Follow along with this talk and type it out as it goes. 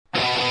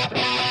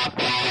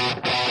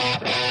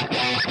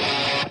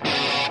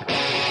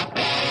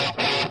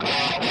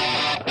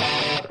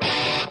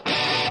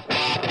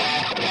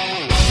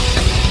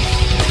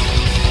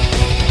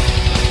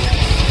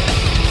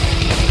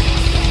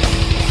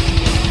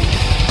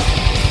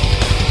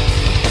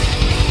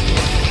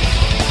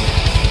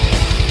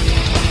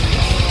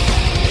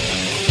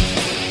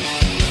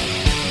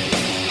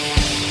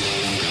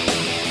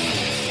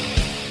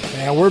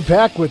we're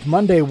back with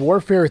Monday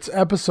Warfare. It's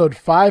episode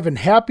 5, and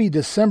happy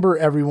December,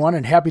 everyone,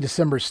 and happy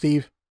December,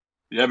 Steve.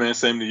 Yeah, man,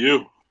 same to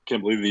you.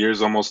 Can't believe the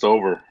year's almost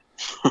over.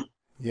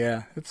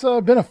 Yeah, it's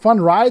been a fun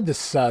ride this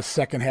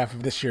second half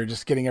of this year,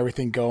 just getting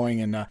everything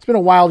going, and it's been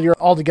a wild year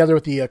altogether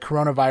with the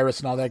coronavirus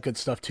and all that good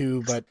stuff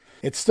too, but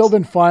it's still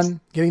been fun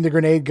getting the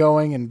grenade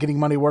going and getting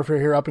Monday Warfare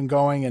here up and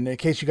going. And in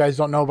case you guys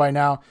don't know by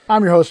now,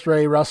 I'm your host,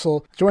 Ray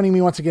Russell. Joining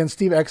me once again,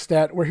 Steve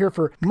Eckstadt. We're here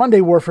for Monday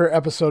Warfare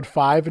episode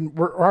 5, and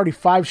we're already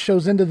 5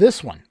 shows into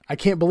this one. I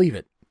can't believe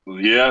it.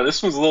 Yeah,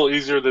 this one's a little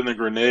easier than the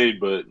grenade,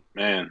 but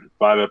man,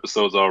 5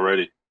 episodes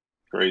already.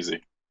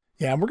 Crazy.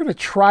 Yeah, and we're going to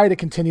try to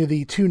continue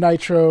the 2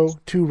 Nitro,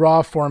 2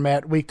 Raw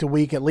format week to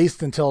week, at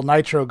least until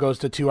Nitro goes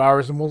to 2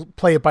 hours, and we'll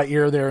play it by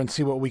ear there and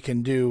see what we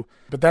can do.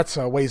 But that's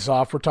a ways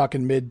off. We're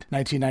talking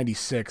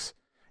mid-1996.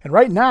 And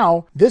right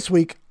now, this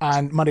week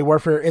on Monday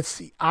Warfare, it's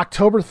the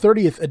October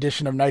 30th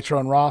edition of Nitro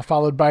and Raw,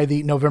 followed by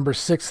the November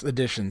 6th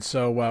edition.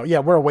 So, yeah,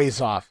 we're a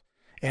ways off.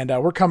 And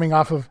we're coming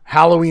off of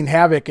Halloween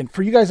Havoc. And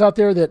for you guys out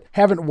there that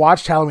haven't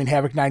watched Halloween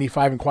Havoc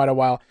 95 in quite a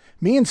while,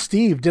 me and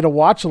Steve did a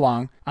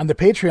watch-along on the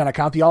Patreon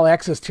account, the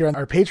all-access tier on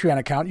our Patreon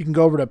account. You can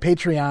go over to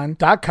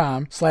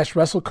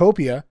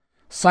patreon.com/WrestleCopia,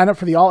 sign up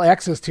for the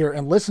all-access tier,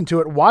 and listen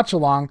to it,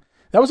 watch-along.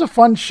 That was a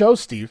fun show,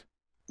 Steve.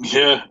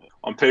 Yeah,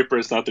 on paper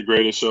it's not the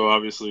greatest show,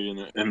 obviously,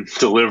 and in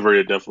delivery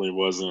it definitely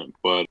wasn't.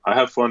 But I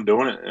have fun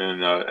doing it,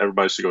 and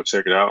everybody should go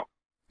check it out.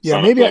 Yeah,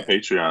 sign maybe up for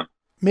Patreon.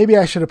 Maybe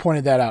I should have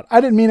pointed that out. I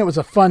didn't mean it was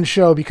a fun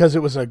show because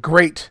it was a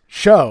great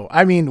show.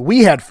 I mean, we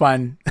had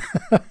fun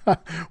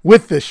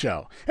with this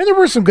show. And there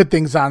were some good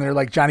things on there,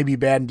 like Johnny B.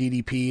 Bad and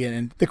DDP,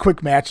 and the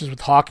quick matches with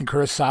Hawk and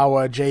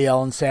Kurosawa,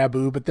 JL and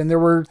Sabu. But then there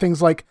were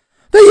things like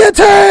the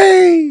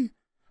Yeti,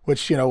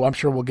 which, you know, I'm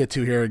sure we'll get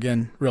to here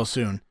again real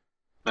soon.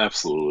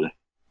 Absolutely.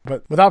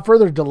 But without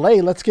further delay,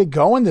 let's get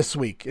going this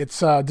week. It's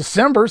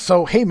December,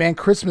 so hey, man,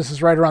 Christmas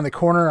is right around the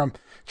corner. I'm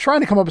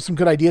trying to come up with some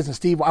good ideas, and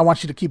Steve, I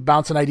want you to keep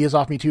bouncing ideas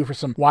off me too for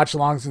some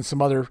watch-alongs and some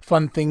other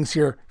fun things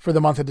here for the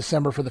month of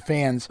December for the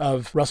fans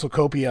of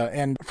WrestleCopia.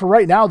 And for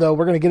right now, though,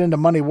 we're going to get into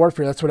Monday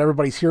Warfare. That's what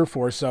everybody's here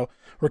for. So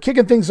we're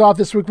kicking things off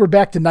this week. We're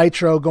back to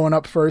Nitro going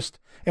up first,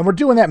 and we're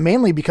doing that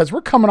mainly because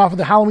we're coming off of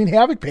the Halloween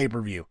Havoc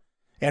pay-per-view.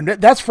 And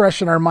that's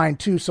fresh in our mind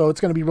too, so it's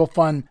going to be real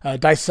fun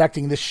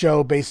dissecting this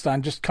show based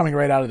on just coming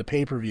right out of the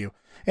pay-per-view.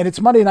 And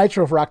it's Monday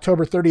Nitro for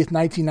October 30th,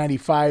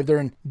 1995. They're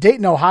in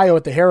Dayton, Ohio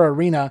at the Hara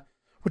Arena,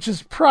 which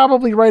is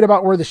probably right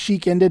about where the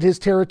Sheik ended his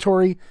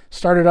territory.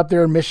 Started up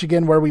there in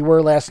Michigan, where we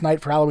were last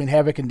night for Halloween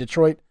Havoc in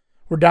Detroit.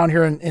 We're down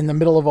here in the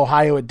middle of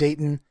Ohio at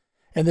Dayton.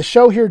 And the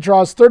show here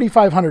draws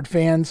 3,500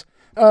 fans,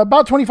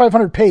 about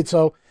 2,500 paid.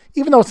 So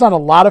even though it's not a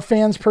lot of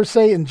fans per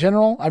se in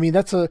general, I mean,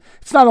 it's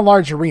not a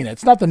large arena.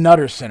 It's not the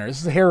Nutter Center. This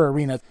is the Hara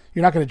Arena.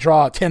 You're not going to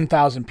draw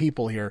 10,000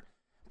 people here.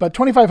 But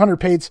 2,500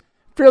 paid's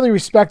fairly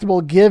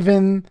respectable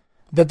given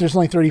that there's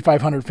only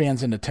 3,500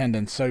 fans in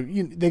attendance. So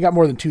they got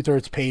more than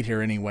 2/3 paid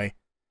here anyway.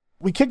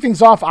 We kick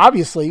things off,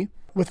 obviously,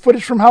 with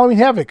footage from Halloween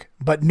Havoc,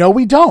 but no,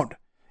 we don't.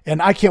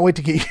 And I can't wait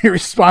to get your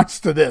response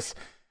to this.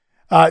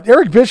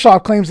 Eric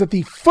Bischoff claims that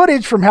the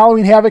footage from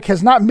Halloween Havoc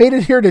has not made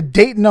it here to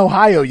Dayton,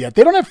 Ohio yet.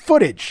 They don't have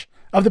footage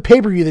of the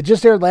pay-per-view that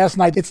just aired last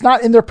night. It's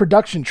not in their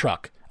production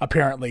truck,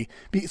 apparently.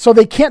 So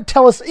they can't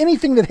tell us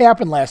anything that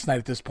happened last night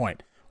at this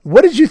point.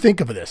 What did you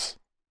think of this?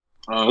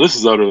 This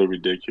is utterly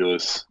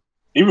ridiculous.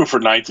 Even for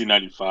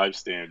 1995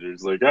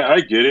 standards, like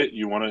I get it.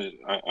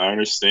 I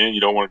understand.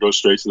 You don't want to go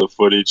straight to the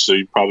footage, so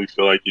you probably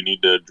feel like you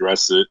need to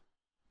address it,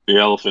 the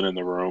elephant in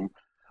the room.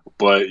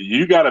 But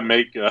you got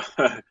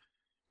to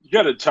you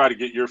got to try to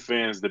get your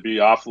fans to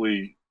be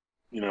awfully,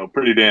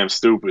 pretty damn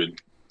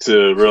stupid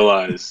to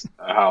realize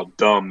how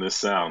dumb this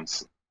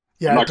sounds.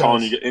 Yeah, I'm not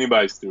calling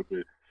anybody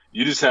stupid.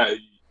 You just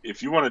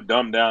if you want to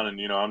dumb down and,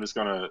 I'm just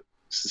going to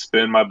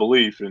suspend my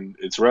belief and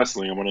it's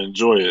wrestling. I'm going to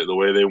enjoy it the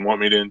way they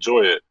want me to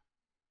enjoy it.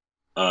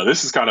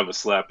 This is kind of a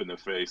slap in the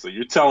face. Like,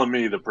 you're telling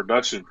me the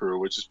production crew,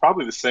 which is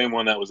probably the same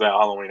one that was at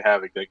Halloween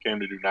Havoc that came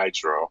to do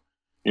Nitro,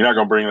 you're not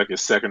going to bring like a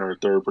second or a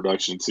third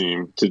production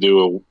team to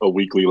do a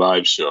weekly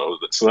live show.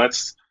 So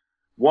that's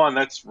one,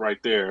 that's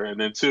right there. And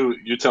then two,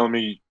 you're telling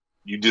me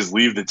you just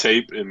leave the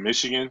tape in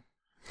Michigan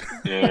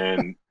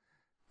and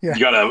yeah. You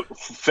got to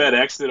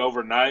FedEx it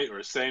overnight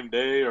or same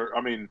day,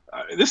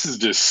 this is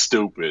just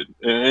stupid.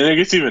 And it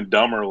gets even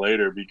dumber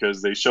later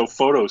because they show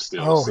photo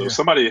stills. So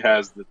somebody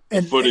has the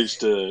footage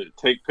to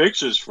take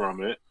pictures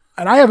from it.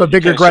 And I have a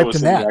bigger gripe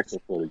than that.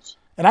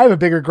 And I have a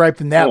bigger gripe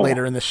than that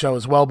later in the show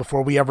as well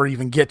before we ever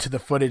even get to the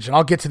footage. And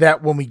I'll get to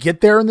that when we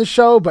get there in the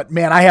show. But,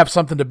 man, I have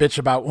something to bitch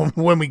about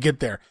when we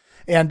get there.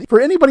 And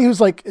for anybody who's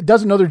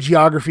doesn't know their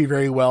geography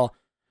very well,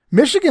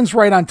 Michigan's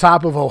right on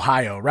top of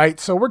Ohio, right?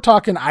 So we're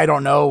talking, I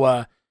don't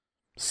know,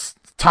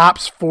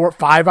 tops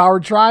 4-5 hour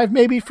drive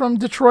maybe from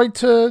Detroit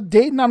to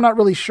Dayton. I'm not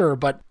really sure,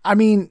 but I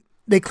mean,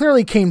 they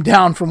clearly came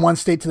down from one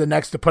state to the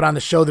next to put on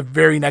the show the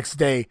very next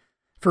day.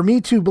 For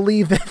me to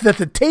believe that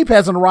the tape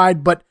hasn't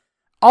arrived, but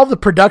all the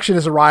production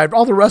has arrived,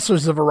 all the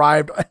wrestlers have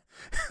arrived.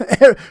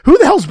 Who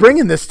the hell's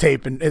bringing this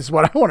tape? And is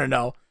what I want to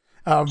know.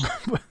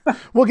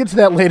 We'll get to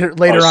that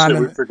later on.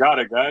 We forgot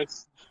it,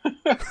 guys.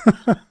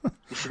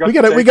 We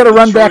gotta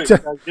run back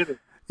to.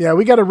 Yeah,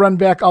 we got to run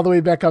back all the way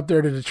back up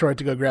there to Detroit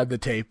to go grab the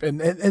tape.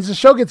 And as the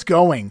show gets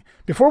going,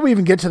 before we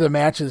even get to the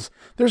matches,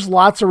 there's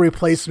lots of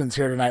replacements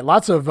here tonight.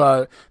 Lots of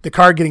the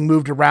card getting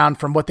moved around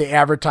from what they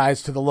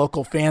advertise to the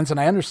local fans. And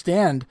I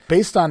understand,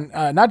 based on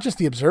not just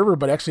the Observer,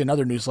 but actually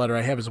another newsletter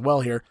I have as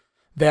well here,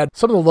 that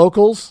some of the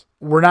locals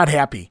were not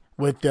happy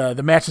with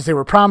the matches they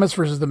were promised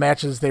versus the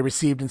matches they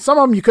received. And some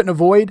of them you couldn't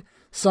avoid.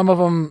 Some of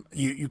them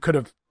you could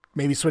have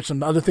maybe switched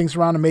some other things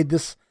around and made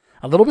this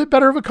a little bit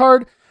better of a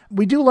card.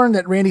 We do learn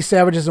that Randy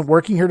Savage isn't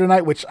working here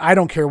tonight, which I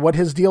don't care what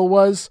his deal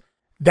was.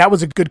 That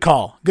was a good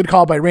call. Good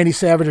call by Randy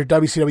Savage or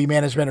WCW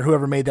management or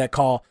whoever made that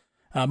call.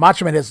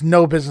 Macho Man has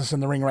no business in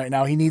the ring right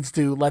now. He needs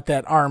to let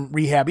that arm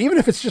rehab, even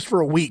if it's just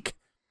for a week.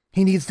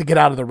 He needs to get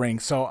out of the ring.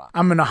 So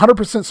I'm in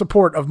 100%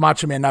 support of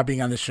Macho Man not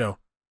being on this show.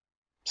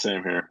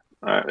 Same here.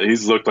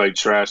 He's looked like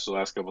trash the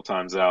last couple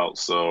times out.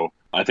 So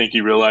I think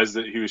he realized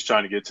that he was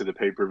trying to get to the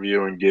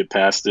pay-per-view and get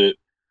past it.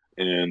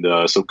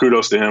 And so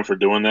kudos to him for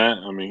doing that.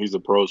 I mean, he's a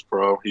pro's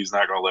pro. He's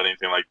not going to let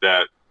anything like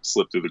that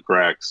slip through the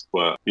cracks.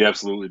 But he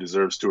absolutely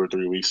deserves 2 or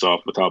 3 weeks off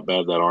with how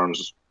bad that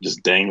arm's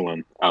just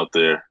dangling out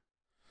there.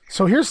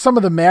 So here's some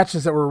of the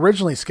matches that were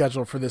originally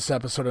scheduled for this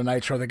episode of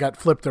Nitro that got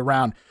flipped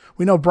around.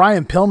 We know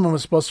Brian Pillman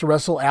was supposed to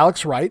wrestle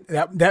Alex Wright.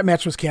 That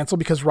match was canceled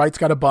because Wright's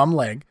got a bum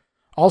leg.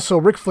 Also,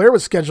 Ric Flair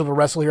was scheduled to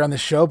wrestle here on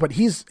this show, but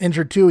he's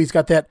injured too. He's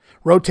got that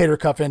rotator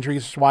cuff injury,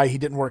 which is why he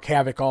didn't work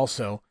Havoc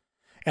also.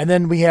 And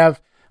then we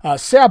have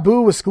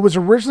Sabu, who was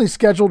originally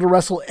scheduled to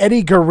wrestle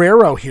Eddie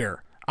Guerrero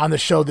here on the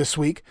show this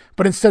week.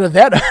 But instead of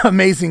that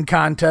amazing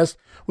contest,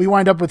 we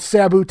wind up with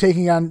Sabu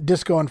taking on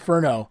Disco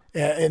Inferno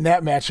in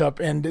that matchup.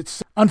 And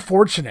it's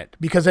unfortunate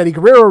because Eddie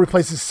Guerrero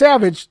replaces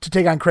Savage to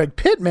take on Craig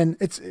Pittman.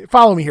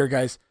 Follow me here,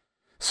 guys.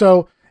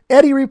 So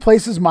Eddie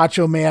replaces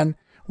Macho Man,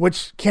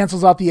 which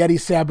cancels out the Eddie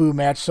Sabu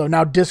match. So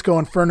now Disco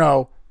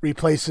Inferno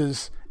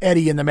replaces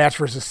Eddie in the match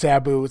versus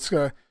Sabu. It's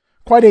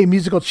quite a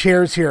musical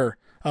chairs here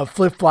of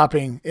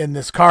flip-flopping in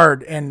this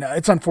card, and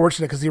it's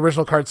unfortunate because the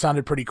original card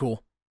sounded pretty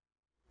cool.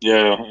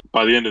 Yeah,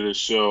 by the end of this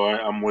show,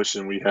 I'm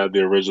wishing we had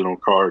the original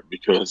card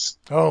because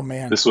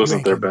this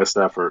wasn't their best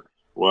effort.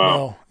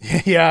 Wow.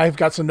 No. Yeah, I've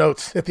got some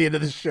notes at the end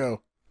of this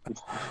show.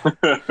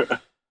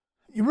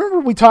 You remember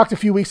we talked a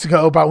few weeks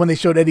ago about when they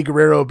showed Eddie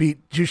Guerrero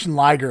beat Jushin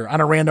Liger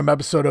on a random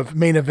episode of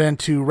Main Event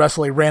to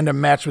wrestle a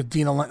random match with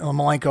Dean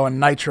Malenko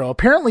and Nitro.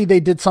 Apparently they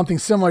did something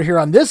similar here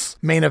on this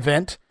Main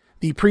Event,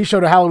 the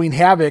pre-show to Halloween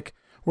Havoc,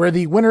 where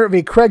the winner of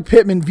a Craig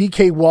Pittman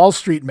VK Wall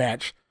Street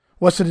match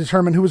was to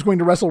determine who was going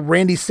to wrestle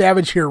Randy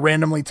Savage here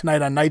randomly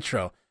tonight on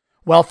Nitro.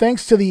 Well,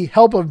 thanks to the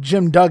help of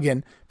Jim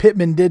Duggan,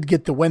 Pittman did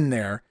get the win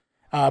there.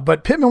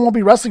 But Pittman won't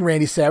be wrestling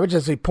Randy Savage,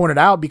 as they pointed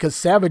out, because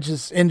Savage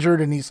is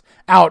injured and he's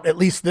out at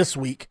least this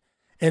week.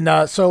 And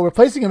so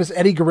replacing him is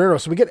Eddie Guerrero.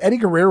 So we get Eddie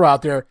Guerrero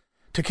out there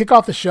to kick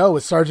off the show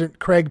with Sergeant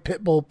Craig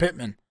Pitbull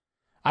Pittman.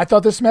 I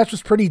thought this match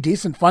was pretty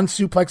decent. Fun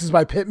suplexes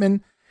by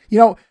Pittman. You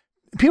know,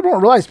 people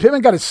don't realize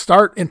Pittman got his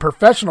start in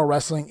professional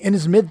wrestling in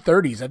his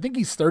mid-30s. I think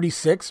he's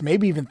 36,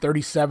 maybe even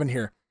 37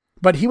 here.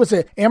 But he was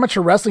an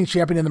amateur wrestling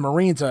champion in the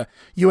Marines, a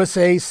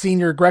USA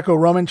Senior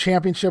Greco-Roman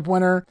Championship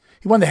winner.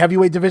 He won the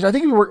heavyweight division. I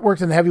think he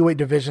worked in the heavyweight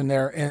division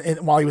there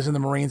while he was in the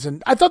Marines.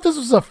 And I thought this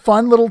was a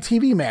fun little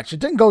TV match.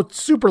 It didn't go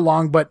super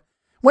long, but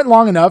went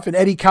long enough. And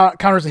Eddie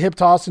counters a hip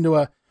toss into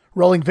a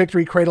rolling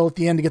victory cradle at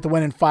the end to get the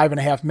win in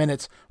 5.5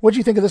 minutes. What did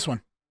you think of this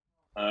one?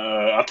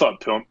 I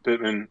thought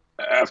Pittman,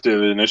 after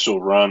the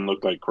initial run,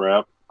 looked like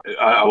crap.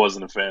 I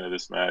wasn't a fan of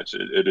this match.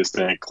 It just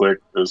didn't click.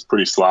 It was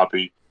pretty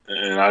sloppy.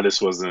 And I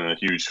just wasn't a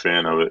huge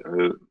fan of it.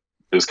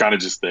 It was kind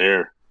of just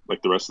there,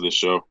 like the rest of the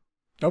show.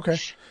 Okay.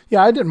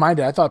 Yeah, I didn't mind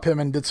it. I thought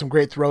Pittman did some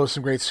great throws,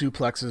 some great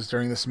suplexes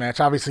during this match.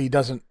 Obviously, he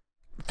doesn't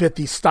fit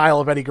the style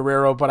of Eddie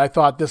Guerrero, but I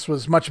thought this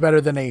was much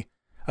better than a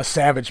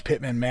Savage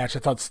Pittman match. I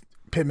thought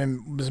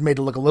Pittman was made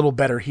to look a little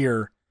better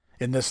here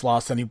in this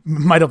loss than he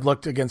might have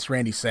looked against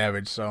Randy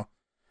Savage. So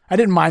I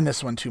didn't mind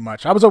this one too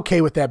much. I was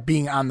okay with that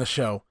being on the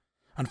show.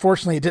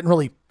 Unfortunately, it didn't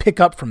really pick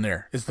up from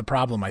there is the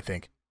problem, I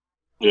think.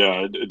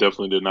 Yeah, it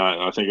definitely did not.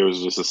 I think it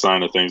was just a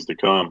sign of things to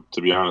come,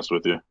 to be honest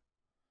with you.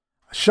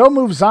 Show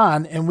moves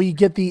on, and we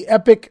get the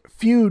epic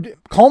feud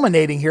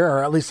culminating here,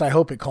 or at least I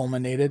hope it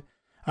culminated,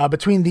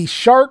 between the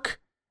Shark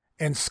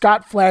and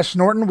Scott Flash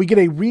Norton. We get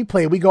a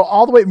replay. We go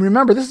all the way.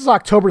 Remember, this is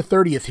October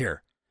 30th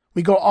here.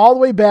 We go all the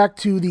way back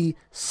to the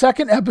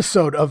second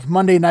episode of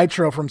Monday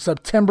Nitro from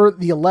September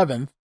the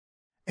 11th.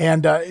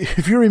 And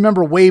if you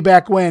remember way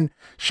back when,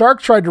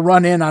 Shark tried to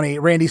run in on a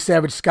Randy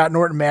Savage-Scott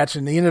Norton match,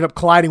 and he ended up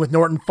colliding with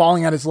Norton,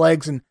 falling on his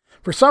legs. And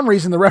for some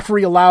reason, the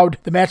referee allowed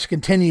the match to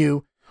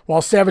continue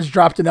while Savage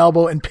dropped an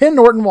elbow and pinned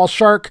Norton while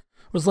Shark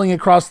was laying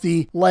across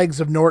the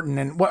legs of Norton.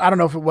 And I don't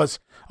know if it was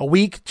a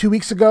week, 2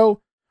 weeks ago,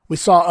 we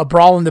saw a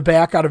brawl in the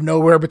back out of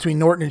nowhere between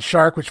Norton and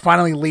Shark, which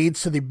finally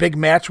leads to the big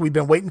match we've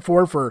been waiting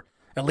for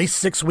at least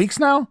 6 weeks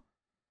now.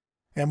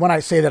 And when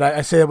I say that,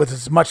 I say that with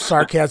as much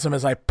sarcasm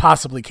as I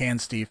possibly can,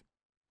 Steve.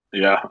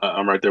 Yeah,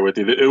 I'm right there with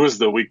you. It was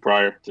the week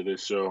prior to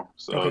this show,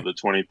 so Okay. the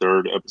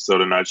 23rd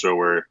episode of Nitro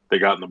where they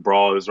got in the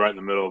brawl. It was right in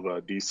the middle of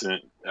a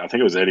decent. I think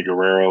it was Eddie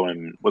Guerrero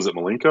and was it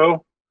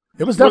Malenko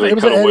It was where definitely, they it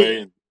was cut away.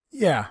 Eddie.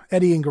 Yeah,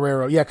 Eddie and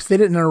Guerrero. Yeah, because they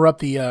didn't interrupt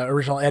the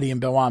original Eddie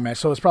and Benoit match,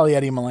 so it's probably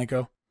Eddie and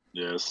Malenko.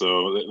 Yeah,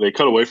 so they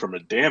cut away from a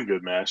damn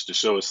good match to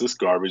show us this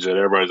garbage that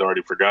everybody's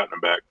already forgotten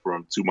back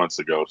from 2 months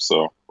ago,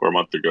 or a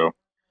month ago.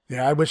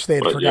 Yeah, I wish they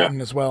had But yeah,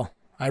 forgotten as well.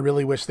 I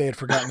really wish they had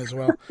forgotten as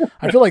well.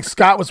 I feel like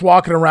Scott was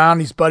walking around.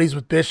 He's buddies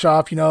with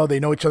Bischoff. You know, they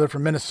know each other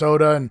from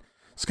Minnesota. And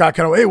Scott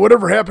kind of, hey,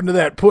 whatever happened to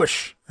that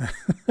push?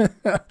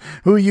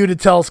 Who are you to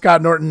tell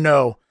Scott Norton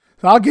no?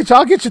 So I'll get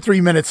you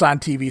 3 minutes on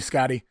TV,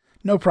 Scotty.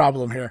 No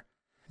problem here.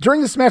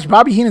 During this match,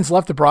 Bobby Heenan's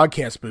left the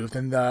broadcast booth,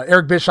 and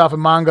Eric Bischoff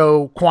and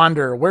Mongo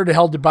quander, where the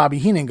hell did Bobby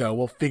Heenan go?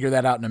 We'll figure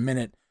that out in a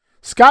minute.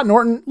 Scott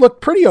Norton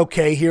looked pretty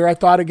okay here, I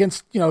thought,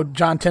 against,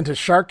 John Tenta's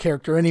Shark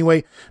character.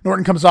 Anyway,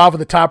 Norton comes off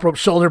with a top rope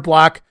shoulder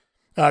block.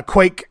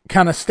 Quake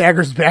kind of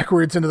staggers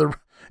backwards into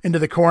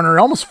the corner.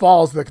 Almost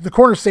falls. The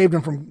corner saved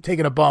him from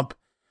taking a bump.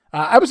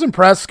 I was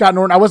impressed, Scott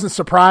Norton. I wasn't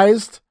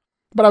surprised,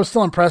 but I was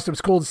still impressed. It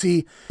was cool to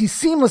see. He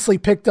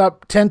seamlessly picked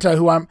up Tenta,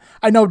 who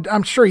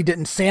I'm sure he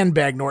didn't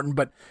sandbag Norton,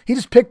 but he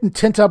just picked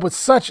Tenta up with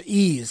such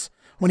ease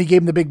when he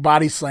gave him the big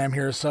body slam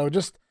here. So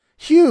just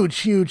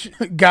huge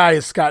guy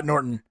is Scott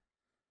Norton.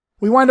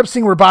 We wind up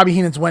seeing where Bobby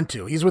Heenan's went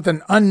to. He's with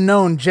an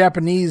unknown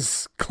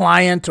Japanese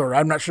client, or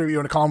I'm not sure what you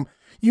want to call him.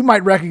 You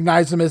might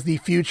recognize him as the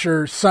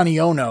future Sonny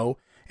Ono,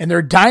 and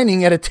they're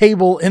dining at a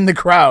table in the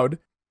crowd.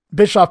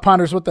 Bischoff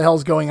ponders what the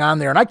hell's going on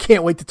there, and I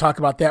can't wait to talk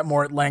about that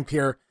more at length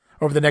here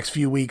over the next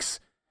few weeks.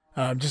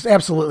 Just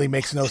absolutely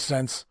makes no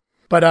sense.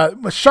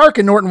 But Shark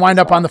and Norton wind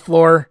up on the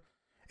floor,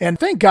 and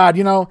thank God,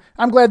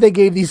 I'm glad they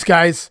gave these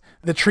guys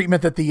the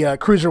treatment that the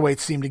cruiserweights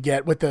seem to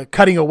get with the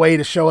cutting away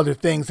to show other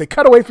things. They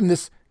cut away from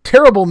this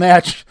terrible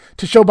match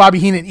to show Bobby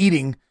Heenan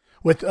eating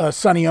with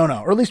Sonny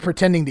Ono, or at least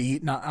pretending to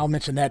eat. And I'll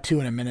mention that too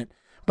in a minute.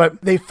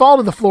 But they fall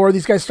to the floor.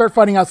 These guys start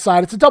fighting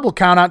outside. It's a double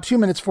count out, 2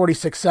 minutes,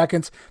 46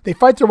 seconds. They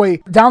fight their way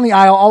down the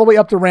aisle, all the way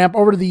up the ramp,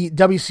 over to the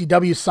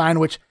WCW sign,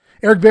 which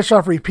Eric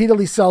Bischoff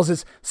repeatedly sells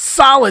as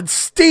solid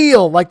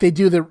steel, like they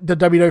do the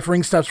WWF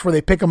ring steps before they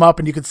pick them up,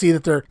 and you can see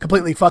that they're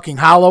completely fucking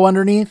hollow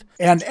underneath.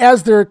 And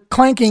as they're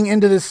clanking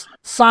into this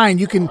sign,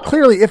 you can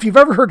clearly, if you've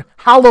ever heard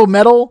hollow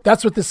metal,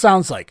 that's what this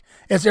sounds like.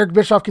 As Eric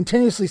Bischoff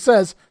continuously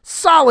says,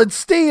 solid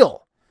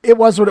steel. It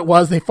was what it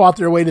was. They fought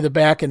their way to the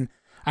back, and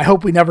I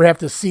hope we never have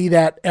to see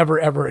that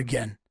ever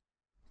again.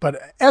 But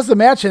as the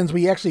match ends,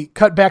 we actually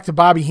cut back to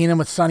Bobby Heenan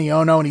with Sonny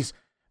Ono, and he's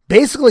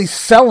basically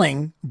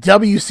selling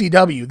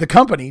WCW, the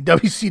company,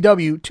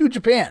 WCW, to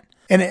Japan.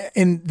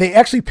 And they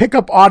actually pick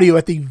up audio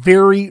at the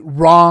very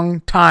wrong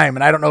time.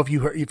 And I don't know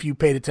if you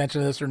paid attention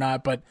to this or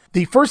not, but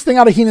the first thing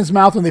out of Heenan's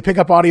mouth when they pick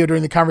up audio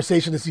during the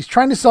conversation is he's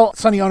trying to sell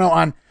Sonny Ono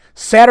on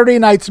Saturday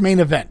night's main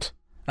event.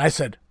 And I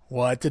said,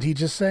 what did he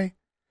just say?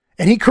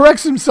 And he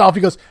corrects himself.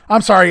 He goes,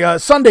 I'm sorry,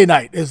 Sunday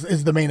night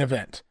is the main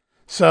event.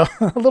 So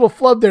a little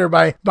flub there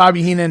by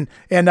Bobby Heenan.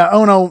 And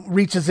Ono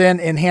reaches in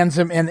and hands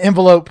him an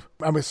envelope.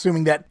 I'm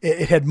assuming that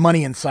it had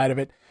money inside of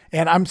it.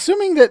 And I'm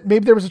assuming that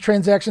maybe there was a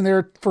transaction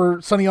there for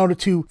Sonny Ono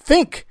to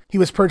think he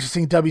was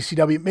purchasing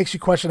WCW. It makes you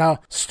question how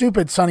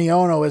stupid Sonny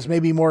Ono is.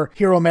 Maybe more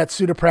Hiro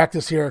Matsuda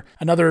practice here.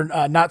 Another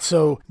not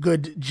so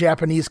good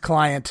Japanese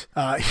client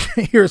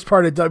here as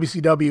part of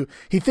WCW.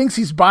 He thinks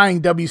he's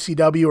buying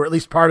WCW, or at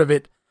least part of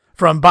it,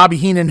 from Bobby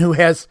Heenan, who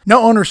has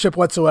no ownership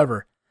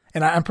whatsoever.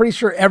 And I'm pretty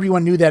sure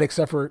everyone knew that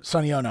except for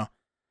Sonny Ono.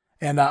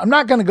 And I'm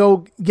not going to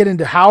go get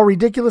into how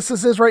ridiculous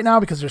this is right now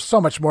because there's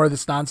so much more of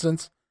this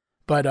nonsense.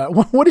 But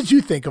what did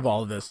you think of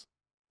all of this?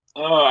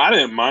 I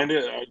didn't mind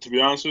it. To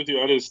be honest with you,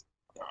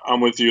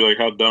 I'm with you. Like,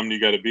 how dumb do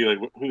you got to be? Like,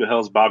 who the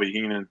hell's Bobby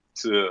Heenan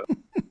to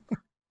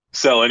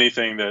sell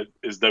anything that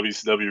is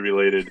WCW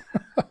related?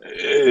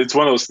 It's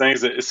one of those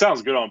things that it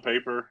sounds good on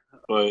paper,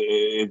 but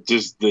it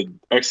just, the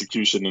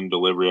execution and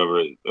delivery of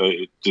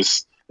it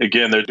just,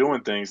 again, they're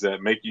doing things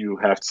that make you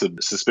have to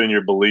suspend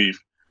your belief.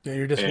 Yeah,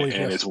 your disbelief.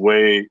 And yes.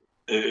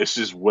 it's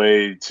just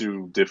way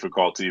too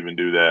difficult to even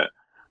do that.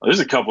 There's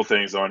a couple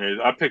things on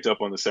here. I picked up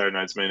on the Saturday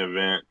Night's Main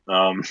Event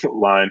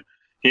line.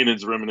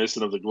 Heenan's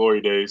reminiscent of the glory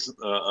days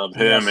of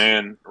him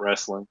and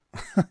wrestling.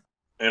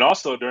 And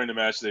also during the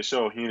match, they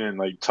show Heenan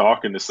like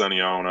talking to Sonny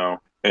Ono,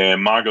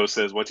 and Mongo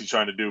says, "What's he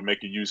trying to do?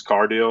 Make a used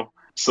car deal?"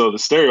 So the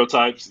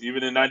stereotypes,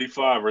 even in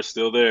 '95, are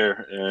still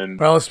there. And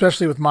well,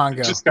 especially with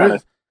Mongo.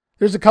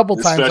 There's a couple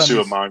times, especially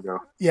with Mongo.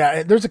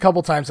 Yeah, there's a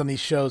couple times on these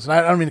shows, and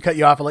I don't mean to cut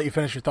you off. I'll let you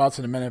finish your thoughts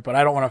in a minute, but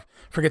I don't want to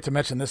forget to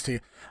mention this to you.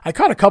 I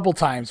caught a couple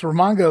times where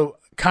Mongo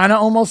kind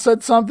of almost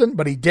said something,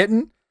 but he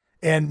didn't.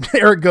 And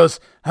Eric goes,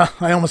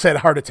 I almost had a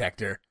heart attack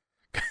there.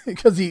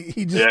 Because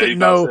he just didn't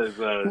know.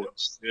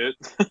 Shit.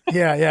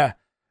 Yeah.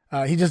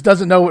 He just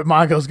doesn't know what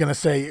Mongo's going to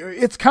say.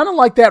 It's kind of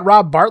like that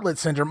Rob Bartlett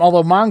syndrome,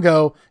 although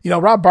Mongo,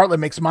 Rob Bartlett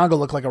makes Mongo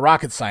look like a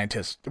rocket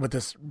scientist with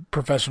this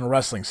professional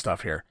wrestling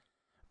stuff here.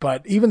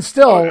 But even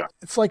still,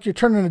 It's like you're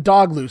turning a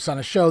dog loose on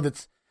a show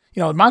that's,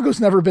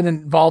 Mongo's never been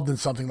involved in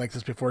something like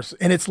this before,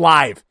 and it's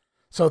live.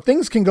 So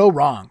things can go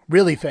wrong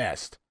really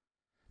fast.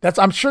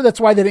 I'm sure that's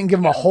why they didn't give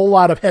him a whole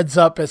lot of heads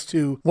up as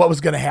to what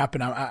was going to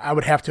happen. I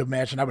would have to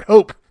imagine. I would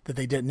hope that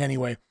they didn't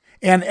anyway.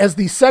 And as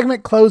the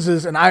segment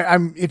closes, and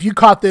I'm if you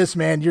caught this,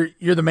 man,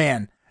 you're the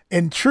man.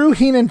 In true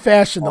Heenan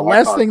fashion, the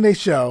last thing they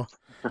show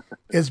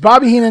is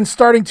Bobby Heenan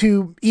starting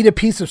to eat a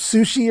piece of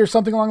sushi or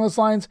something along those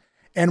lines.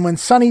 And when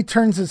Sonny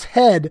turns his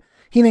head,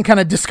 Heenan kind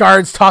of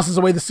discards, tosses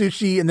away the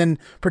sushi, and then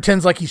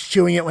pretends like he's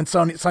chewing it when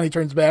Sonny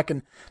turns back.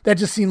 And that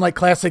just seemed like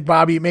classic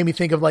Bobby. It made me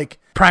think of like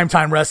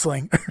Primetime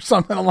Wrestling or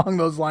something along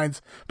those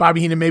lines.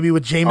 Bobby Heenan maybe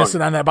with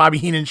Jameson on that Bobby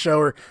Heenan show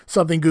or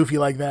something goofy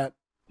like that.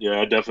 Yeah,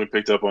 I definitely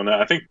picked up on that.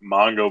 I think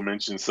Mongo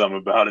mentioned something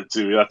about it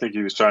too. I think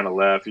he was trying to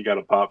laugh. He got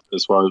a pop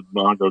as far as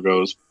Mongo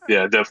goes.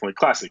 Yeah, definitely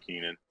classic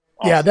Heenan.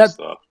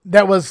 Awesome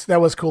that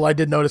was cool. I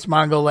did notice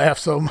Mongo laugh.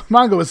 So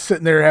Mongo was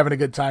sitting there having a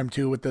good time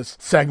too with this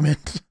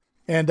segment.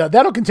 And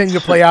that'll continue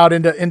to play out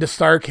into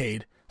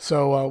Starrcade.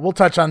 So we'll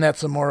touch on that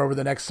some more over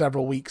the next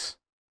several weeks.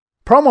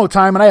 Promo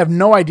time, and I have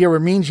no idea where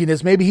Mean Gene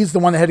is. Maybe he's the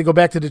one that had to go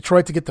back to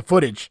Detroit to get the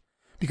footage,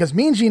 because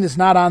Mean Gene is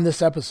not on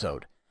this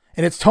episode.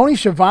 And it's Tony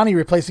Schiavone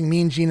replacing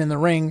Mean Gene in the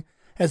ring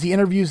as he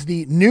interviews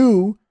the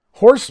new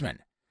Horsemen.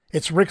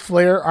 It's Ric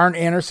Flair, Arn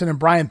Anderson, and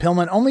Brian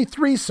Pillman, only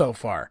 3 so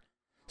far.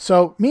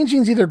 So Mean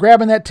Gene's either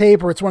grabbing that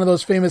tape or it's one of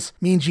those famous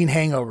Mean Gene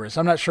hangovers.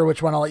 I'm not sure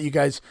which one. I'll let you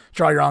guys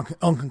draw your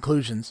own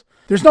conclusions.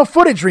 There's no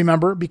footage,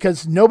 remember,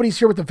 because nobody's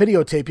here with the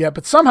videotape yet,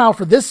 but somehow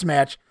for this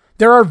match,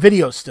 there are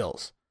video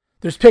stills.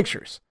 There's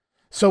pictures.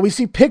 So we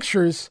see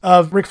pictures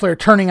of Ric Flair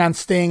turning on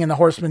Sting and the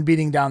Horsemen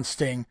beating down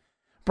Sting.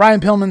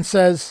 Brian Pillman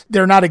says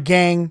they're not a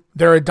gang,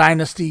 they're a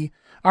dynasty.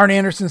 Arn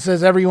Anderson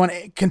says everyone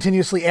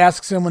continuously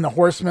asks him when the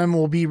Horsemen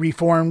will be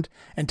reformed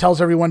and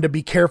tells everyone to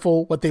be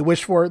careful what they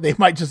wish for. They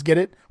might just get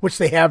it, which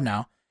they have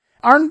now.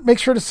 Arn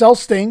makes sure to sell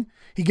Sting.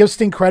 He gives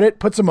Sting credit,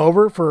 puts him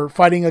over for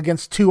fighting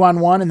against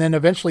 2-on-1 and then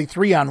eventually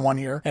 3-on-1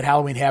 here at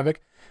Halloween Havoc.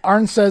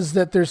 Arn says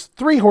that there's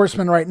 3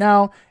 Horsemen right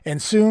now,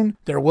 and soon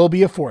there will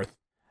be a 4th.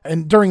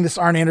 And during this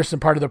Arn Anderson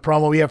part of the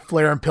promo, we have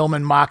Flair and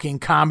Pillman mocking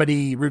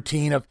comedy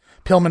routine of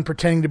Pillman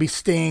pretending to be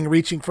Sting,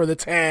 reaching for the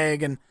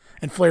tag, and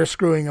Flair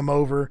screwing him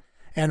over.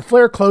 And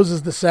Flair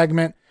closes the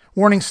segment,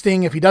 warning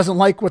Sting if he doesn't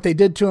like what they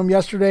did to him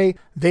yesterday,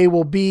 they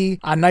will be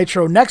on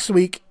Nitro next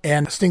week,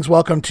 and Sting's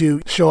welcome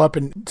to show up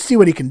and see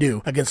what he can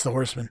do against the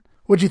Horsemen.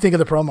 What'd you think of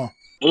the promo?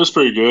 It was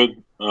pretty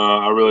good.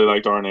 I really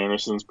liked Arn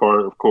Anderson's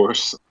part, of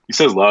course. He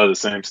says a lot of the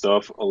same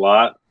stuff a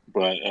lot,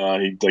 but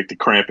he like the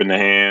cramp in the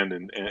hand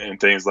and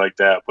things like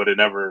that, but it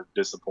never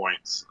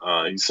disappoints.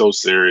 He's so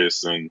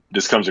serious and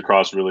just comes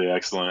across really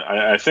excellent.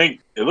 I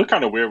think it looked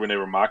kind of weird when they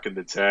were mocking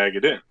the tag.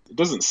 It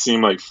doesn't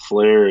seem like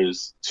Flair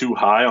is too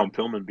high on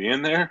Pillman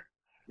being there.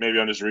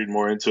 Maybe I'm just reading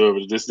more into it,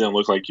 but it just didn't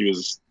look like he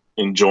was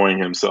enjoying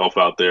himself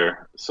out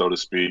there, so to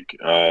speak,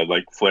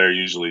 like Flair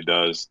usually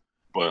does.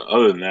 But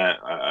other than that,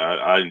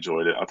 I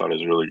enjoyed it. I thought it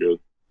was really good.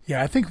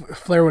 Yeah, I think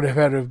Flair would have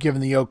had to have given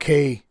the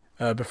okay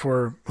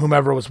before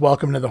whomever was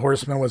welcome to the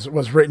Horsemen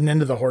was written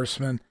into the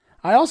Horsemen.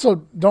 I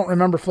also don't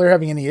remember Flair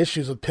having any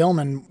issues with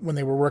Pillman when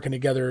they were working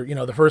together,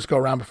 the first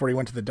go-around before he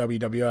went to the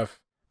WWF.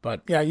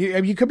 But yeah,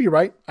 you could be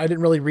right. I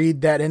didn't really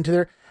read that into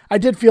there. I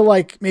did feel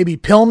like maybe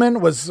Pillman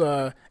was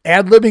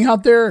ad-libbing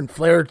out there and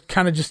Flair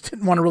kind of just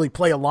didn't want to really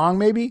play along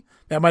maybe.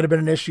 That might have been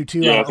an issue too.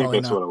 Yeah, I think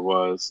that's what it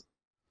was.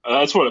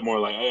 That's what it more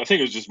like. I think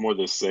it was just more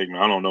this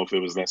segment. I don't know if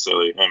it was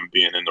necessarily him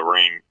being in the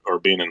ring or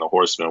being in the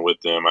Horsemen with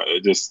them.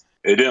 It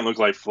didn't look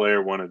like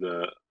Flair wanted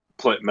to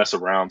mess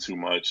around too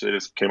much. It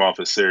just came off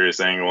a serious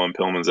angle, and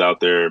Pillman's out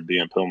there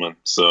being Pillman.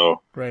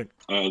 So right,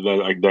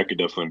 that could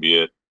definitely be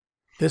it.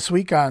 This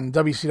week on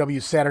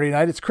WCW Saturday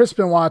Night, it's Chris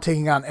Benoit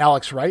taking on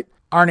Alex Wright.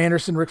 Arn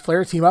Anderson, Ric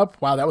Flair team up.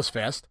 Wow, that was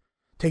fast.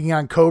 Taking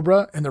on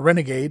Cobra and the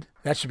Renegade.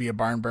 That should be a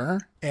barn burner.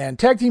 And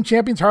tag team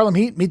champions Harlem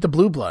Heat meet the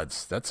Blue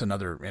Bloods. That's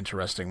another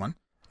interesting one.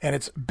 And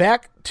it's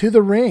back to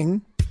the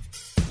ring.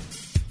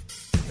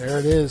 There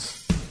it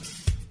is.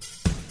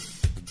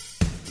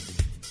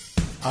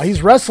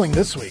 He's wrestling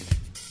this week.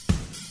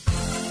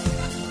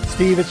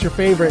 Steve, it's your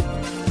favorite.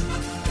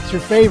 It's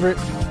your favorite.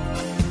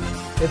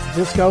 It's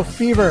Disco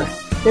Fever.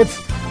 It's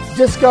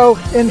Disco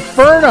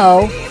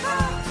Inferno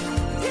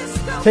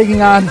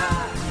taking on...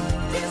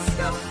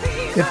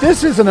 If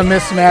this isn't a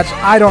mismatch,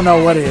 I don't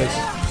know what is.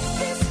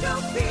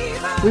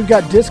 We've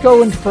got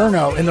Disco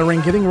Inferno in the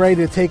ring getting ready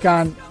to take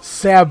on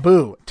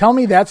Sabu. Tell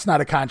me that's not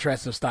a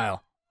contrast of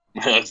style.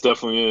 It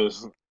definitely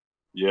is.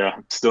 Yeah,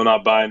 still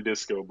not buying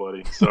Disco,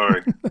 buddy.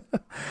 Sorry.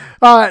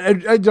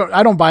 I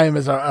don't buy him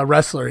as a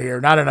wrestler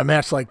here, not in a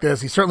match like this.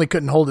 He certainly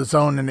couldn't hold his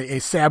own in a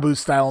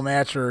Sabu-style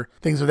match or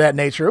things of that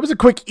nature. It was a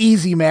quick,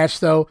 easy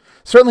match, though.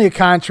 Certainly a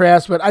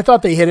contrast, but I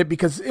thought they hit it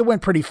because it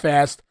went pretty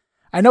fast.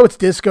 I know it's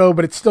Disco,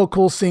 but it's still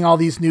cool seeing all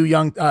these new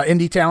young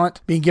indie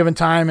talent being given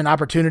time and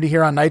opportunity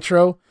here on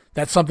Nitro.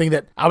 That's something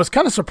that I was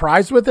kind of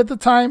surprised with at the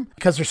time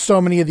because there's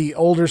so many of the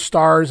older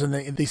stars and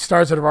the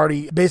stars that have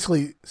already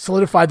basically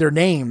solidified their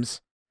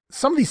names.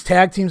 Some of these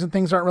tag teams and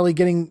things aren't really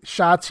getting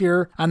shots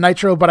here on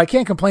Nitro, but I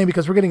can't complain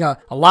because we're getting a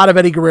lot of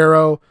Eddie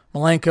Guerrero,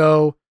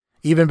 Malenko,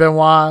 even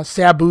Benoit.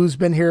 Sabu's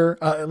been here,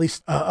 at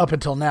least up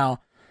until now.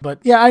 But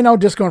yeah, I know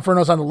Disco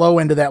Inferno's on the low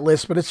end of that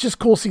list, but it's just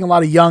cool seeing a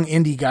lot of young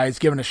indie guys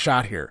given a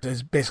shot here,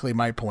 is basically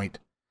my point.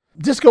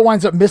 Disco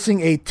winds up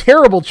missing a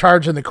terrible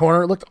charge in the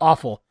corner. It looked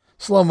awful.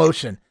 Slow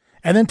motion.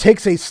 And then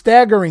takes a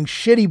staggering,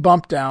 shitty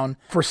bump down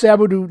for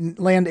Sabu to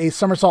land a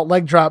somersault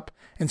leg drop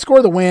and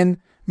score the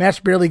win.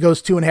 Match barely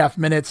goes 2.5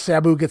 minutes.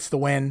 Sabu gets the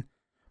win.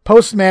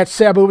 Post-match,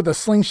 Sabu with a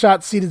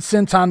slingshot seated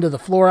Senton to the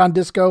floor on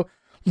Disco.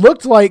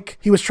 Looked like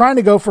he was trying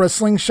to go for a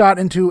slingshot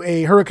into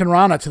a Hurricane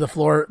Rana to the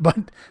floor,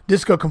 but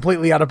Disco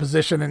completely out of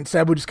position, and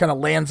Sabu just kind of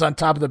lands on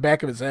top of the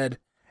back of his head.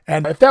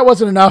 And if that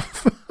wasn't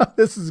enough,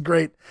 this is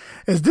great.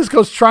 As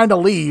Disco's trying to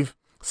leave,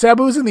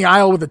 Sabu's in the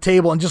aisle with the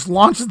table and just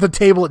launches the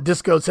table at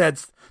Disco's head,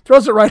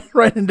 throws it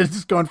right into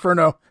Disco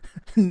Inferno.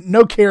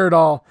 No care at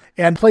all.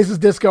 And places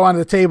Disco onto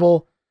the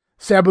table.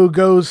 Sabu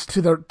goes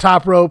to the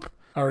top rope,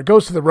 or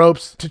goes to the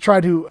ropes to try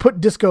to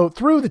put Disco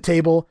through the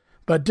table,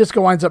 but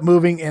Disco winds up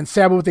moving, and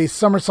Sabu with a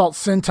somersault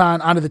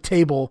senton onto the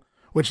table,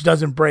 which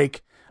doesn't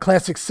break.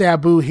 Classic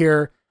Sabu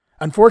here.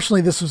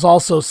 Unfortunately, this was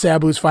also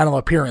Sabu's final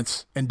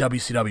appearance in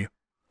WCW.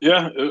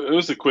 Yeah, it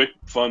was a quick,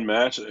 fun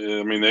match.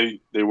 I mean,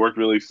 they worked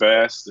really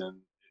fast, and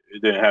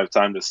it didn't have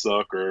time to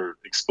suck or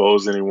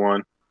expose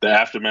anyone. The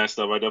aftermath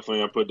stuff, I definitely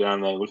got put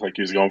down. That looked like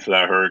he was going for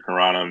that Hurricane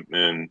Rana,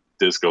 and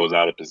Disco was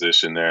out of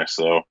position there.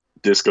 So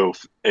Disco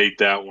ate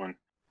that one.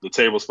 The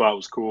table spot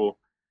was cool.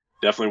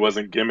 Definitely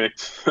wasn't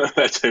gimmicked.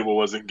 That table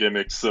wasn't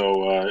gimmicked.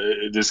 So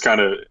it just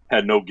kind of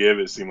had no give.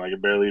 It seemed like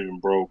it barely even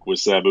broke with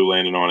Sabu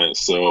landing on it.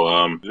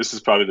 So this is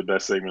probably the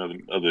best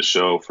segment of the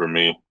show for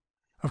me.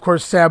 Of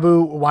course,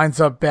 Sabu winds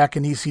up back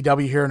in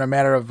ECW here in a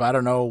matter of, I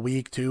don't know, a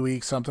week, 2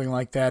 weeks, something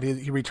like that.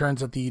 He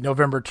returns at the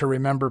November to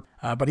Remember.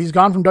 But he's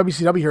gone from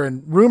WCW here,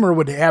 and rumor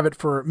would have it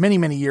for many,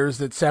 many years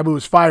that Sabu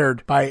was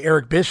fired by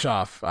Eric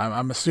Bischoff.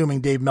 I'm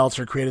assuming Dave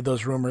Meltzer created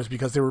those rumors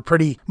because they were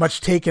pretty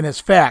much taken as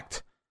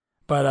fact.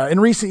 But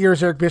in recent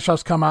years, Eric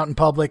Bischoff's come out in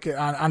public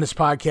on his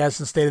podcast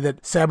and stated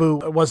that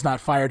Sabu was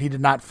not fired. He did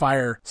not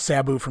fire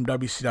Sabu from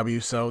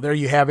WCW. So there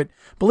you have it.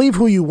 Believe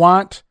who you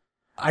want.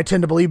 I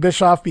tend to believe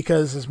Bischoff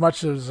because as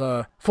much as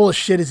full of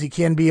shit as he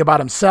can be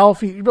about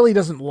himself, he really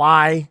doesn't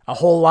lie a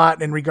whole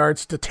lot in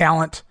regards to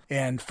talent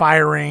and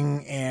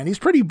firing, and he's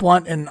pretty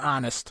blunt and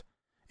honest.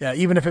 Yeah,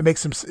 even if it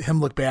makes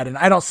him look bad. And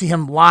I don't see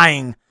him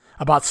lying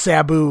about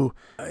Sabu,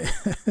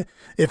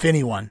 if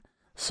anyone.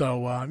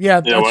 So, yeah.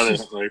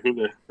 Like,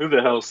 who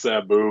the hell's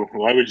Sabu?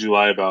 Why would you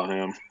lie about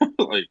him?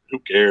 Like, who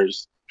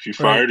cares? If you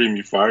fired him,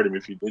 you fired him.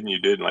 If you didn't, you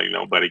didn't. Like,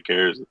 nobody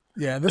cares.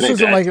 Yeah, this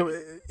isn't like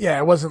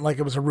it wasn't like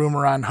it was a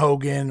rumor on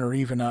Hogan or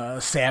even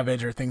a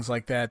Savage or things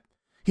like that.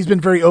 He's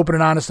been very open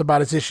and honest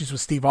about his issues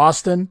with Steve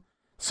Austin.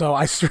 So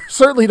I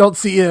certainly don't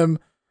see him,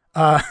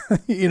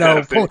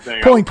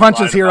 pulling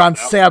punches here on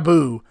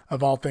Sabu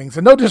of all things.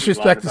 And no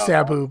disrespect to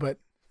Sabu, but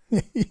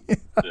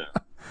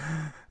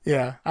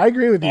yeah, I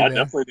agree with you. I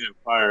definitely didn't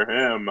fire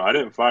him. I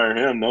didn't fire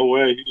him. No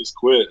way. He just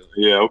quit.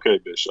 Yeah, okay,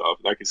 Bischoff.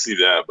 I can see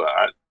that, but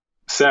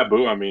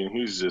Sabu, I mean,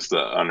 he's just an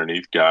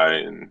underneath guy,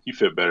 and he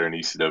fit better in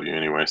ECW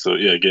anyway. So,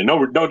 yeah, again,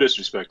 no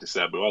disrespect to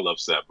Sabu. I love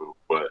Sabu,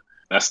 but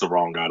that's the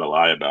wrong guy to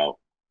lie about.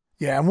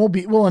 Yeah, and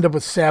we'll end up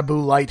with Sabu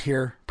Light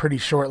here pretty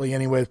shortly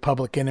anyway, with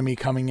Public Enemy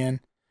coming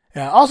in.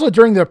 Also,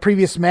 during the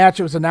previous match,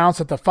 it was announced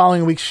that the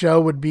following week's show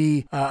would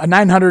be a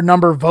 900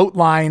 number vote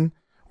line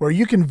where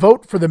you can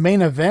vote for the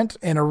main event,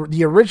 and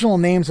the original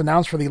names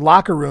announced for the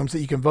locker rooms that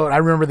you can vote. I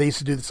remember they used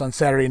to do this on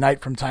Saturday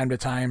night from time to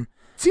time.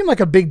 Seemed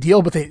like a big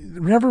deal, but they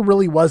never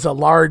really was a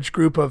large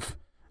group of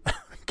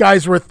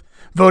guys worth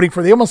voting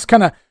for. They almost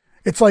kind of,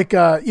 it's like,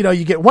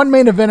 you get one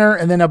main eventer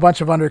and then a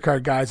bunch of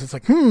undercard guys. It's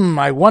like,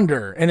 I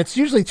wonder. And it's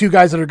usually two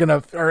guys that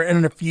are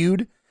in a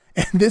feud.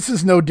 And this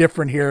is no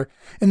different here.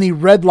 In the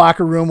red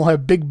locker room, we'll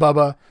have Big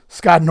Bubba,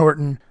 Scott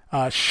Norton,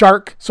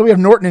 Shark. So we have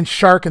Norton and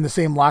Shark in the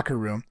same locker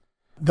room.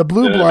 The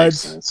Blue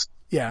Bloods.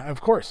 Yeah,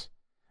 of course.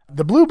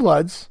 The Blue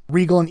Bloods,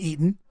 Regal and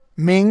Eaton,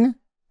 Ming,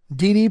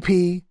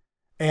 DDP,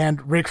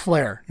 and Ric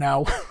Flair.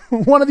 Now,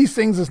 one of these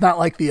things is not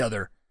like the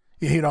other.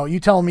 You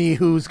tell me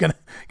who's gonna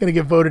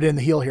get voted in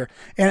the heel here.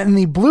 And in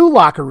the blue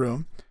locker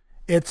room,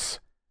 it's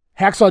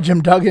Hacksaw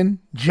Jim Duggan,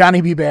 Johnny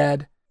B.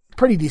 Bad,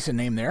 pretty decent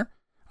name there.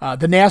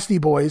 The Nasty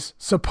Boys,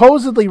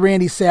 supposedly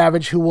Randy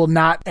Savage, who will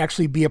not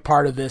actually be a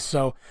part of this.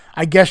 So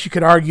I guess you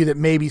could argue that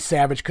maybe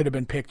Savage could have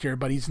been picked here,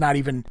 but he's not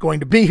even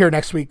going to be here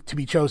next week to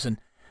be chosen.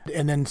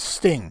 And then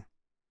Sting.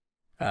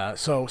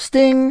 So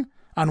Sting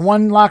on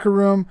one locker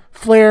room,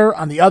 Flair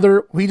on the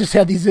other. We just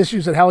had these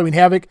issues at Halloween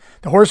Havoc.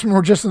 The Horsemen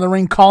were just in the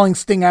ring calling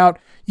Sting out.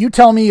 You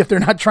tell me if they're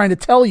not trying to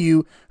tell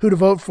you who to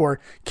vote for.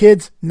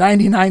 Kids,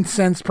 99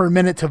 cents per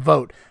minute to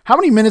vote. How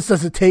many minutes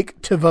does it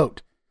take to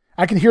vote?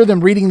 I can hear them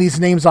reading these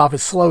names off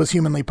as slow as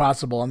humanly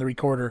possible on the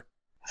recorder.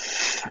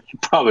 You're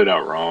probably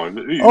not wrong.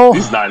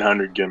 These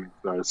 900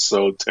 gimmicks are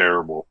so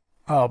terrible.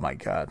 Oh, my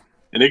God.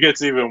 And it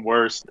gets even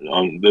worse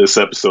on this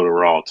episode of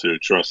Raw, too.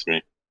 Trust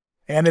me.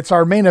 And it's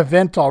our main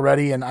event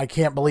already, and I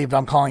can't believe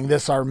I'm calling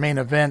this our main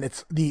event.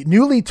 It's the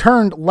newly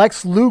turned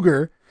Lex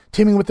Luger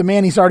teaming with the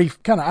man he's already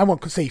I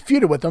won't say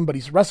feuded with him, but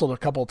he's wrestled a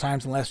couple of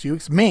times in the last few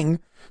weeks, Ming.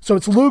 So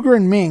it's Luger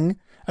and Ming,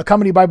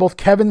 accompanied by both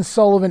Kevin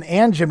Sullivan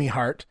and Jimmy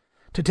Hart,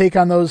 to take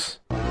on those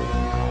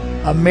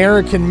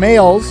American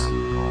males.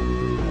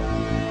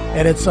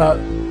 And it's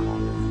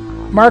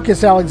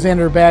Marcus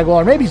Alexander Bagwell,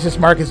 or maybe it's just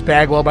Marcus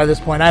Bagwell by this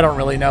point. I don't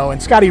really know.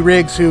 And Scotty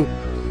Riggs, who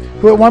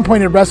at one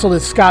point had wrestled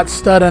as Scott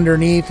Studd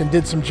underneath and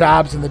did some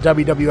jobs in the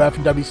WWF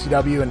and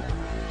WCW, and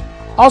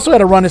also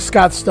had a run as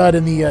Scott Studd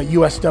in the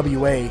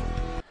USWA.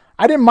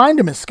 I didn't mind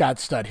him as Scott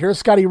Studd. Here's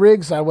Scotty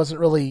Riggs. I wasn't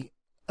really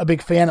a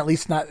big fan, at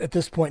least not at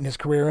this point in his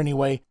career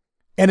anyway.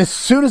 And as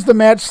soon as the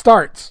match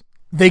starts,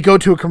 they go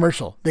to a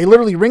commercial. They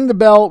literally ring the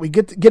bell, we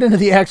get into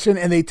the action,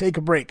 and they take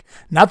a break.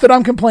 Not that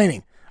I'm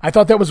complaining. I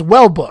thought that was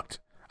well booked.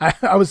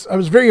 I was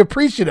very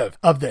appreciative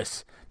of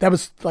this. That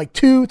was like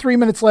 2-3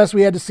 minutes less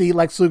we had to see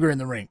Lex Luger in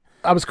the ring.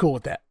 I was cool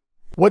with that.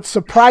 What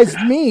surprised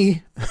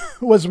me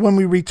was when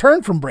we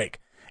returned from break.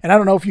 And I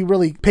don't know if you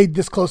really paid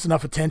this close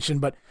enough attention,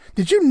 but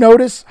did you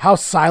notice how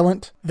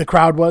silent the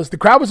crowd was? The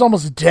crowd was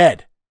almost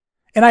dead.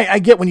 And I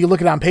get when you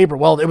look at it on paper,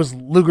 well, it was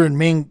Luger and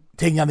Ming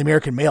taking on the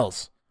American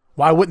males.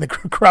 Why wouldn't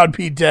the crowd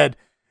be dead?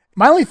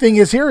 My only thing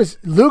is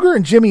Luger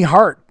and Jimmy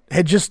Hart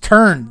had just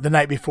turned the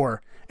night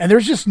before, and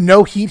there's just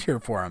no heat here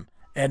for them.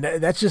 And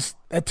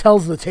that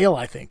tells the tale,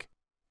 I think.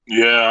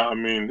 Yeah, I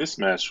mean, this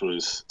match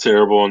was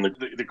terrible, and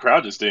the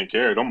crowd just didn't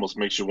care. It almost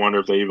makes you wonder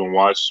if they even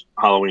watched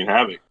Halloween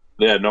Havoc.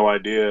 They had no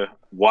idea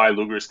why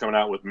Luger's coming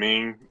out with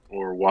Ming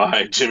or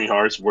why Jimmy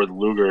Hart's with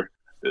Luger.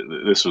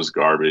 This was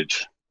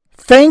garbage.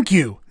 Thank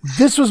you.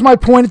 This was my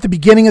point at the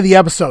beginning of the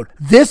episode.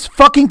 This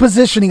fucking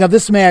positioning of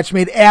this match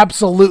made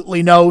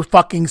absolutely no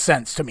fucking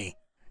sense to me.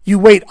 You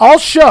wait all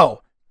show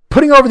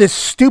putting over this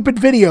stupid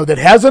video that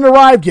hasn't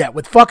arrived yet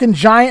with fucking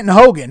Giant and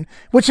Hogan,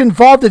 which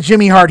involved the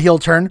Jimmy Hart heel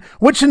turn,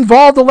 which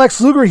involved the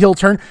Lex Luger heel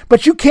turn,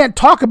 but you can't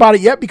talk about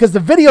it yet because the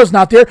video's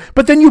not there,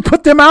 but then you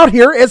put them out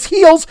here as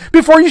heels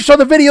before you show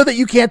the video that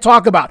you can't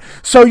talk about.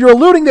 So you're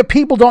alluding that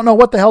people don't know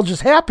what the hell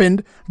just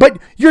happened, but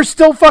you're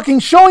still fucking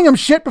showing them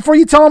shit before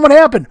you tell them what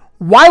happened.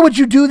 Why would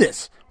you do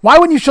this? Why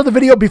wouldn't you show the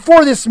video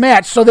before this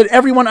match so that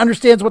everyone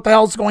understands what the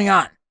hell's going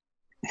on?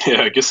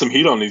 Yeah, get some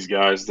heat on these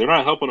guys. They're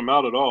not helping them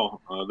out at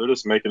all. They're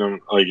just making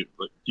them, like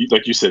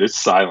you said, it's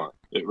silent.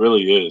 It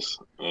really is.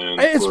 And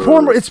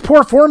it's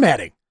poor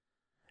formatting.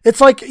 It's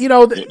like, after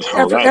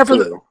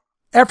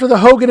the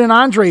Hogan and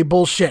Andre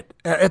bullshit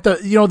at the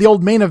the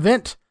old main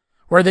event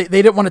where they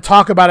didn't want to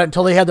talk about it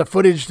until they had the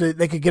footage that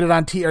they could get it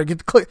on TV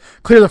or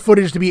clear the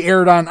footage to be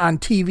aired on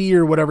TV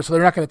or whatever. So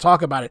they're not going to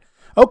talk about it.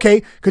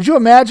 Okay, could you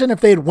imagine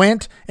if they had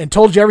went and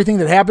told you everything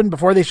that happened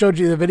before they showed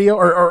you the video,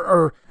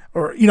 or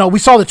we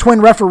saw the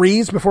twin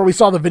referees before we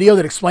saw the video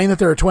that explained that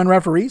there are twin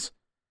referees?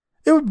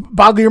 It would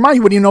boggle your mind.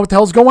 You wouldn't even know what the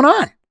hell's going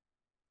on.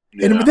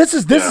 Yeah, and this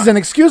is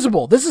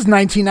inexcusable. This is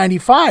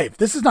 1995.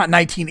 This is not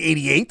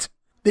 1988.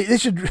 They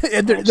should.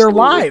 They're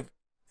live.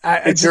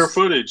 It's your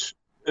footage.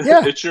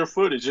 Yeah, it's your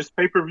footage. It's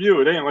pay-per-view.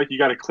 It ain't like you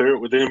got to clear it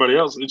with anybody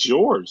else. It's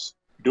yours.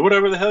 Do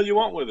whatever the hell you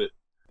want with it.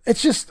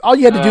 It's just all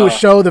you had to do was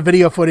show the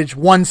video footage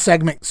one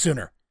segment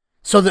sooner,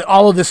 so that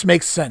all of this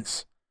makes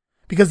sense.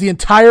 Because the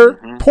entire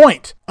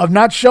point of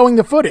not showing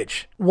the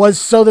footage was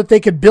so that they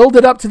could build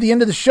it up to the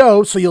end of the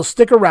show, so you'll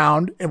stick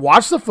around and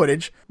watch the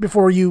footage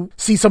before you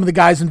see some of the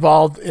guys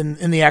involved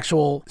in the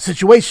actual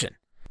situation.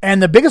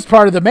 And the biggest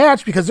part of the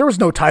match, because there was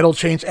no title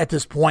change at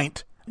this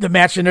point, the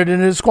match ended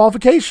in a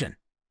disqualification.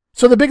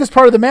 So the biggest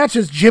part of the match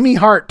is Jimmy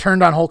Hart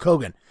turned on Hulk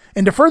Hogan.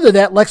 And to further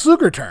that, Lex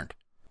Luger turned.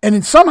 And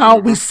then somehow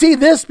we see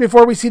this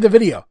before we see the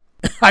video.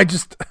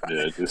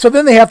 So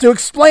then they have to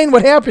explain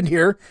what happened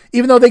here,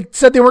 even though they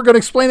said they weren't going to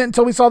explain it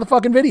until we saw the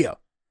fucking video.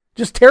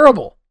 Just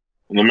terrible.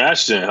 And the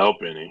match didn't help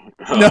any.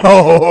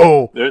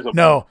 No.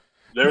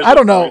 I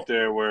don't know.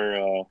 There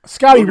where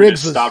Scotty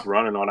Riggs stopped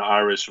running on an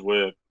Irish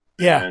whip.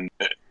 Yeah. And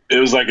it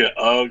was like an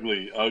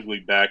ugly, ugly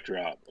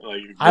backdrop.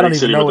 Like I don't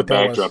even know what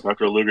that was.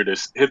 After Luger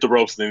just hit the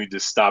ropes, and then he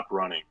just stopped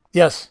running.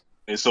 Yes.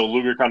 And so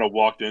Luger kind of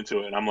walked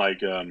into it, and I'm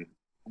like,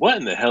 what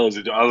in the hell is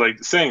it doing? I was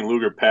like, saying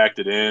Luger packed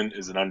it in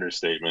is an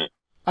understatement.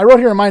 I wrote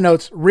here in my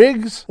notes,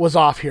 Riggs was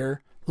off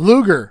here.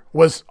 Luger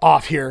was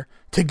off here.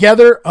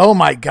 Together, oh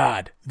my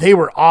God, they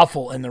were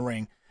awful in the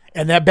ring.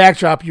 And that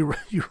backdrop you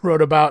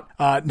wrote about,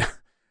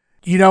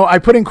 I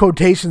put in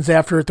quotations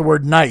after it the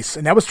word nice.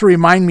 And that was to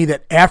remind me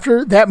that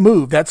after that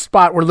move, that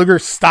spot where Luger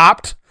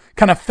stopped,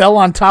 kind of fell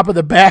on top of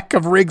the back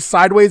of Riggs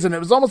sideways. And it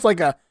was almost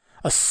like a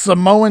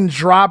Samoan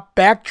drop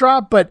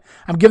backdrop, but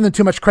I'm giving them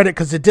too much credit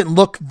because it didn't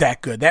look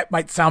that good. That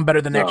might sound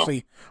better than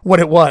actually what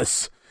it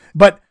was.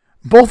 But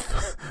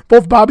both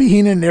Bobby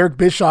Heenan and Eric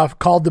Bischoff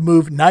called the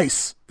move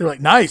nice. They're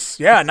like, nice.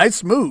 Yeah,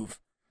 nice move.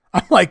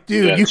 I'm like,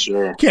 dude,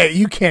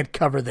 you can't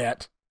cover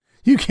that.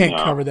 You can't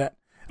cover that.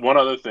 One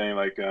other thing,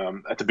 like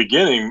at the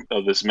beginning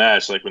of this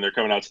match, like when they're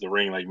coming out to the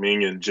ring, like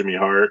Ming and Jimmy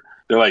Hart,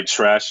 they're like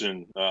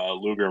trashing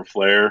Luger and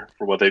Flair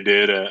for what they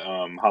did at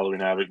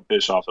Halloween Havoc,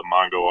 Bischoff and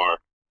Mongo are.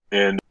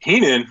 And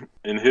Heenan,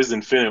 in his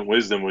infinite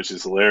wisdom, which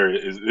is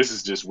hilarious, this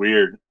is just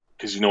weird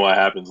because you know what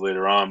happens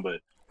later on, but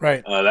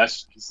right.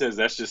 He says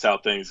that's just how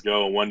things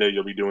go. And one day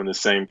you'll be doing the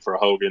same for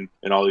Hogan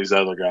and all these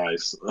other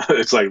guys.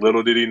 It's like,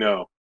 little did he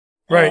know.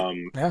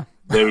 Right. Yeah.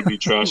 They would be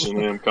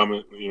trashing him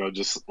coming,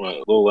 just a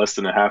little less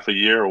than a half a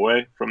year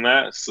away from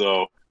that.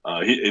 So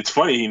It's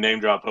funny he name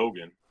dropped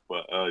Hogan,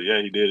 but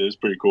yeah, he did. It was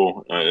pretty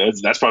cool.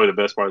 That's probably the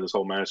best part of this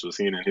whole match was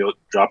seeing him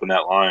dropping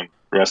that line.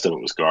 The rest of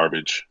it was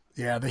garbage.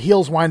 Yeah, the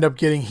heels wind up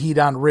getting heat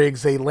on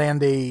Riggs. They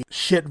land a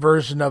shit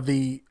version of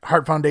the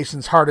Hart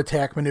Foundation's heart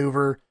attack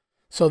maneuver.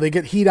 So they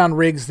get heat on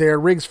Riggs there.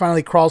 Riggs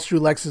finally crawls through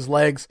Lex's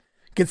legs,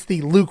 gets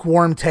the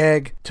lukewarm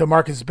tag to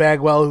Marcus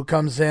Bagwell, who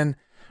comes in.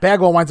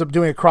 Bagwell winds up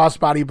doing a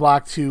crossbody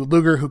block to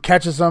Luger, who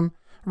catches him.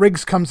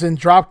 Riggs comes in,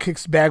 drop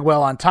kicks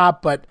Bagwell on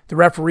top, but the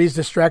referee's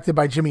distracted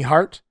by Jimmy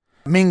Hart.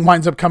 Ming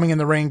winds up coming in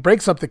the ring,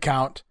 breaks up the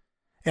count.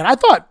 And I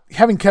thought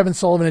having Kevin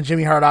Sullivan and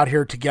Jimmy Hart out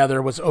here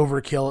together was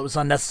overkill. It was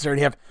unnecessary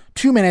to have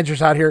two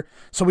managers out here.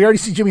 So we already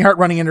see Jimmy Hart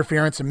running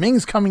interference and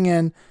Ming's coming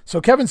in.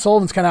 So Kevin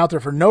Sullivan's kind of out there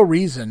for no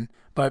reason,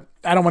 but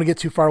I don't want to get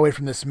too far away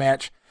from this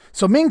match.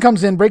 So Ming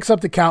comes in, breaks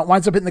up the count,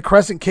 winds up hitting the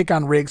crescent kick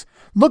on Riggs.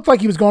 Looked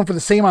like he was going for the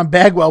same on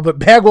Bagwell, but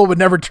Bagwell would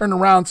never turn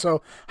around.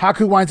 So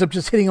Haku winds up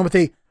just hitting him with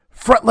a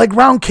front leg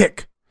round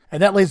kick.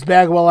 And that lays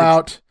Bagwell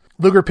out.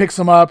 Luger picks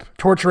him up.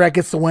 Torture Rack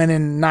gets the win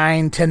in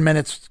 9-10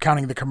 minutes,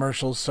 counting the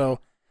commercials. So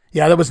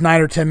yeah, that was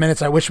 9 or 10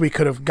 minutes. I wish we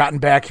could have gotten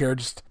back here.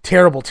 Just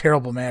terrible,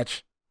 terrible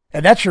match.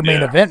 And that's your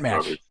main event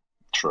match.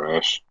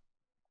 Trash.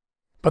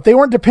 But they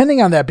weren't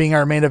depending on that being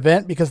our main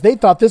event because they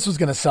thought this was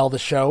going to sell the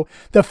show.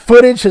 The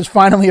footage has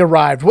finally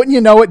arrived. Wouldn't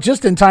you know it,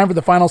 just in time for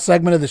the final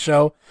segment of the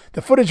show.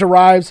 The footage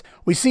arrives.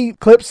 We see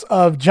clips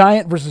of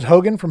Giant versus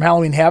Hogan from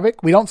Halloween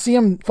Havoc. We don't see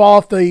him fall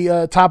off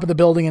the top of the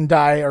building and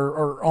die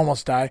or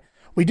almost die.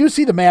 We do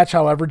see the match,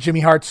 however,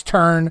 Jimmy Hart's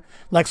turn,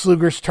 Lex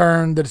Luger's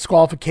turn, the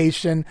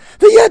disqualification,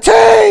 the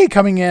Yeti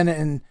coming in,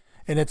 and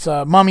it's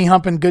a mummy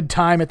humping good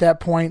time at that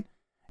point.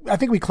 I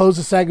think we close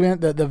the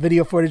segment, the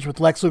video footage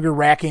with Lex Luger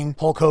racking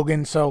Hulk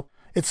Hogan. So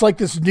it's like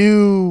this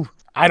new,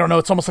 I don't know,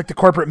 it's almost like the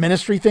corporate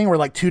ministry thing where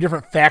like two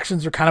different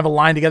factions are kind of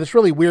aligned together. It's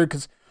really weird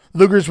because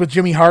Luger's with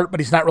Jimmy Hart, but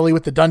he's not really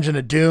with the Dungeon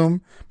of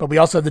Doom. But we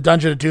also have the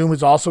Dungeon of Doom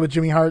who's also with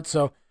Jimmy Hart.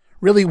 So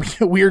really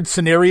weird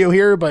scenario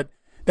here, but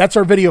that's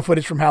our video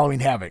footage from Halloween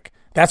Havoc.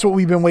 That's what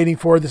we've been waiting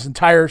for this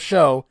entire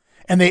show.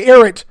 And they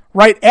air it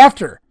right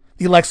after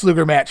the Lex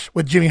Luger match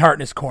with Jimmy Hart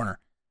in his corner.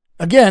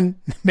 Again,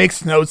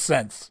 makes no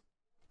sense.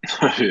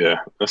 Yeah,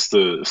 that's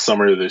the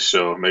summary of this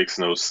show. It makes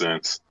no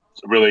sense.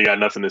 Really got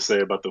nothing to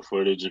say about the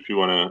footage. If you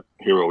want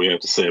to hear what we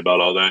have to say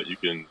about all that, you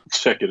can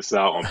check us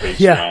out on Patreon.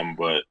 Yeah.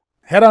 But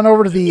head on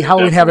over to the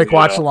Halloween Havoc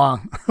watch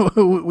along.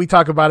 We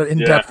talk about it in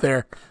depth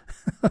there.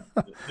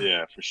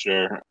 Yeah, for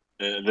sure.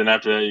 And then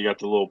after that, you got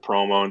the little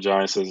promo, and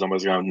Giant says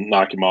somebody's going to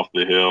knock him off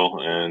the hill.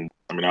 And,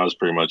 I mean, that was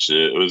pretty much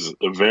it. It was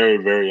a very,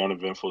 very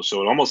uneventful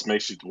show. It almost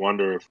makes you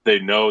wonder if they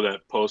know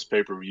that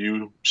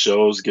post-pay-per-view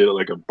shows get,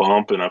 like, a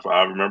bump. And if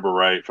I remember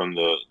right from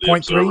the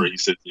Observer, he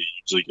said they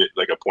usually get,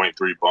 like, a 0.3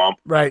 bump.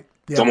 Right.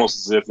 Yeah. It's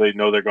almost as if they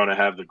know they're going to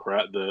have the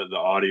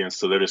audience,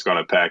 so they're just going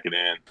to pack it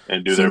in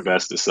and do their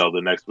best to sell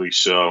the next week's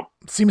show.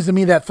 Seems to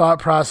me that thought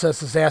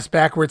process is asked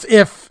backwards.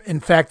 If, in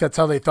fact, that's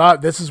how they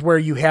thought, this is where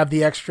you have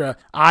the extra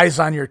eyes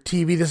on your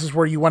TV. This is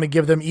where you want to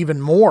give them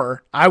even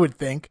more, I would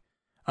think,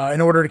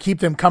 in order to keep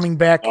them coming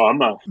back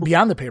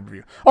beyond the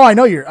pay-per-view. Oh, I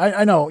know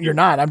I know you're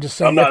not. I'm just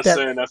saying. I'm not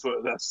saying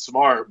that's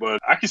smart, but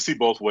I can see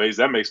both ways.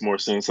 That makes more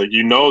sense. Like,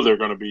 you know they're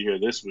going to be here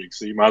this week,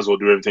 so you might as well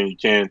do everything you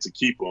can to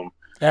keep them.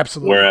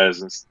 Absolutely.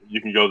 Whereas you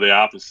can go the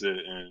opposite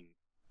and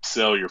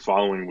sell your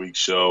following week's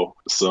show.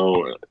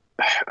 So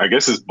I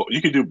guess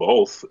you could do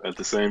both at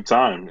the same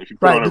time. If you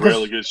put on a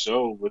really good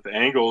show with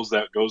angles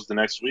that goes the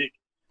next week,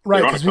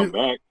 they're going to come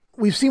back.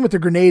 We've seen with the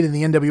Grenade in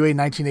the NWA in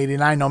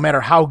 1989, no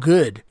matter how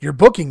good your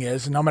booking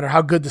is and no matter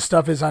how good the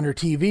stuff is on your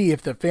TV,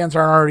 if the fans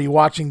aren't already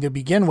watching to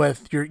begin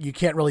with, you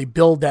can't really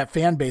build that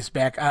fan base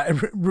back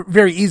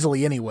very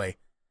easily anyway.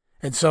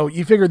 And so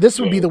you figure this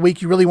would be the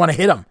week you really want to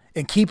hit them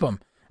and keep them.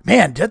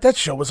 Man, that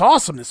show was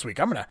awesome this week.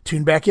 I'm going to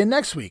tune back in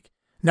next week.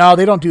 No,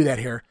 they don't do that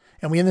here.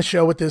 And we end the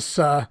show with this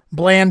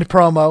bland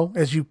promo,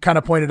 as you kind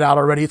of pointed out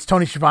already. It's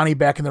Tony Schiavone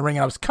back in the ring,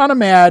 and I was kind of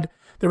mad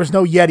there was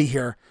no Yeti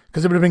here,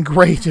 because it would have been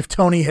great if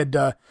Tony had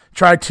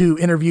tried to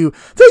interview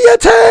the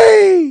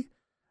Yeti!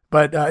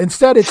 But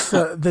instead, it's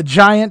the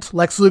Giant,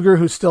 Lex Luger,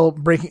 who's still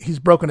he's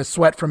broken a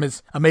sweat from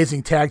his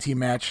amazing tag team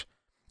match,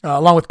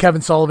 along with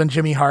Kevin Sullivan,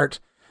 Jimmy Hart.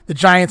 The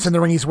Giant's in the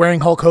ring. He's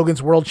wearing Hulk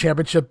Hogan's World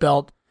Championship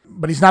belt.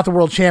 But he's not the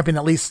world champion,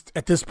 at least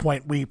at this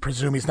point, we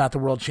presume he's not the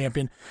world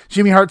champion.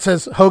 Jimmy Hart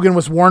says Hogan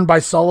was warned by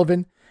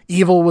Sullivan.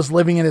 Evil was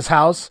living in his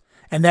house,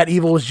 and that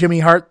evil was Jimmy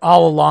Hart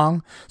all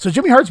along. So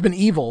Jimmy Hart's been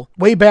evil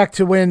way back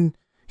to when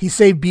he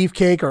saved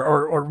Beefcake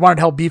or wanted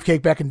to help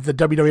Beefcake back into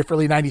the WWF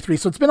early 93.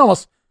 So it's been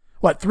almost,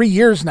 3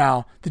 years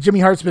now that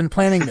Jimmy Hart's been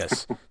planning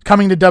this,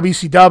 coming to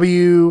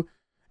WCW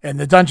and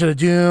the Dungeon of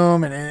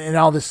Doom and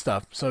all this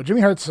stuff. So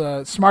Jimmy Hart's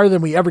smarter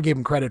than we ever gave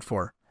him credit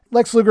for.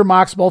 Lex Luger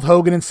mocks both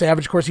Hogan and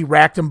Savage. Of course, he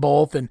racked them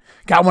both and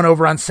got one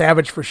over on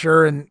Savage for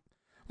sure and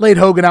laid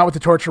Hogan out with the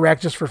torture rack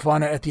just for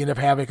fun at the end of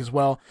Havoc as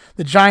well.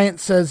 The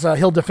Giant says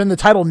he'll defend the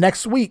title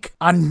next week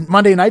on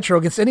Monday Nitro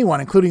against anyone,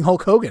 including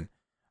Hulk Hogan.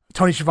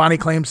 Tony Schiavone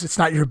claims it's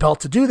not your belt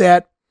to do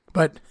that,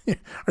 but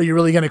are you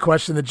really going to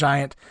question the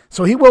Giant?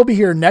 So he will be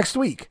here next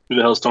week. Who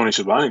the hell's Tony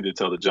Schiavone to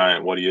tell the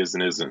Giant what he is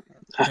and isn't?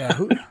 Yeah.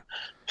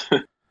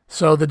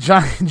 So the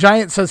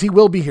Giant says he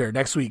will be here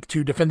next week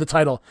to defend the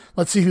title.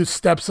 Let's see who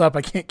steps up.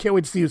 I can't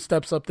wait to see who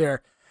steps up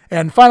there.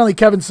 And finally,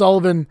 Kevin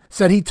Sullivan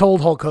said he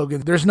told Hulk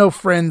Hogan there's no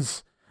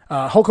friends.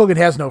 Hulk Hogan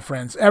has no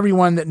friends.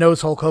 Everyone that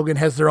knows Hulk Hogan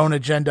has their own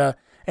agenda,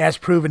 as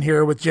proven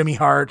here with Jimmy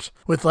Hart,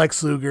 with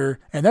Lex Luger.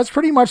 And that's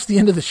pretty much the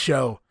end of the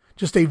show.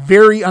 Just a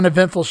very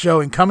uneventful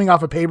show, and coming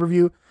off a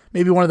pay-per-view,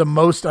 maybe one of the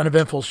most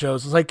uneventful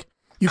shows. It's like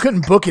you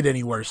couldn't book it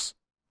any worse.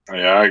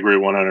 Yeah, I agree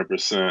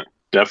 100%.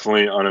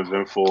 Definitely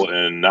uneventful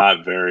and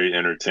not very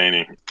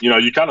entertaining.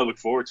 You kind of look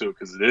forward to it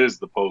because it is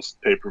the post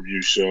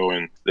pay-per-view show,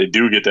 and they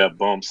do get that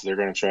bump, so they're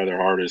going to try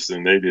their hardest,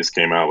 and they just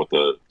came out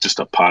with just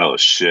a pile of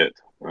shit.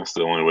 That's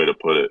the only way to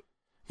put it.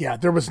 Yeah,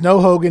 there was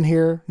no Hogan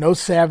here, no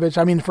Savage.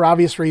 I mean, for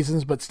obvious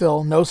reasons, but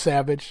still, no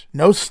Savage,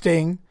 no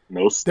Sting.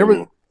 No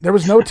Sting. There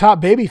was no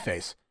top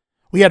babyface.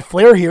 We had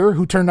Flair here,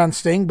 who turned on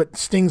Sting, but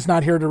Sting's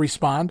not here to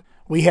respond.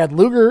 We had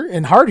Luger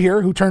and Hart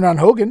here, who turned on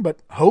Hogan, but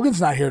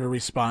Hogan's not here to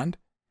respond.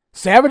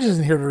 Savage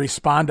isn't here to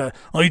respond to,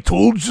 I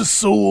told you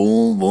so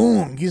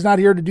long. He's not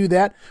here to do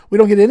that. We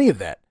don't get any of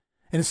that.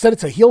 And instead,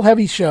 it's a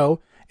heel-heavy show,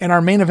 and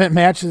our main event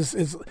match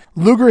is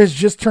Luger has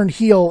just turned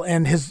heel,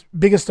 and his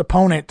biggest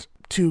opponent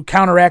to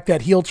counteract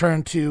that heel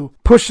turn to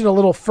push it a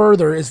little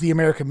further is the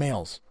American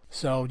Males.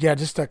 So, yeah,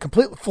 just a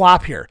complete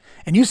flop here.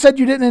 And you said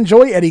you didn't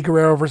enjoy Eddie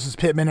Guerrero versus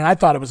Pittman, and I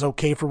thought it was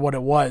okay for what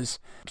it was.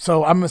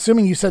 So I'm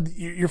assuming you said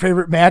your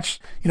favorite match,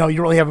 you don't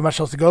really have much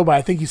else to go by.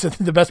 I think you said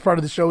the best part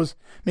of the show was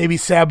maybe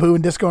Sabu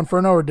and Disco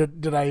Inferno, or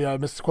did I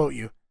misquote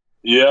you?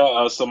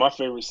 Yeah, so my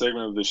favorite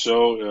segment of the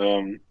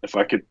show, if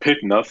I could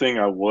pick nothing,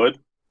 I would.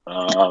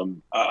 I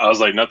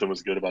was like, nothing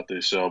was good about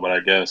this show, but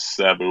I guess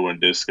Sabu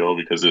and Disco,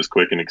 because it was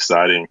quick and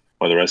exciting,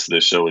 while the rest of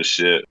this show was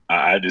shit.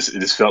 It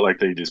just felt like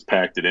they just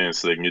packed it in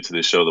so they can get to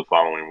the show the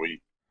following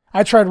week.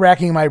 I tried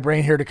racking my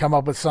brain here to come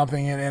up with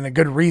something and a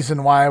good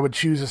reason why I would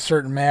choose a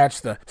certain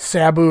match, the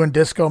Sabu and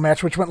Disco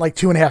match, which went like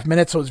 2.5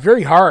 minutes. So it was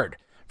very hard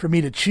for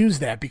me to choose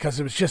that because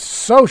it was just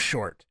so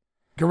short.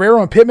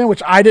 Guerrero and Pittman,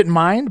 which I didn't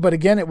mind, but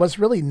again, it was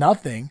really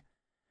nothing.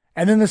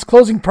 And then this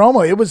closing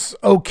promo, it was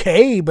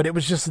okay, but it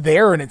was just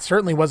there, and it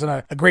certainly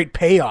wasn't a great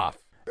payoff.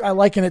 I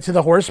liken it to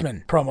the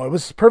Horseman promo. It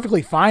was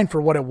perfectly fine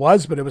for what it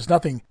was, but it was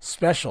nothing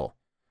special.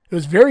 It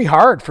was very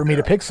hard for me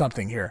to pick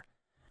something here.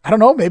 I don't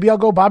know, maybe I'll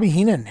go Bobby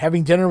Heenan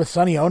having dinner with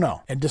Sonny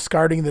Ono and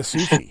discarding the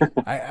sushi.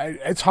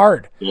 It's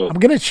hard. Yeah. I'm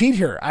going to cheat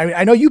here.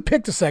 I know you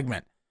picked a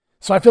segment,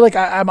 so I feel like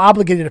I'm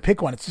obligated to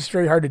pick one. It's just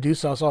very hard to do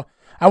so, so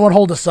I won't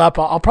hold us up.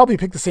 I'll probably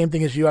pick the same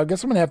thing as you. I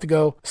guess I'm going to have to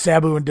go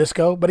Sabu and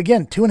Disco, but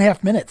again,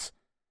 2.5 minutes.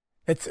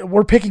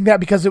 We're picking that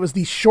because it was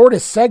the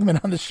shortest segment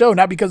on the show,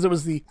 not because it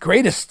was the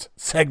greatest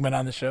segment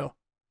on the show.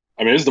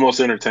 I mean, it's the most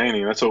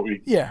entertaining. That's what we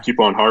keep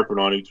on harping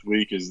on each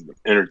week is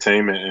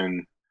entertainment,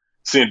 and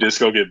seeing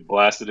Disco get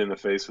blasted in the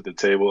face with the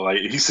table. Like,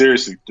 he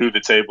seriously threw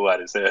the table at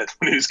his head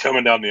when he was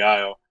coming down the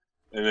aisle,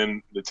 and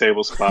then the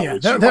table spot,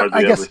 which you've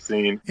hardly ever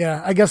seen.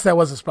 Yeah, I guess that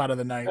was a spot of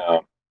the night.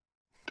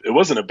 It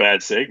wasn't a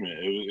bad segment.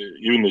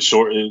 Even the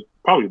short,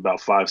 probably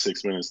about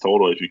 5-6 minutes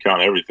total if you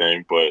count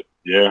everything. But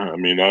yeah, I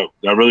mean,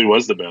 that really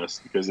was the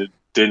best because it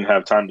didn't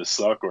have time to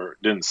suck, or it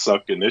didn't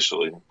suck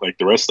initially like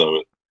the rest of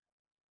it.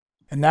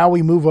 And now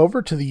we move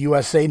over to the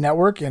USA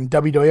Network, and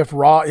WWF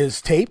Raw is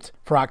taped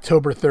for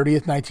October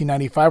 30th,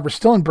 1995. We're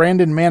still in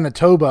Brandon,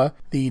 Manitoba,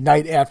 the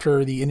night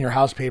after the In Your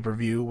House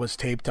pay-per-view was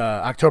taped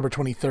October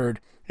 23rd.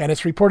 And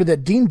it's reported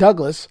that Dean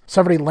Douglas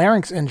suffered a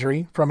larynx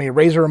injury from a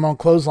Razor Ramon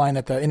clothesline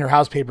at the In Your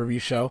House pay-per-view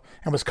show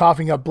and was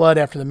coughing up blood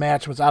after the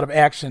match and was out of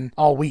action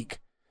all week.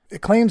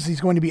 It claims he's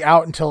going to be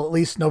out until at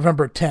least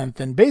November 10th.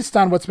 And based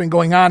on what's been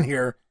going on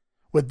here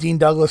with Dean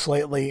Douglas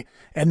lately,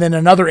 and then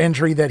another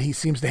injury that he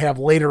seems to have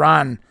later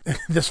on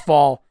this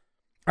fall,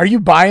 are you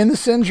buying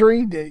this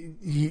injury? Do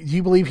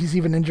you believe he's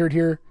even injured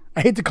here?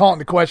 I hate to call it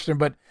into question,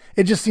 but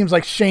it just seems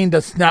like Shane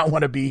does not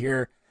want to be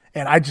here.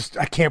 And I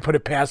can't put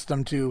it past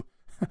him to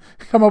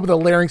come up with a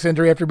larynx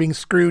injury after being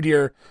screwed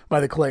here by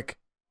the Clique.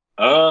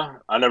 I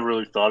never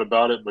really thought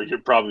about it, but you're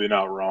probably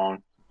not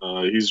wrong.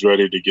 He's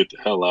ready to get the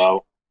hell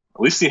out. At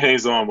least he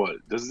hangs on.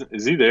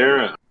 Is he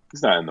there?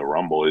 He's not in the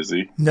Rumble, is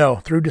he? No,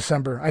 through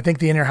December. I think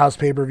the In Your House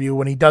pay-per-view,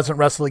 when he doesn't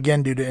wrestle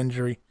again due to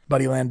injury,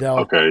 Buddy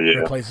Landell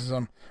replaces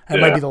him. That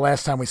might be the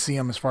last time we see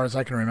him as far as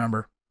I can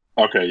remember.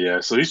 Okay,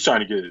 yeah. So he's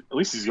trying to at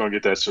least he's going to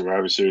get that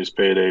Survivor Series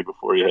payday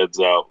before he heads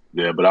out.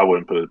 Yeah, but I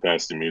wouldn't put it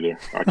past him either.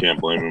 I can't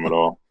blame him at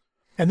all.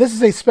 And this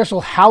is a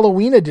special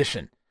Halloween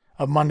edition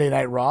of Monday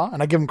Night Raw.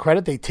 And I give them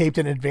credit. They taped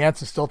in advance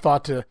and still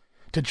thought to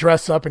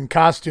dress up in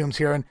costumes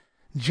here. And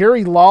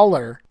Jerry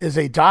Lawler is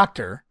a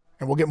doctor.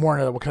 And we'll get more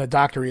into what kind of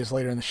doctor he is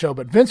later in the show.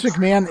 But Vince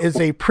McMahon is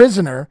a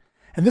prisoner.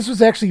 And this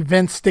was actually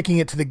Vince sticking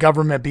it to the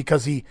government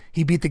because he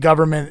beat the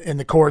government in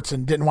the courts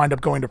and didn't wind up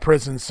going to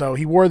prison. So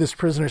he wore this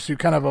prisoner suit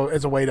kind of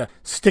as a way to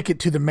stick it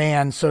to the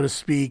man, so to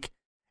speak.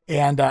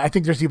 And I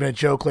think there's even a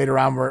joke later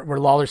on where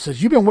Lawler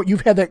says,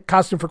 you've had that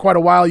costume for quite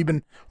a while. You've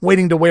been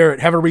waiting to wear it,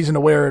 have a reason to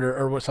wear it,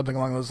 or something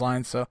along those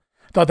lines. So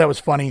I thought that was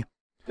funny.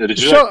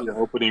 Did you like the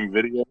opening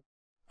video?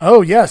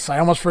 Oh, yes. I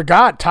almost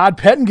forgot. Todd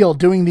Pettengill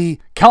doing the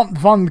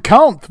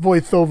Count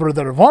voice over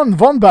there.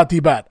 One batty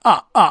bat.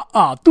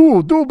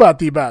 Two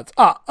batty bats.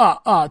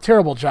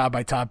 Terrible job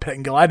by Todd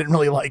Pettengill. I didn't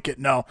really like it.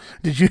 No.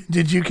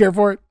 Did you care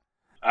for it?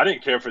 I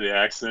didn't care for the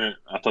accent.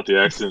 I thought the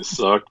accent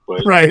sucked,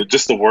 but right.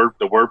 Just the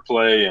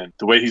wordplay and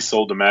the way he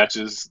sold the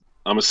matches.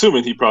 I'm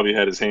assuming he probably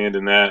had his hand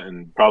in that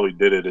and probably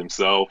did it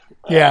himself.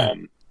 Yeah,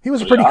 he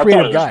was a pretty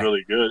creative guy. It was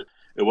really good.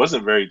 It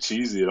wasn't very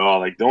cheesy at all.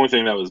 Like, the only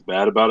thing that was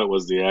bad about it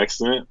was the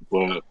accent,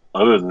 but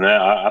other than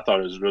that, I thought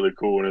it was really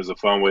cool, and it was a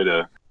fun way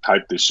to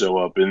hype the show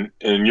up. And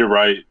you're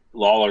right.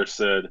 Lawler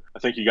said, I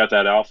think he got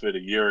that outfit a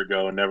year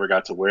ago and never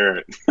got to wear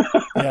it,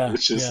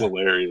 which is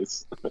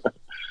hilarious.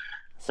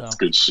 That's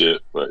good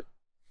shit, but.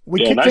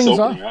 We kicked things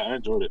off. I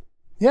enjoyed it.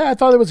 Yeah, I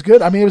thought it was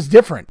good. I mean, it was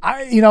different.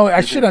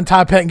 I shit on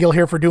Todd Pettengill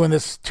here for doing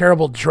this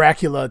terrible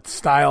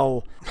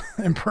Dracula-style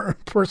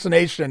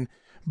impersonation.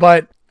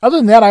 But other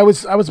than that, I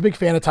was a big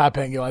fan of Todd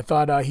Pettengill. I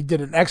thought he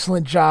did an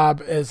excellent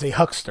job as a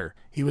huckster.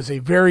 He was a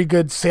very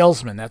good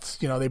salesman. That's,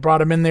 they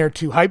brought him in there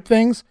to hype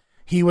things.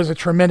 He was a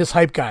tremendous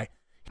hype guy.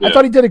 Yeah. I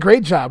thought he did a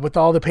great job with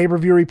all the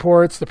pay-per-view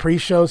reports, the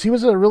pre-shows.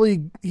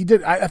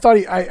 I thought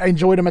I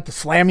enjoyed him at the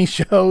Slammy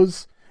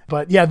shows.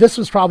 But yeah, this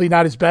was probably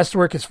not his best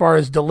work as far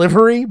as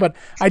delivery, but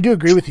I do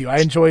agree with you. I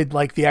enjoyed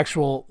like the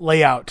actual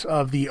layout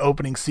of the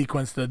opening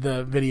sequence, the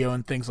video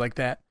and things like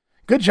that.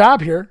 Good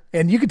job here.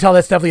 And you can tell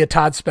that's definitely a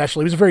Todd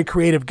special. He was a very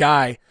creative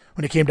guy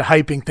when it came to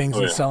hyping things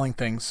and selling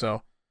things.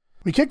 So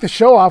we kicked the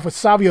show off with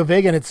Savio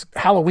Vega, and it's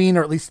Halloween,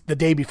 or at least the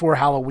day before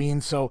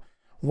Halloween. So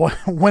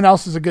when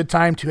else is a good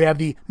time to have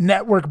the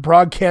network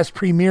broadcast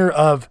premiere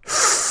of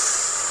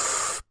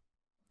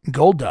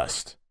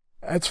Goldust?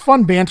 It's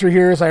fun banter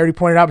here, as I already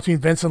pointed out, between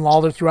Vince and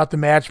Lawler throughout the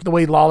match. The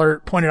way Lawler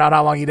pointed out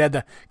how long he'd had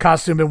the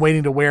costume, been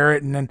waiting to wear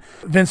it. And then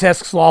Vince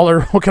asks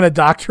Lawler what kind of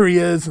doctor he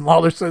is. And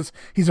Lawler says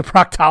he's a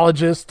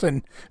proctologist.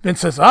 And Vince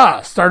says,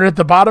 started at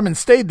the bottom and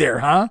stayed there,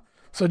 huh?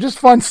 So just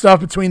fun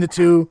stuff between the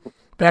two,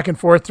 back and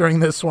forth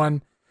during this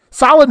one.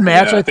 Solid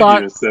match, I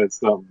thought. You said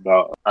something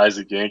about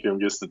Isaac Yankem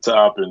gets the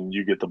top and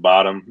you get the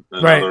bottom.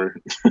 Another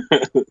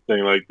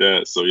thing like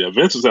that. So, yeah,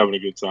 Vince was having a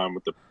good time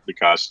with the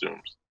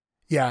costumes.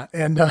 Yeah,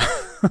 and I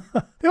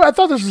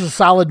thought this was a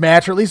solid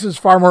match, or at least it was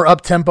far more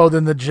up-tempo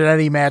than the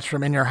Jannetty match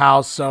from In Your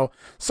House, so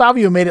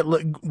Savio made it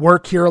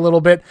work here a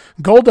little bit.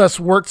 Goldust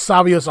worked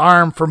Savio's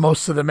arm for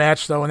most of the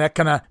match, though, and that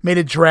kind of made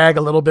it drag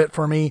a little bit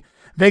for me.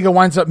 Vega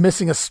winds up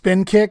missing a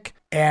spin kick,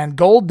 and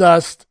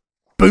Goldust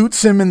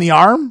boots him in the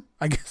arm,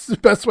 I guess is the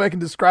best way I can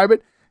describe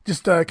it.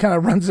 Just kind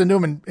of runs into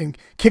him and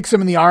kicks him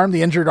in the arm,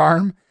 the injured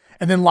arm,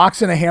 and then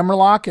locks in a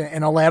hammerlock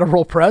and a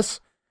lateral press.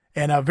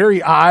 And a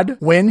very odd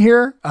win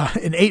here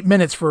in 8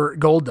 minutes for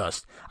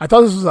Goldust. I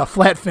thought this was a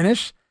flat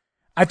finish.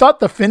 I thought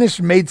the finish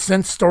made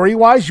sense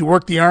story-wise. You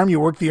work the arm,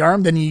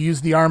 then you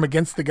use the arm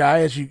against the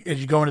guy as you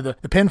go into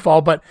the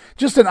pinfall. But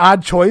just an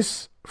odd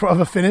choice of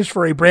a finish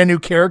for a brand new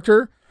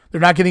character. They're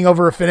not getting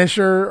over a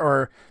finisher,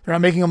 or they're not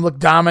making him look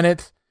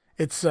dominant.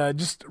 It's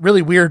just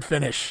really weird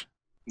finish.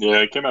 Yeah,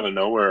 it came out of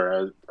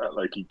nowhere.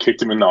 Like, he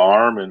kicked him in the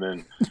arm, and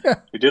then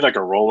he did like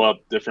a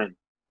roll-up, different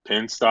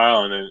pin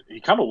style, and then he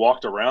kind of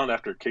walked around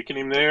after kicking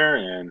him there,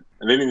 and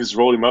then he just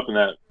rolled him up in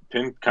that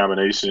pin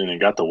combination and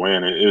got the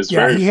win. It was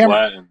very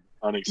flat and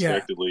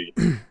unexpectedly.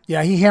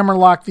 Yeah, he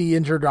hammerlocked the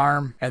injured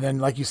arm, and then,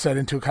 like you said,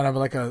 into kind of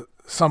like a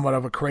somewhat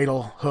of a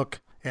cradle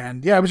hook.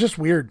 And yeah, it was just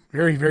weird.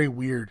 Very, very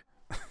weird.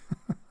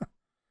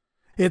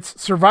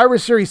 It's Survivor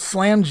Series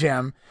Slam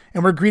Jam,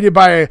 and we're greeted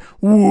by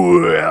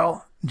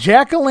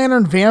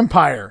Jack-o'-lantern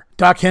vampire,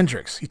 Doc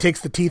Hendricks. He takes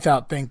the teeth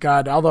out, thank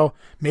God. Although,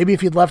 maybe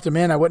if he'd left him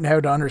in, I wouldn't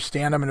have to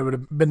understand him, and it would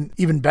have been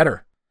even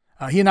better.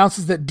 He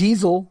announces that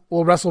Diesel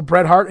will wrestle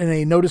Bret Hart in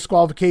a no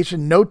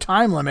disqualification, no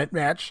time limit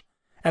match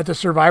at the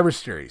Survivor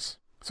Series.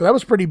 So that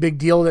was a pretty big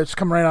deal. That's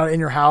coming right out of In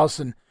Your House,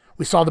 and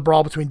we saw the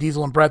brawl between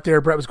Diesel and Bret there.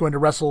 Bret was going to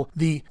wrestle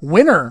the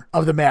winner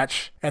of the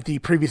match at the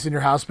previous In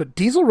Your House, but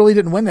Diesel really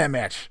didn't win that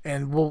match,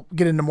 and we'll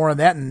get into more on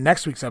that in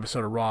next week's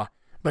episode of Raw.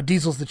 But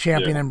Diesel's the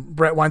champion, and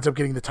Bret winds up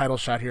getting the title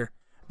shot here.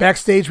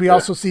 Backstage, we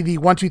also see the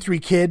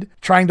 1-2-3 Kid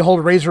trying to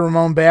hold Razor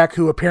Ramon back,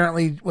 who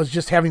apparently was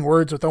just having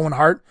words with Owen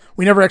Hart.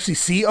 We never actually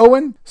see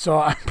Owen, so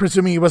I'm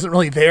presuming he wasn't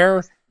really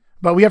there.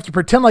 But we have to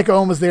pretend like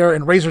Owen was there,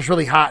 and Razor's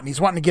really hot, and he's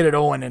wanting to get at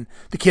Owen, and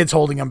the Kid's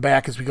holding him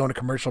back as we go into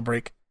commercial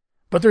break.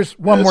 But there's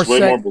one more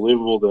way more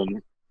believable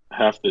than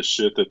half the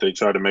shit that they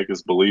try to make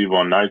us believe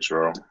on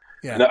Nitro.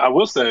 Yeah. Now, I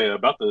will say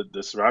about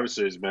the Survivor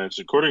Series match,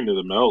 according to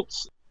the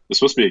Melts, it's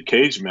supposed to be a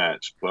cage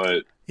match,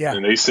 but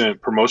and they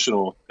sent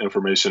promotional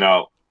information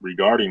out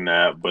regarding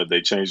that, but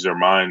they changed their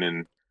mind,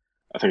 and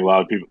I think a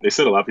lot of people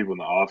in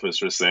the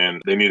office were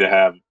saying they need to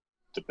have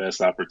the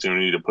best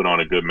opportunity to put on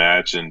a good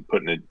match, and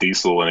putting a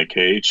Diesel in a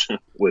cage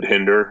would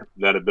hinder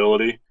that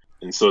ability.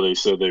 And so they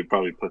said they'd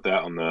probably put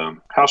that on the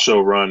house show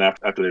run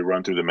after they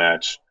run through the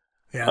match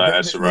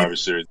at Survivor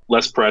Series.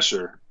 Less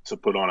pressure to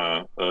put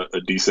on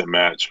a decent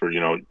match for,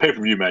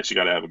 pay-per-view match. You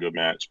got to have a good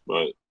match,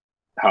 but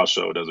house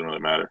show doesn't really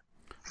matter.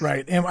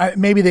 Right.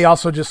 And maybe they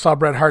also just saw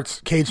Bret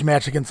Hart's cage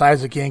match against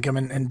Isaac Yankem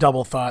and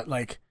double thought,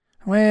 like,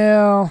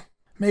 well,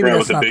 maybe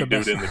that's not the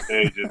best. Dude in the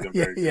cage isn't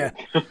very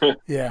good.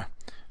 Yeah.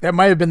 That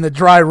might have been the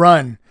dry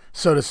run,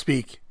 so to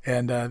speak.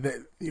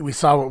 And we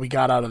saw what we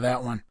got out of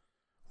that one.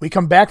 We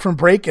come back from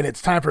break, and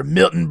it's time for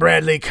Milton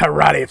Bradley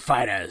Karate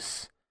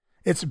Fighters.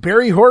 It's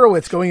Barry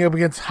Horowitz going up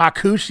against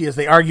Hakushi as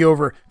they argue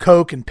over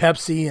Coke and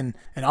Pepsi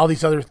and all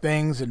these other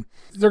things. And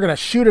they're going to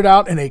shoot it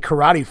out in a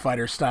karate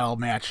fighter style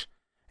match.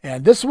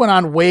 And this went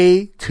on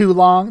way too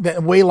long,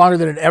 way longer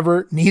than it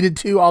ever needed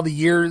to, all the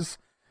years.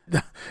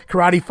 The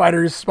Karate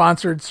Fighters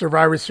sponsored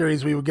Survivor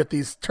Series, we would get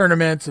these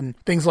tournaments and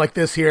things like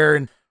this here.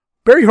 And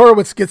Barry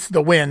Horowitz gets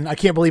the win. I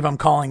can't believe I'm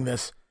calling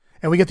this.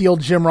 And we get the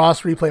old Jim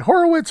Ross replay.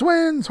 Horowitz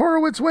wins.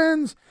 Horowitz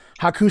wins.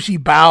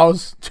 Hakushi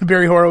bows to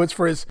Barry Horowitz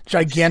for his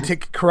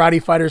gigantic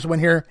Karate Fighters win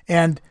here.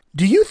 And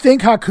do you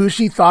think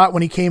Hakushi thought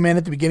when he came in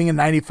at the beginning of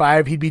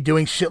 95 he'd be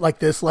doing shit like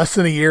this less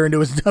than a year into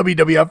his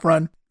WWF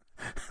run?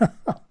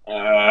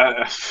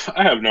 I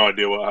have no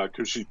idea what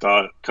Hakushi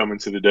thought coming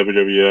to the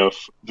WWF.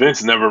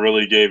 Vince never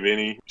really gave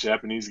any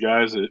Japanese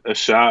guys a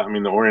shot. I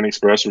mean, the Orient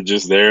Express were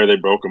just there. They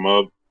broke them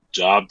up.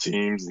 Job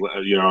teams,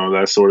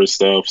 that sort of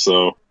stuff.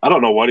 So I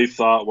don't know what he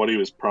thought, what he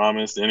was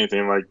promised,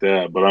 anything like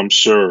that. But I'm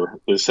sure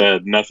this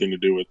had nothing to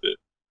do with it.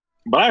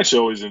 But I actually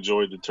always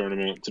enjoyed the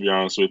tournament, to be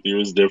honest with you. It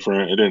was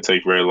different. It didn't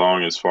take very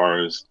long as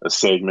far as a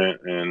segment.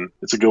 And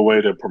it's a good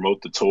way to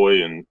promote the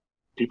toy. And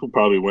people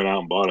probably went out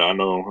and bought it. I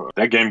know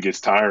that game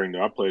gets tiring,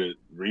 though. I played it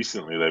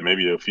recently, like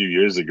maybe a few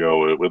years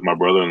ago with my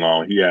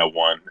brother-in-law. He had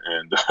one.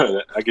 And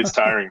that gets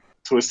tiring.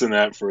 Twisting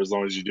that for as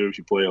long as you do if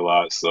you play a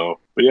lot. So,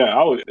 but yeah,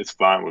 it's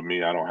fine with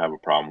me. I don't have a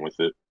problem with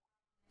it.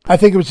 I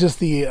think it was just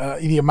the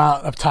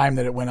amount of time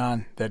that it went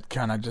on that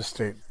kind of just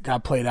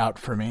got played out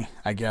for me,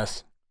 I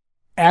guess.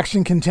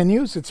 Action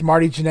continues. It's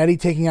Marty Jannetty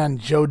taking on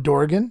Joe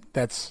Dorgan.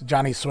 That's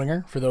Johnny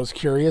Swinger, for those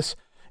curious.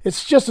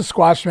 It's just a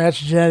squash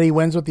match. Jannetty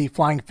wins with the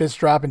flying fist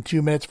drop in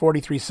 2 minutes,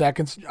 43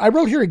 seconds. I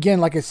wrote here again,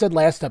 like I said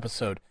last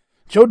episode,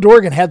 Joe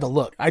Dorgan had the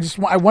look.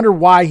 I wonder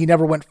why he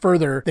never went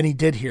further than he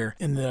did here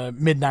in the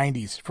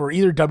mid-90s for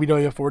either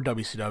WWF or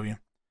WCW.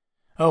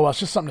 Oh, well,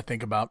 it's just something to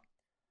think about.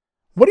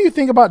 What do you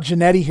think about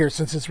Jannetty here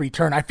since his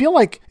return? I feel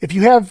like if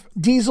you have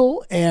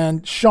Diesel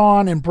and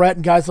Shawn and Brett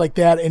and guys like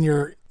that in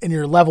your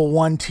level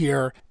 1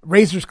 tier,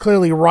 Razor's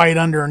clearly right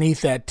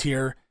underneath that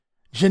tier.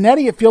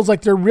 Jannetty, it feels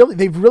like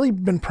they've really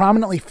been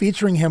prominently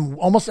featuring him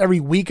almost every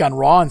week on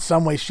Raw in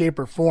some way, shape,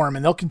 or form,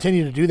 and they'll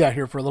continue to do that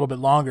here for a little bit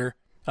longer.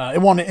 It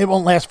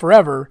won't last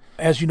forever.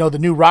 As you know, the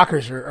new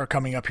Rockers are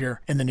coming up here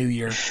in the new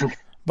year.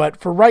 But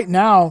for right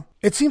now,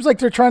 it seems like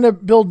they're trying to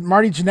build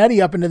Marty Jannetty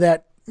up into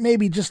that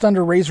maybe just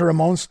under Razor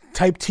Ramon's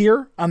type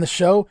tier on the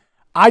show.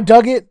 I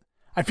dug it.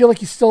 I feel like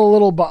he's still a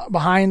little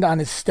behind on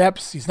his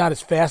steps. He's not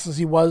as fast as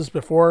he was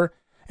before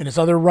in his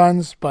other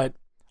runs, but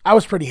I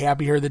was pretty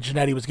happy here that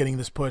Jannetty was getting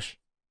this push.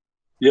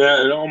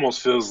 Yeah, it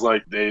almost feels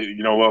like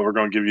we're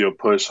going to give you a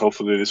push.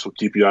 Hopefully this will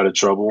keep you out of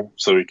trouble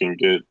so we can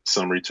get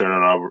some return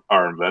on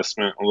our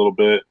investment a little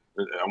bit.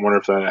 I wonder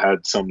if that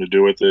had something to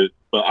do with it.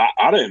 But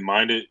I didn't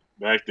mind it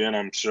back then.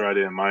 I'm sure I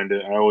didn't mind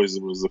it. I always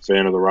was a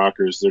fan of the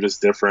Rockers. They're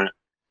just different.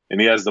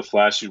 And he has the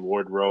flashy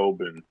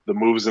wardrobe, and the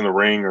moves in the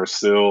ring are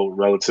still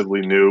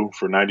relatively new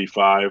for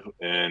 95,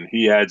 and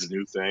he adds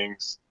new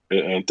things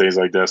and things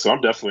like that. So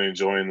I'm definitely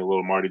enjoying the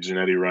little Marty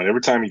Jannetty run.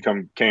 Every time he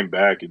came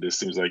back, it just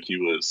seems like he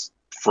was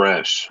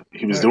fresh.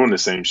 He was doing the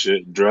same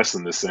shit,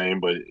 dressing the same,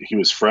 but he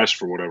was fresh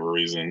for whatever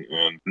reason,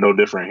 and no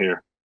different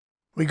here.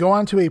 We go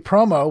on to a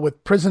promo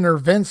with Prisoner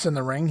Vince in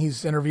the ring.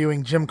 He's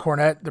interviewing Jim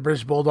Cornette, the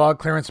British Bulldog,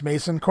 Clarence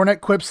Mason.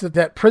 Cornette quips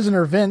that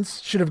Prisoner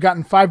Vince should have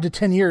gotten 5 to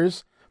 10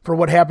 years for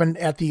what happened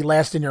at the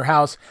Last in Your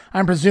House.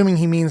 I'm presuming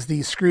he means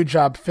the screw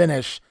job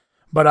finish,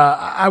 but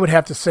I would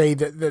have to say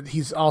that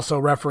he's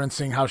also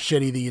referencing how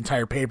shitty the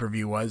entire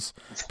pay-per-view was,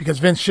 because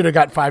Vince should have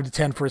got 5 to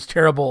 10 for as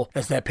terrible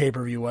as that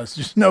pay-per-view was.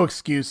 There's no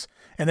excuse.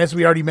 And as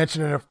we already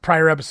mentioned in a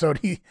prior episode,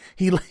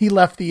 he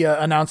left the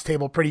announce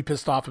table pretty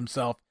pissed off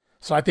himself.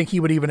 So I think he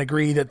would even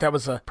agree that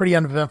was a pretty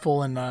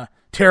uneventful and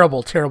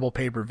terrible, terrible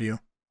pay-per-view.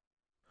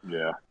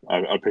 Yeah,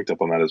 I picked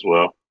up on that as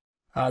well.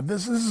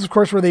 This is, of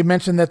course, where they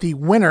mentioned that the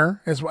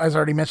winner, as I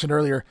already mentioned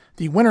earlier,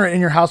 the winner in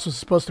your house was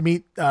supposed to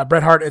meet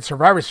Bret Hart at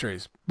Survivor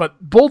Series.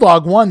 But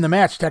Bulldog won the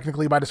match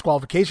technically by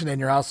disqualification in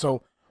your house,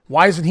 so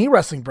why isn't he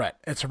wrestling Bret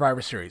at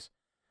Survivor Series?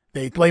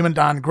 They blame it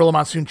on Gorilla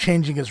Monsoon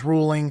changing his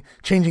ruling,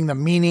 changing the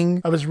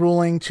meaning of his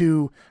ruling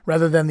to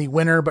rather than the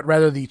winner, but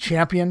rather the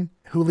champion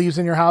who leaves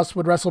in your house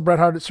would wrestle Bret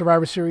Hart at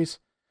Survivor Series.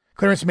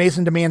 Clarence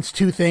Mason demands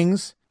 2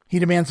 things. He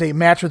demands a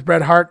match with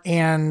Bret Hart,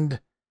 and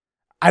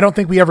I don't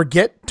think we ever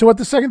get to what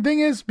the second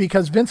thing is,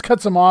 because Vince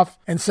cuts him off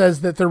and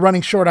says that they're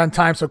running short on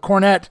time. So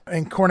Cornette,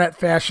 in Cornette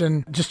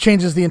fashion, just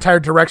changes the entire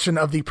direction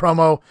of the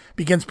promo,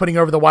 begins putting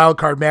over the wild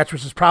card match,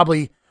 which is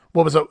probably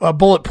what was a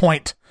bullet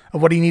point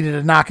of what he needed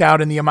to knock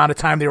out in the amount of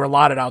time they were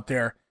allotted out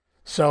there.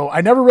 So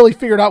I never really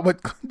figured out what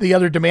the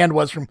other demand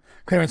was from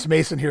Clarence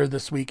Mason here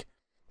this week,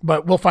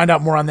 but we'll find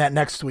out more on that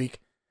next week.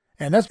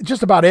 And that's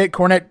just about it.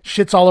 Cornette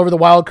shits all over the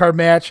wild card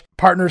match.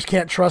 Partners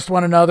can't trust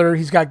one another.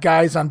 He's got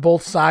guys on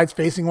both sides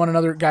facing one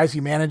another, guys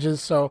he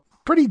manages. So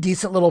pretty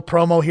decent little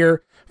promo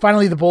here.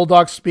 Finally, the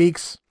Bulldog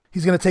speaks.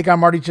 He's going to take on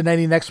Marty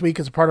Jannetty next week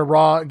as a part of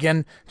Raw.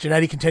 Again,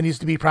 Jannetty continues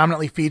to be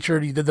prominently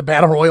featured. He did the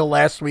Battle Royal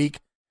last week.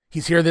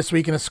 He's here this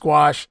week in a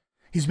squash.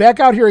 He's back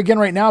out here again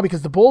right now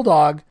because the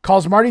Bulldog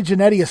calls Marty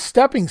Jannetty a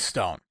stepping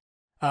stone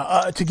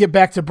to get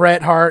back to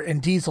Bret Hart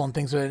and Diesel and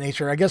things of that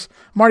nature. I guess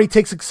Marty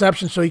takes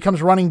exception, so he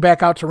comes running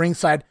back out to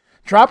ringside,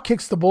 drop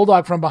kicks the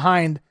Bulldog from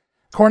behind.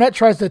 Cornette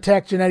tries to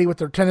attack Jannetty with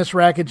their tennis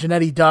racket.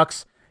 Jannetty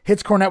ducks,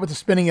 hits Cornette with a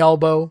spinning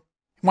elbow.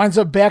 Winds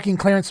up backing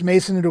Clarence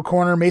Mason into a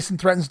corner. Mason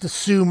threatens to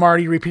sue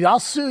Marty. Repeat, I'll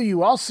sue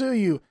you. I'll sue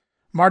you.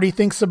 Marty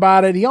thinks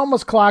about it. He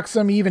almost clocks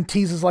him. He even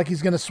teases like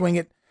he's going to swing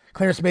it.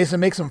 Clarence Mason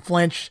makes him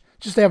flinch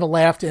just to have a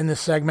laugh to end this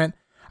segment.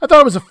 I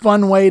thought it was a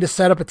fun way to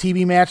set up a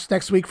TV match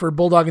next week for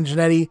Bulldog and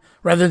Jannetty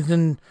rather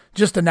than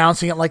just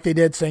announcing it like they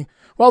did, saying,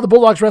 well, the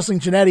Bulldog's wrestling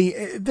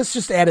Jannetty. This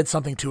just added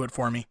something to it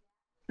for me.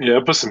 Yeah,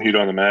 it put some heat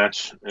on the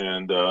match,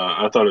 and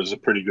I thought it was a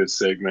pretty good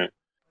segment.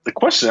 The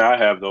question I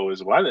have, though,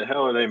 is why the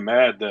hell are they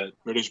mad that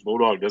British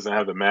Bulldog doesn't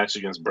have a match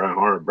against Bret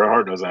Hart? Bret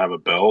Hart doesn't have a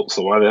belt,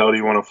 so why the hell do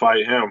you want to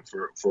fight him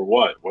for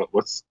what?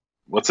 What's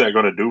that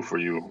going to do for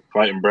you,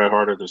 fighting Bret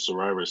Hart at the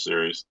Survivor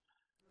Series?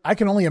 I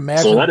can only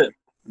imagine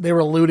they were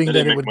alluding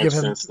that it would give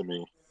him sense to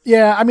me.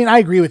 Yeah, I mean, I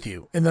agree with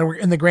you. In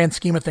the grand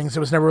scheme of things, it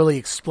was never really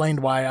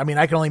explained why. I mean,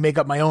 I can only make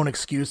up my own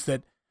excuse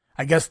that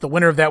I guess the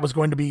winner of that was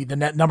going to be the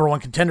number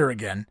one contender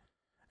again.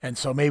 And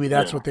so maybe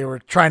that's what they were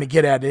trying to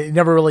get at. It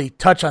never really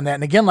touched on that.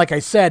 And again, like I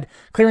said,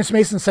 Clarence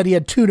Mason said he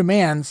had 2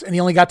 demands, and he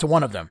only got to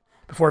one of them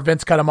before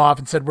Vince cut him off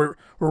and said, we're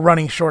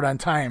running short on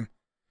time.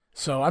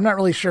 So I'm not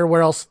really sure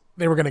where else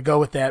they were going to go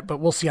with that, but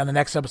we'll see on the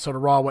next episode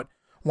of Raw what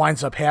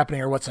winds up happening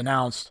or what's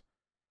announced.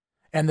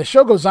 And the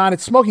show goes on.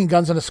 It's Smoking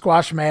Guns in a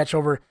squash match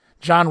over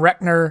John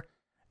Reckner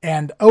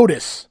and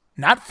Otis,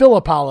 not Phil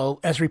Apollo,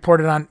 as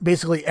reported on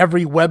basically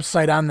every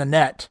website on the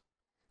net.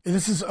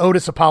 This is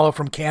Otis Apollo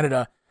from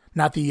Canada,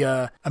 not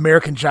the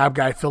American job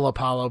guy, Phil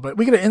Apollo. But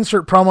we get an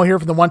insert promo here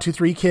from the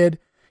 1-2-3 Kid.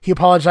 He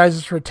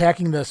apologizes for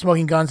attacking the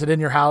Smoking Guns at In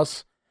Your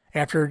House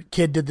after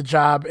Kid did the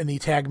job in the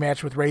tag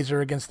match with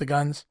Razor against the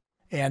Guns.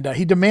 And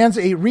he demands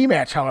a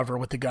rematch, however,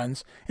 with the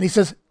Guns. And he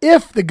says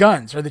if the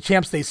Guns are the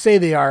champs they say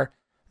they are,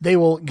 they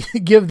will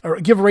give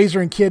Razor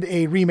and Kid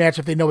a rematch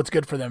if they know it's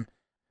good for them.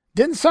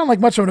 Didn't sound like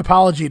much of an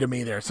apology to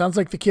me there. Sounds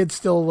like the Kid's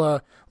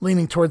still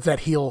leaning towards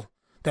that heel,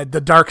 the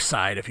dark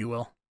side, if you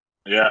will.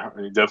 Yeah,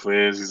 he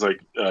definitely is. He's like,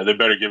 they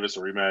better give us a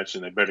rematch,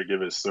 and they better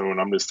give it soon.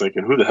 I'm just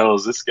thinking, who the hell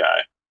is this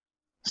guy?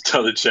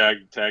 Tell the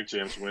tag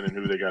champs win and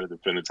who they got to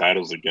defend the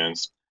titles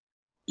against.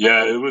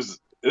 Yeah, it was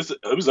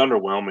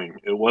underwhelming.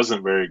 It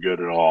wasn't very good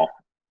at all.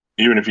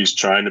 Even if he's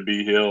trying to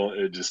be heel,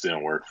 it just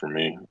didn't work for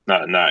me.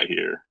 Not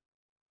here.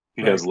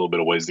 He has a little bit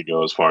of ways to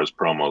go as far as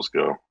promos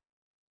go.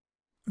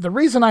 The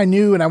reason I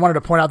knew and I wanted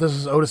to point out this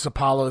is Otis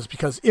Apollo is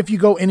because if you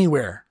go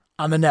anywhere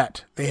on the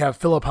net, they have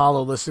Phil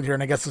Apollo listed here,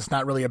 and I guess it's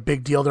not really a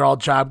big deal. They're all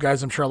job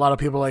guys. I'm sure a lot of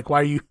people are like,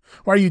 why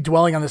are you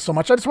dwelling on this so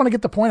much? I just want to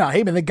get the point out.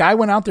 Hey man, the guy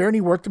went out there and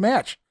he worked the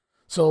match.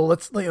 So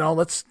let's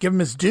give him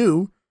his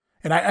due.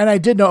 And I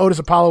did know Otis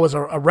Apollo was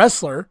a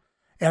wrestler,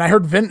 and I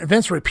heard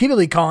Vince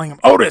repeatedly calling him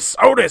Otis,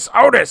 Otis,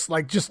 Otis.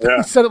 Like he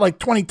said it like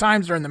 20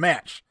 times during the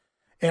match.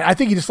 And I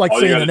think he just liked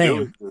saying the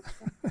name.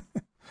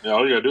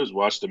 All you gotta do is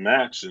watch the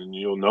match, and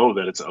you'll know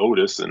that it's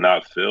Otis and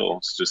not Phil.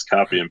 It's just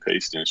copy and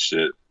pasting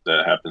shit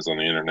that happens on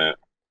the internet.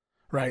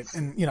 Right,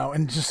 and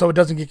and just so it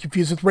doesn't get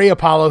confused with Ray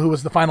Apollo, who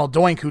was the final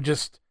doink, who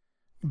just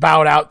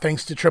bowed out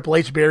thanks to Triple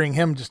H burying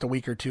him just a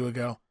week or two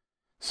ago.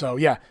 So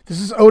yeah, this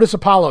is Otis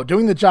Apollo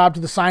doing the job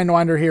to the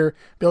Sidewinder here.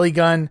 Billy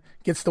Gunn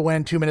gets the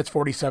win, 2 minutes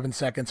 47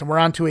 seconds, and we're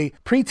on to a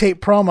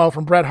pre-tape promo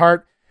from Bret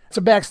Hart. It's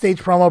a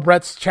backstage promo.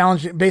 Bret's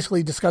challenge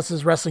basically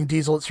discusses wrestling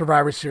Diesel at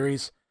Survivor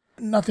Series.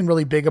 Nothing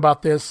really big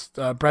about this.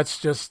 Bret's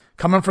just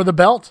coming for the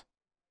belt.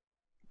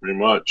 Pretty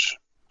much.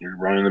 You're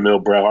running the mill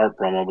Bret Hart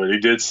promo, but he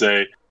did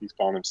say he's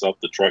calling himself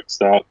the truck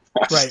stop.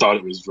 I just thought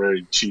it was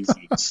very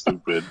cheesy and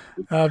stupid.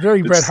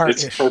 Very Bret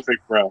Hart-ish. It's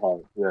perfect Bret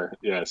Hart. Yeah,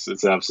 yes,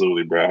 it's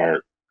absolutely Bret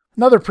Hart.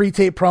 Another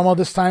pre-tape promo,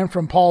 this time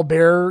from Paul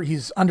Bearer.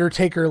 He's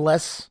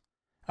Undertaker-less.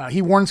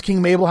 He warns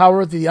King Mabel,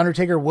 however, that the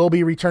Undertaker will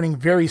be returning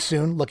very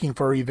soon, looking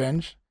for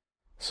revenge.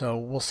 So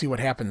we'll see what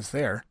happens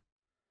there.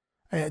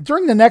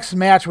 During the next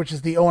match, which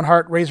is the Owen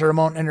Hart Razor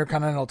Ramon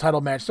Intercontinental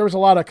title match, there was a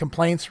lot of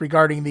complaints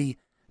regarding the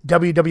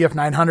WWF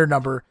 900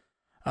 number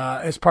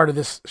as part of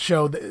this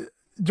show.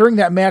 During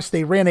that match,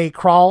 they ran a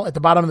crawl at the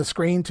bottom of the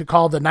screen to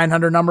call the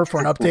 900 number for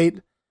an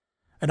update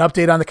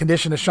on the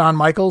condition of Shawn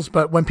Michaels.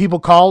 But when people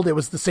called, it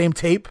was the same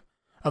tape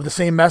of the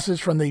same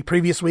message from the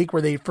previous week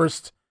where they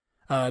first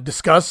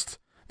discussed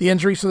the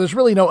injury. So there's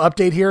really no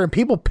update here, and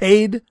people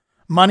paid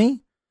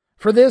money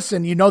for this,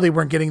 and they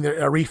weren't getting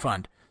a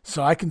refund.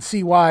 So I can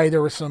see why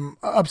there were some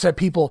upset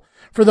people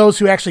for those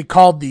who actually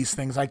called these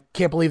things. I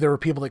can't believe there were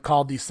people that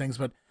called these things,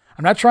 but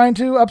I'm not trying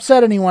to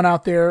upset anyone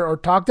out there or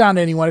talk down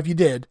to anyone if you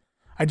did.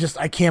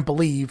 I can't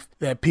believe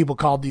that people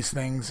called these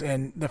things,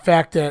 and the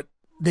fact that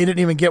they didn't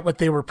even get what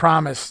they were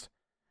promised.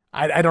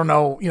 I don't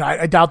know.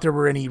 I doubt there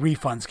were any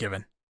refunds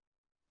given.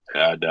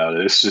 Yeah, I doubt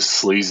it. It's just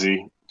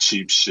sleazy,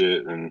 cheap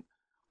shit, and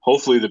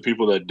hopefully the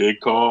people that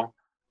did call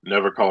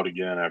Never called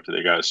again after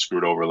they got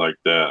screwed over like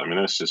that. I mean,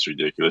 that's just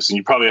ridiculous. And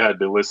you probably had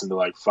to listen to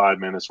like 5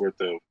 minutes worth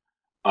of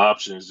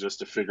options just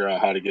to figure out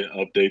how to get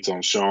updates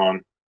on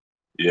Sean.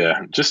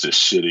 Yeah, just a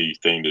shitty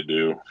thing to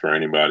do for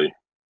anybody.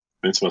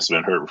 Vince must have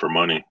been hurting for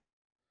money.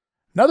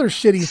 Another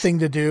shitty thing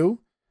to do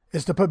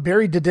is to put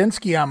Barry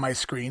Didinsky on my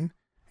screen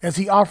as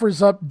he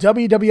offers up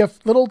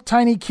WWF little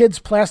tiny kids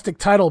plastic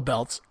title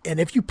belts. And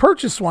if you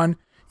purchase one,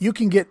 you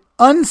can get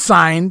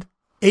unsigned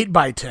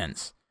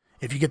 8x10s.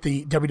 If you get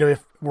the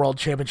WWF World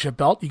Championship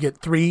belt, you get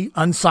 3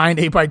 unsigned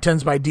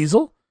 8x10s by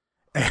Diesel.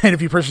 And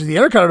if you purchase the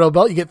Intercontinental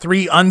belt, you get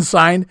 3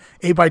 unsigned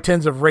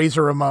 8x10s of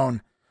Razor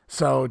Ramon.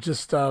 So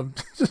just worth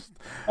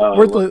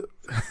the...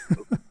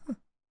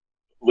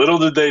 Little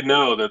did they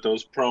know that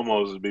those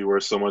promos would be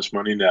worth so much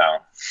money now.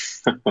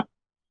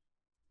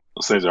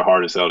 Those things are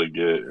hard as hell to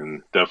get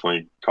and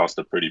definitely cost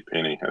a pretty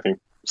penny. I think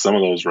some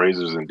of those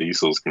Razors and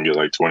Diesels can get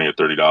like $20 or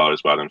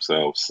 $30 by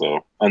themselves. So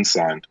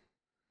unsigned.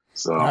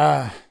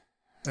 So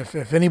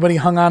if anybody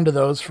hung on to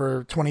those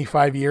for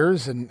 25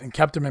 years and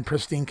kept them in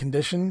pristine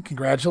condition,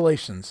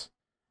 congratulations.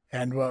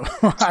 And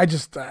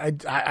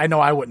I know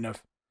I wouldn't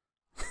have.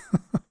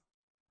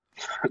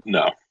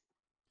 No.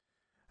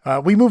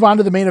 We move on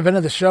to the main event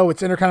of the show.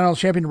 It's Intercontinental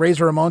Champion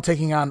Razor Ramon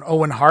taking on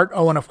Owen Hart.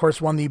 Owen, of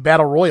course, won the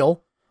Battle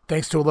Royal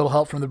thanks to a little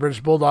help from the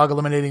British Bulldog,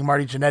 eliminating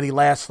Marty Jannetty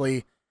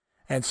lastly.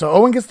 And so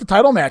Owen gets the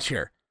title match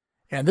here.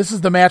 And this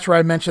is the match where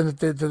I mentioned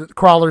that the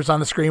crawlers on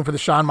the screen for the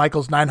Shawn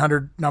Michaels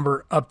 900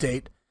 number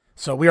update.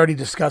 So we already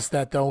discussed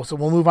that, though. So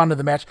we'll move on to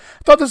the match.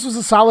 I thought this was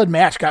a solid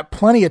match. Got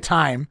plenty of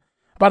time.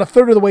 About a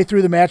third of the way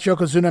through the match,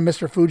 Yokozuna and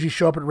Mr. Fuji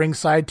show up at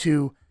ringside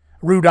to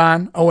root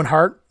on Owen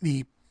Hart,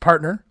 the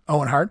partner,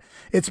 Owen Hart.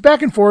 It's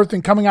back and forth,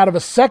 and coming out of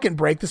a second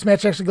break, this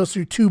match actually goes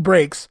through 2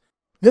 breaks.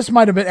 This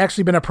might have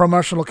actually been a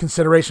promotional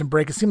consideration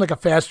break. It seemed like a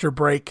faster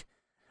break.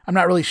 I'm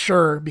not really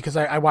sure because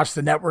I watched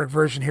the network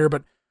version here,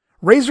 but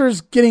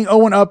Razor's getting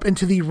Owen up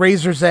into the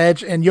Razor's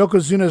Edge, and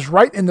Yokozuna's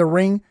right in the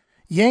ring,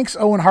 yanks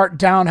Owen Hart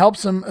down,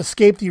 helps him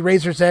escape the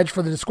Razor's Edge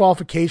for the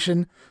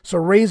disqualification. So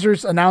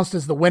Razor's announced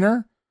as the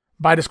winner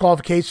by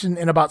disqualification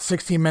in about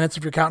 16 minutes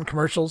if you're counting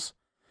commercials.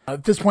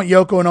 At this point,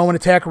 Yoko and Owen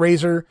attack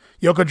Razor.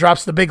 Yoko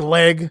drops the big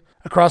leg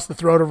across the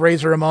throat of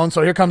Razor Ramon.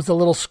 So here comes the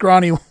little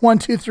scrawny 1,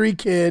 2, 3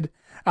 kid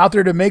out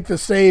there to make the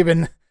save.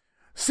 And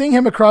seeing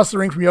him across the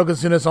ring from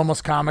Yokozuna is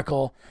almost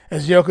comical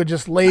as Yoko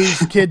just lays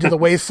the kid to the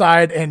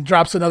wayside and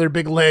drops another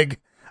big leg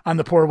on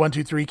the poor 1,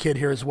 2, 3 kid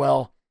here as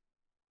well.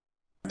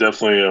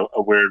 Definitely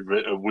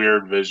a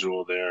weird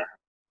visual there.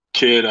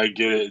 Kid, I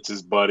get it. It's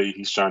his buddy.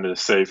 He's trying to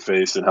save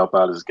face and help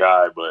out his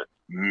guy. But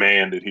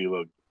man, did he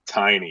look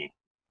tiny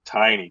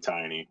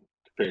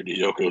compared to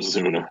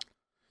Yokozuna.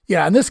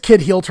 Yeah, and this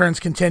kid heel turn's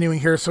continuing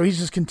here, so he's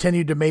just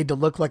continued to made to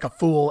look like a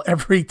fool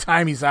every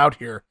time he's out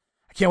here.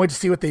 I can't wait to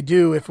see what they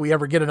do if we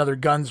ever get another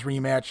Guns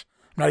rematch.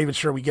 I'm not even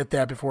sure we get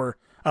that before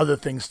other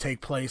things take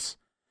place.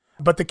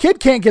 But the kid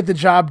can't get the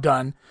job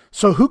done,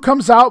 so who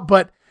comes out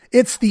but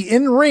it's the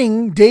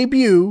in-ring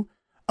debut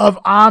of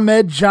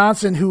Ahmed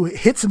Johnson, who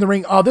hits in the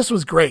ring. Oh, this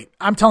was great.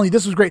 I'm telling you,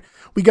 this was great.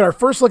 We get our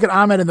first look at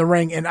Ahmed in the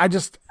ring, and I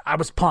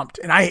was pumped.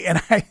 And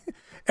I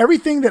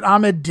everything that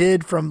Ahmed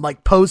did from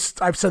like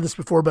post, I've said this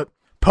before, but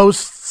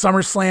post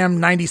SummerSlam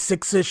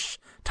 96-ish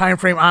time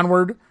frame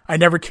onward, I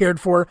never cared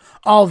for.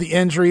 All the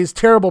injuries,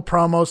 terrible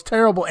promos,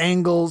 terrible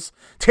angles,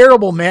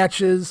 terrible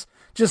matches.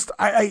 Just,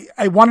 I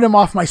wanted him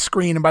off my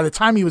screen, and by the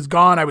time he was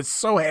gone, I was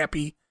so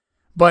happy.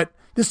 But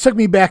this took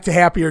me back to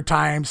happier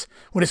times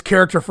when his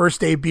character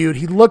first debuted.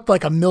 He looked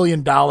like $1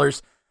 million.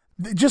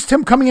 Just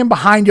him coming in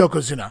behind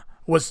Yokozuna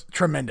was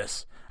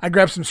tremendous. I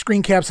grabbed some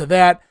screen caps of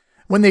that.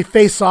 When they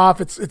face off,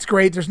 it's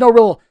great. There's no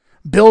real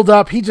build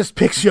up. He just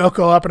picks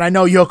Yoko up, and I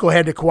know Yoko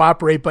had to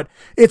cooperate, but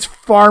it's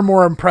far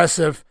more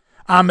impressive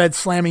Ahmed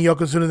slamming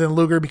Yokozuna than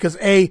Luger because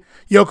A,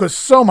 Yoko's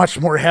so much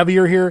more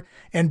heavier here,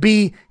 and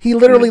B, he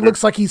literally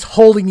looks like he's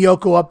holding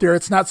Yoko up there.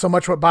 It's not so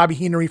much what Bobby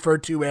Heenan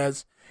referred to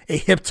as a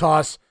hip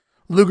toss.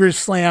 Luger's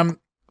slam,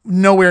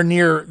 nowhere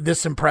near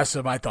this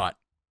impressive, I thought.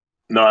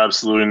 No,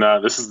 absolutely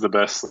not. This is the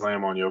best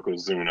slam on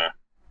Yokozuna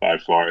by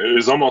far. It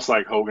was almost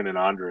like Hogan and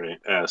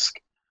Andre-esque,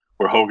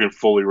 where Hogan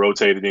fully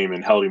rotated him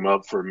and held him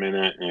up for a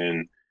minute,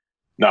 and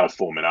not a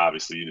full minute,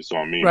 obviously, you just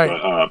saw me, right.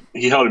 But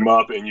he held him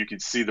up, and you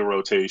could see the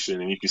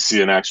rotation, and you could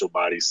see an actual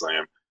body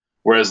slam.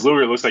 Whereas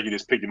Luger looks like he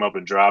just picked him up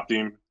and dropped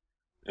him,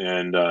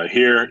 and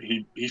here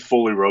he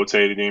fully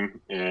rotated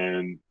him,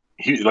 and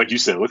he, like you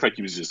said, it looked like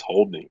he was just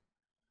holding him.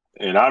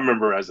 And I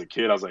remember as a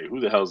kid, I was like, who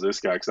the hell is this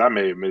guy? Because I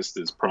may have missed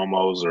his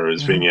promos or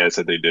his vignettes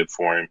that they did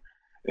for him.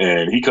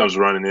 And he comes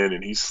running in,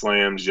 and he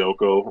slams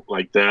Yoko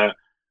like that.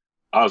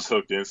 I was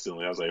hooked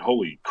instantly. I was like,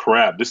 holy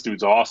crap, this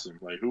dude's awesome.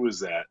 Like, who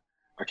is that?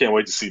 I can't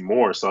wait to see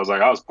more. So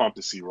I was pumped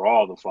to see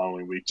Raw the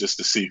following week just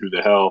to see who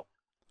the hell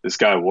this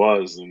guy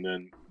was. And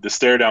then the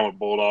stare down with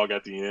Bulldog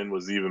at the end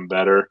was even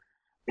better.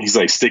 He's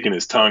like sticking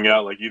his tongue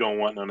out like, you don't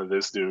want none of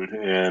this, dude.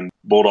 And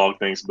Bulldog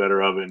thinks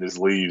better of it and just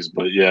leaves.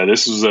 But yeah,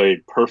 this was a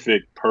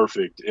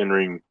perfect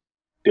in-ring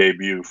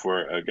debut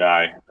for a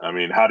guy. I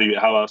mean, how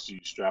else do you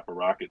strap a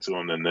rocket to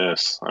him than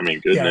this? I mean,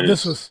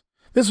 goodness. Yeah,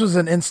 this was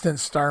an instant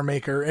star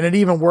maker, and it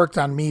even worked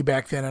on me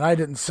back then. And I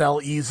didn't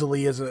sell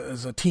easily as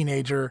a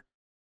teenager,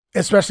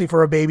 especially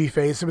for a baby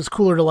face. It was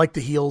cooler to like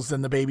the heels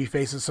than the baby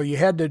faces. So you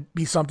had to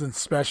be something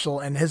special.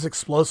 And his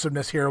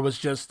explosiveness here was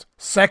just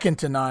second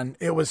to none.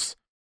 It was,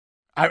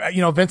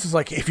 Vince is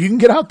like, if you can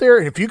get out there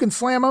and if you can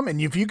slam him and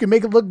if you can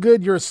make it look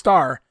good, you're a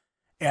star.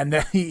 And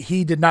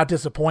he did not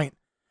disappoint.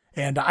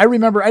 And I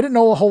remember I didn't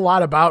know a whole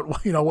lot about,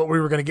 what we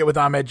were going to get with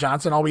Ahmed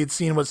Johnson. All we had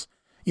seen was,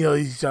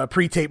 these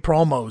pre-tape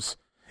promos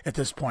at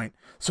this point.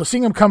 So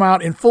seeing him come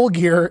out in full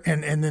gear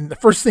and then the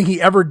first thing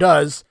he ever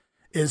does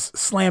is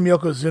slam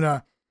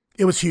Yokozuna,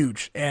 it was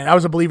huge. And I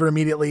was a believer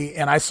immediately,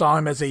 and I saw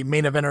him as a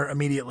main eventer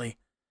immediately.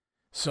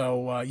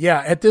 So,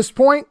 at this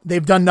point,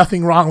 they've done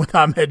nothing wrong with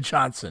Ahmed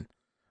Johnson.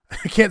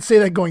 I can't say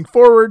that going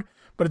forward,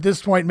 but at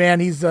this point, man,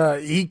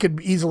 he could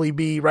easily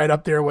be right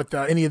up there with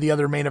any of the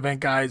other main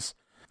event guys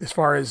as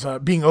far as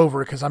being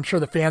over, because I'm sure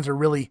the fans are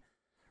really,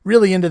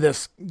 really into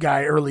this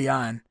guy early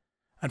on.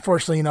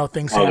 Unfortunately,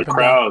 things happen.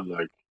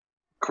 The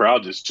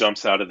crowd just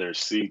jumps out of their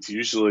seats.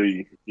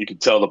 Usually, you could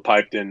tell the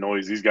piped-in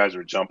noise. These guys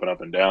were jumping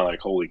up and down like,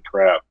 holy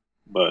crap.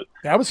 But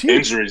that was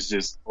huge. Injuries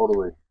just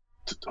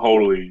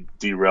totally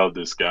derailed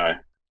this guy.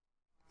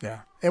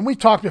 Yeah. And we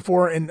talked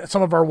before in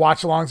some of our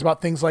watch-alongs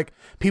about things like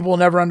people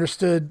never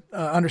understand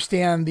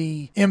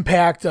the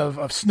impact of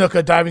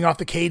Snuka diving off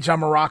the cage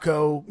on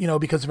Morocco,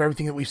 because of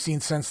everything that we've seen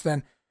since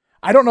then.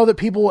 I don't know that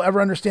people will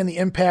ever understand the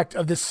impact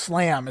of this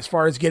slam as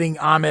far as getting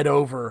Ahmed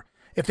over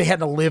if they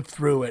hadn't lived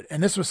through it.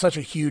 And this was such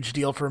a huge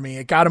deal for me.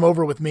 It got him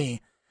over with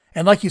me.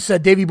 And like you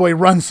said, Davey Boy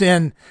runs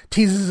in,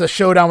 teases a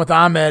showdown with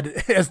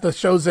Ahmed as the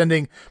show's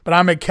ending, but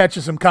Ahmed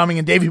catches him coming,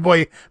 and Davey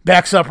Boy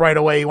backs up right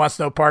away. He wants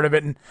no part of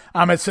it, and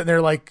Ahmed's sitting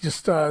there like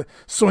just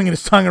swinging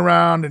his tongue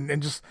around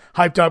and just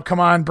hyped up,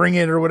 come on, bring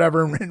it, or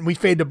whatever, and we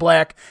fade to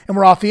black, and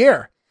we're off the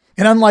air.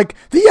 And unlike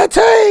the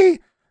Yeti,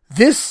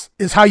 this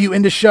is how you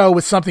end a show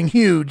with something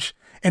huge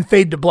and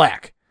fade to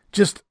black.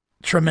 Just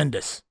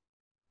tremendous.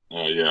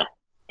 Oh, yeah.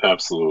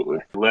 Absolutely.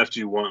 Left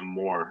you wanting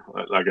more.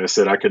 Like I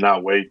said, I could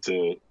not wait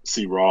to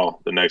see Raw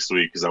the next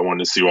week because I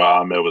wanted to see what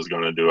Ahmed was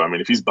going to do. I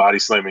mean, if he's body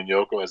slamming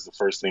Yoko as the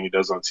first thing he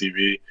does on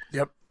TV,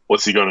 yep.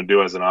 What's he going to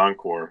do as an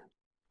encore?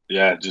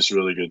 Yeah, just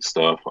really good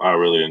stuff. I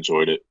really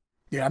enjoyed it.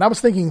 Yeah, and I was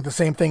thinking the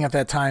same thing at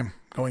that time,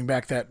 going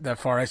back that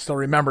far. I still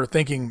remember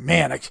thinking,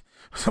 man,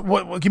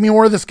 give me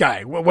more of this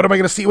guy. What am I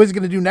going to see? What's he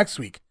going to do next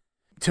week?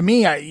 To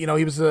me, he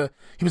was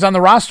on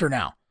the roster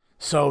now,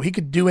 so he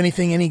could do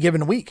anything any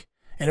given week.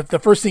 And if the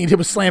first thing he did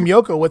was slam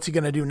Yoko, what's he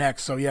going to do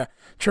next? So, yeah,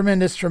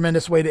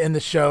 tremendous way to end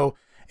the show.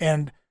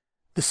 And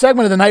the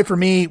segment of the night for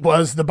me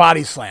was the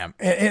body slam.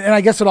 And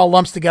I guess it all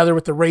lumps together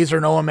with the Razor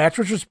and Owen match,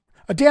 which was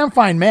a damn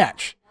fine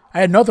match. I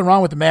had nothing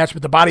wrong with the match,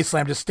 but the body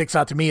slam just sticks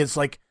out to me. It's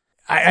like,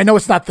 I know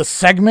it's not the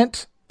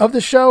segment of the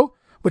show,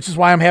 which is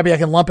why I'm happy I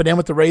can lump it in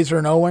with the Razor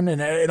and Owen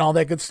and all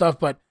that good stuff.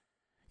 But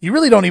you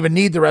really don't even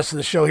need the rest of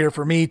the show here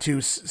for me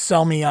to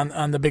sell me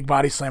on the big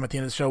body slam at the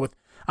end of the show with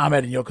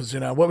Ahmed and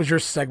Yokozuna. What was your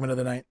segment of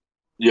the night?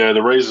 Yeah,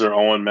 the Razor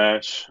Owen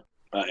match,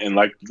 and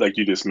like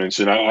you just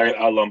mentioned,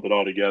 I lump it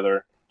all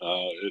together.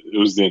 It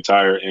was the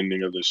entire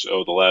ending of the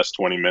show, the last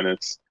 20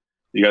 minutes.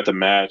 You got the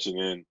match, and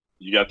then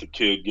you got the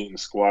kid getting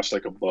squashed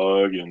like a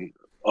bug, and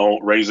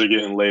Razor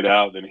getting laid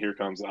out. Then here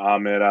comes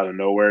Ahmed out of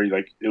nowhere.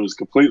 It was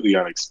completely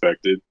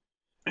unexpected.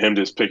 Him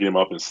just picking him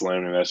up and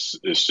slamming,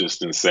 it's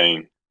just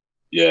insane.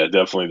 Yeah,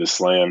 definitely the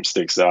slam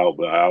sticks out,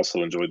 but I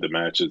also enjoyed the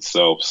match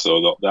itself.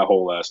 So that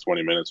whole last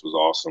 20 minutes was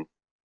awesome.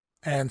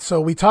 And so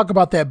we talk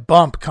about that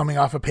bump coming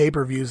off of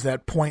pay-per-views,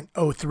 that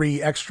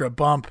 0.03 extra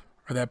bump,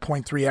 or that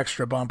 0.3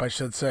 extra bump, I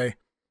should say,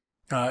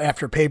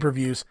 after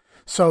pay-per-views.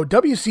 So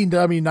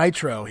WCW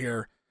Nitro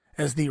here,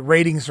 as the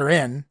ratings are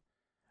in,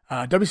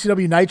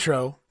 WCW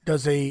Nitro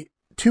does a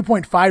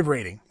 2.5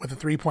 rating with a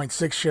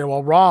 3.6 share,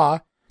 while Raw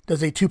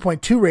does a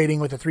 2.2 rating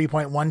with a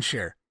 3.1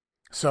 share.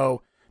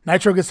 So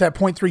Nitro gets that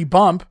 0.3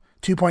 bump,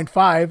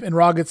 2.5, and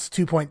Raw gets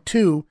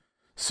 2.2.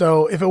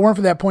 So if it weren't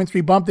for that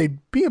 0.3 bump, they'd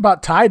be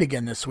about tied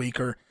again this week,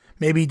 or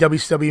maybe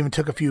WCW even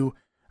took a few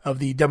of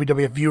the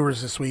WWF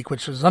viewers this week,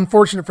 which is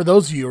unfortunate for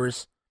those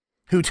viewers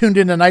who tuned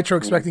into Nitro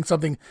expecting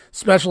something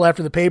special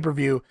after the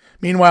pay-per-view.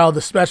 Meanwhile,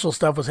 the special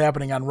stuff was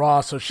happening on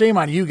Raw, so shame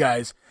on you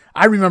guys.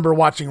 I remember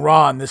watching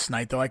Raw on this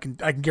night, though. I can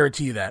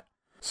guarantee you that.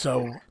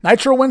 So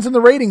Nitro wins in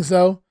the ratings,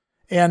 though,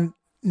 and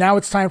now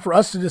it's time for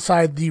us to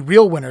decide the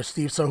real winner,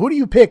 Steve. So who do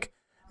you pick,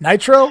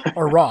 Nitro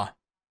or Raw?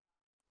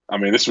 I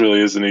mean, this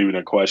really isn't even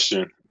a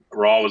question.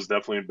 Raw was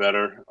definitely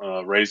better.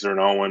 Razor and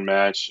Owen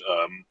match,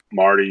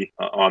 Marty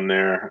on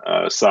there,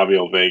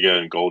 Savio Vega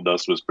and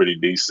Goldust was pretty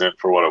decent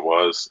for what it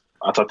was.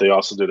 I thought they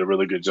also did a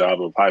really good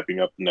job of hyping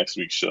up next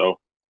week's show.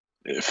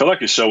 It felt like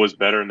the show was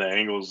better in the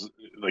angles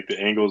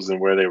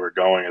and where they were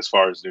going as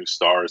far as new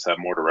stars have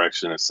more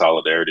direction and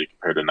solidarity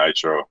compared to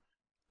Nitro.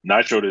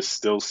 Nitro just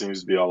still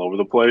seems to be all over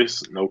the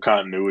place. No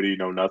continuity,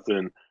 no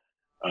nothing.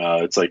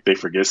 It's like they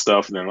forget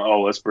stuff and then,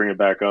 let's bring it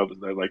back up.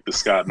 Like the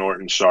Scott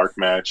Norton Shark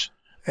match,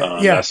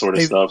 that sort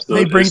of stuff. So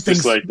they bring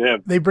things like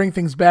they bring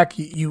things back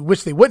you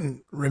wish they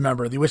wouldn't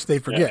remember. You wish they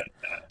forget.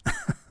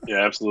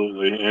 Yeah,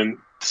 absolutely. And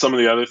some of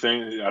the other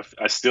things,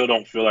 I still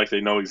don't feel like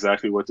they know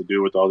exactly what to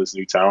do with all this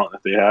new talent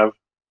that they have.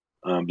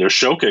 They're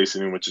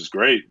showcasing him, which is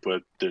great,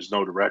 but there's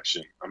no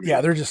direction. I mean,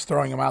 Yeah, they're just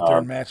throwing him out there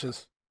in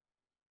matches.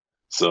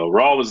 So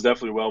Raw was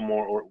definitely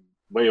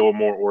way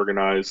more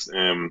organized,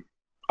 and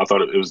I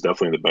thought it was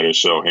definitely the better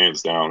show,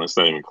 hands down. It's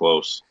not even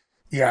close.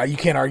 Yeah, you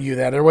can't argue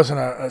that. There wasn't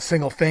a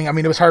single thing. I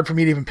mean, it was hard for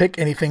me to even pick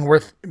anything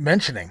worth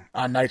mentioning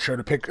on Nitro,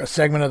 to pick a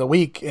segment of the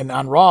week. And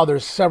on Raw,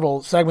 there's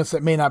several segments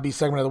that may not be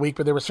segment of the week,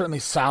 but they were certainly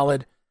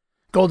solid.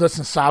 Goldust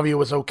and Savio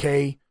was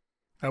okay.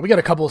 We got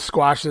a couple of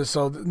squashes,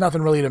 so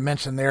nothing really to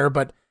mention there.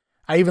 But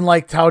I even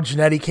liked how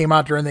Jannetty came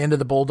out during the end of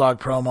the Bulldog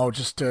promo,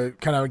 just to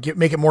kind of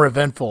make it more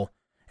eventful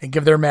and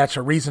give their match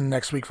a reason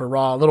next week for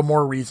Raw, a little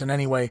more reason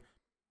anyway.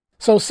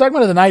 So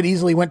segment of the night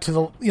easily went to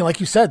the, like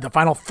you said, the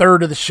final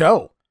third of the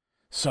show.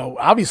 So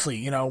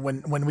obviously,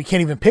 when we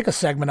can't even pick a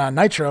segment on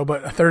Nitro,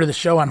 but a third of the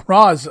show on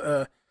Raw is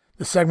the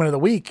segment of the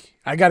week,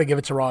 I got to give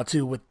it to Raw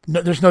too.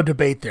 There's no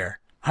debate there.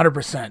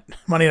 100%.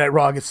 Monday Night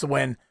Raw gets the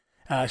win.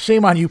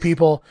 Shame on you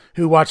people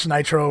who watched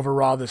Nitro over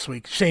Raw this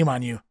week. Shame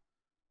on you.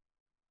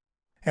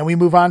 And we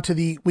move on to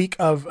the week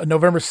of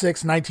November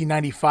 6,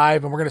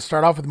 1995, and we're going to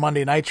start off with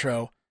Monday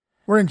Nitro.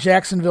 We're in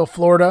Jacksonville,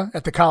 Florida,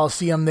 at the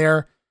Coliseum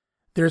there.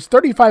 There's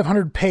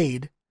 3,500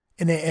 paid,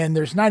 and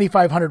there's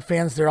 9,500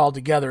 fans there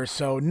altogether,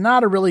 so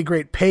not a really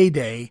great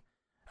payday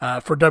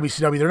for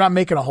WCW. They're not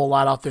making a whole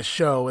lot off this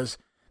show, as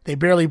they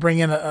barely bring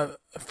in a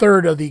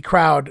third of the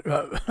crowd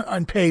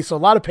on pay, so a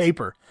lot of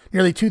paper.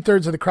 Nearly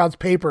 2/3 of the crowd's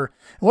paper.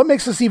 And what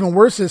makes this even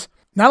worse is,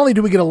 not only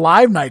do we get a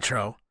live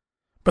Nitro,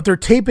 but they're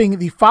taping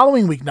the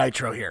following week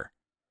Nitro here.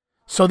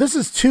 So this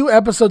is 2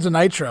 episodes of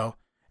Nitro,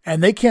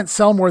 and they can't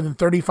sell more than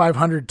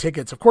 3,500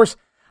 tickets. Of course,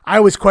 I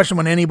always question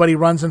when anybody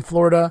runs in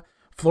Florida,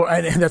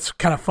 and that's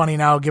kind of funny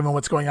now given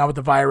what's going on with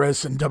the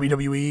virus and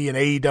WWE and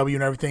AEW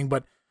and everything.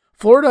 But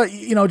Florida,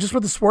 just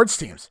with the sports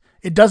teams,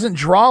 it doesn't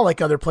draw like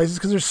other places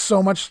because there's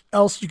so much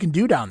else you can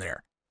do down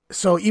there.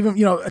 So even,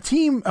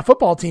 a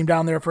football team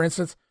down there, for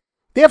instance,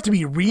 they have to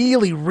be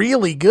really,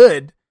 really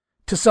good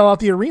to sell out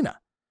the arena.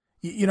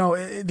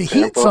 The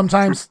Heat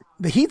sometimes,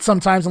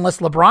 unless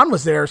LeBron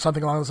was there or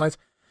something along those lines,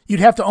 you'd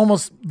have to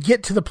almost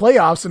get to the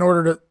playoffs in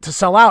order to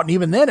sell out. And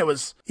even then it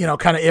was,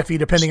 kind of iffy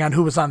depending on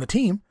who was on the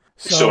team.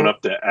 So, showing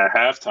up at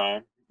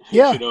halftime.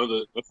 Yeah.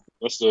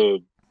 That's the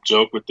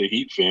joke with the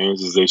Heat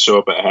fans, is they show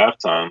up at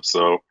halftime.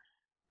 So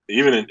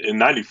even in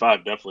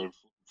 95, definitely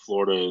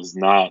Florida is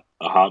not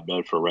a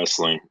hotbed for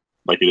wrestling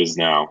like it is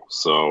now.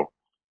 So,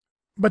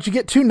 but you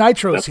get 2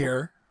 Nitros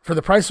here for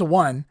the price of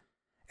 1,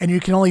 and you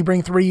can only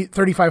bring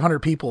 3,500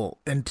 people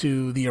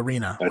into the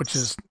arena, which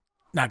is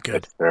not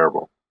good. That's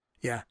terrible.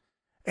 Yeah.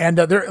 And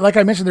like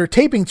I mentioned, they're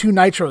taping 2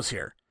 Nitros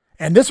here.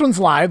 And this one's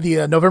live.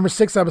 The November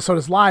 6th episode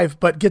is live,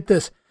 but get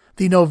this,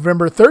 the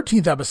November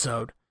 13th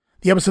episode,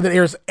 the episode that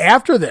airs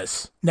after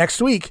this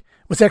next week,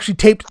 was actually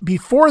taped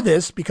before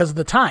this because of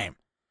the time.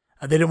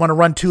 They didn't want to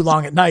run too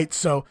long at night.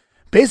 So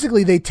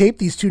basically they taped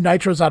these 2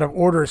 Nitros out of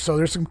order. So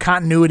there's some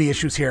continuity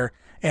issues here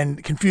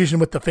and confusion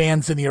with the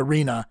fans in the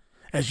arena,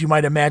 as you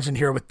might imagine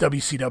here with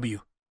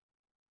WCW.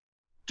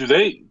 Do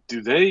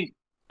they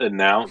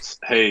announce,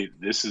 hey,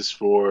 this is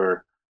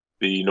for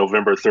the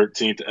November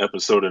 13th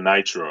episode of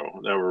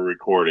Nitro that we're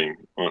recording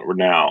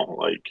now?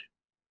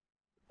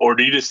 Or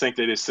do you just think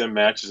they just send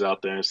matches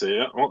out there and say,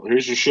 oh,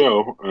 here's your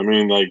show? I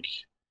mean,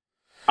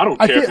 I don't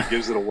care if it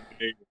gives it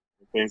away,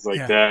 things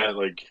like that.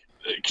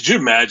 Could you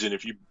imagine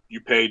if you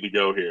paid to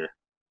go here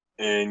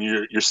and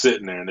you're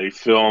sitting there and they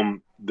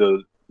film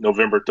the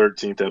November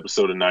 13th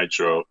episode of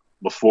Nitro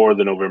before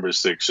the November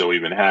 6th show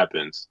even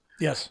happens?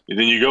 Yes. And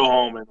then you go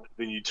home and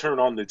then you turn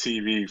on the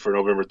TV for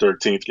November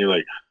 13th and you're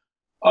like,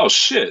 oh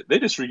shit,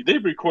 they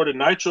recorded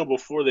Nitro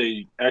before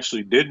they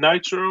actually did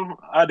Nitro?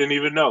 I didn't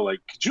even know.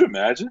 Could you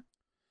imagine?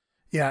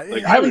 Yeah,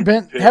 having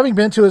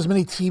been to as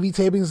many TV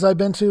tapings as I've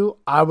been to,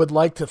 I would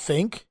like to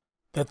think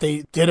that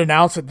they did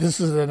announce that this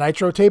is a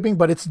Nitro taping,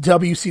 but it's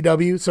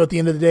WCW, so at the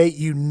end of the day,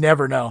 you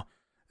never know.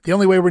 The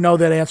only way we know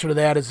that answer to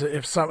that is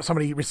if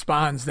somebody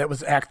responds that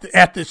was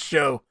at this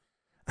show,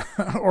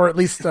 or at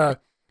least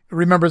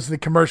remembers the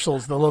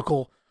commercials, the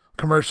local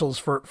commercials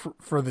for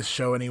this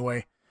show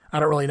anyway.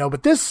 I don't really know,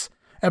 but this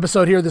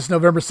episode here, this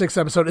November 6th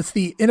episode, it's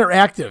the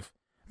interactive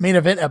main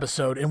event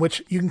episode in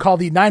which you can call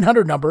the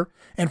 900 number,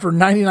 and for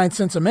 99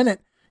 cents a minute,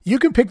 you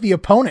can pick the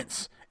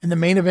opponents in the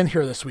main event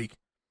here this week.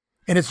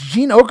 And it's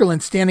Gene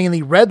Okerlund standing in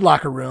the red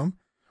locker room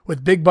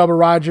with Big Bubba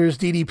Rogers,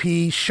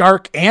 DDP,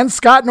 Shark, and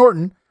Scott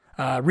Norton,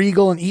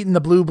 Regal and Eaton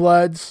the Blue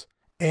Bloods.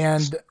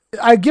 And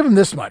I give him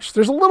this much.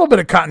 There's a little bit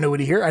of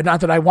continuity here. Not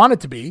that I want it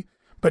to be,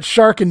 but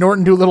Shark and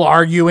Norton do a little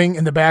arguing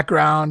in the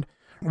background.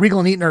 Regal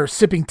and Eaton are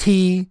sipping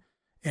tea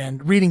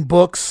and reading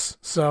books.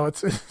 So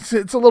it's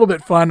a little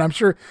bit fun. I'm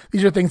sure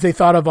these are things they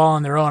thought of all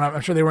on their own.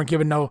 I'm sure they weren't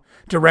given no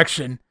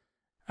direction.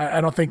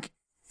 I don't think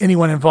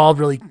anyone involved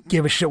really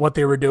gave a shit what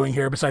they were doing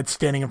here besides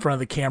standing in front of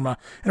the camera.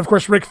 And of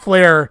course, Ric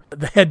Flair,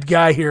 the head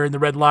guy here in the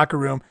red locker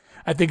room,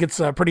 I think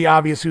it's pretty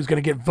obvious who's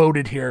going to get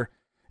voted here.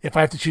 If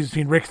I have to choose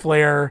between Ric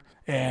Flair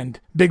and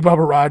Big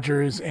Bubba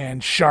Rogers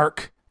and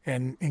Shark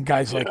and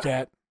guys like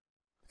that.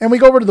 And we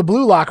go over to the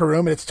blue locker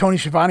room, and it's Tony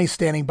Schiavone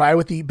standing by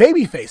with the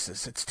baby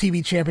faces. It's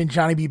TV champion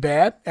Johnny B.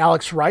 Bad,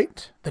 Alex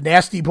Wright, the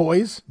Nasty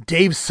Boys,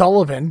 Dave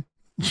Sullivan,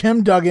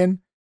 Jim Duggan,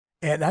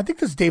 and I think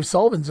this is Dave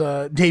Sullivan's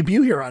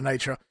debut here on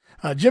Nitro.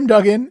 Jim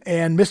Duggan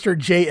and Mr.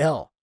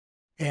 JL.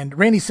 And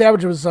Randy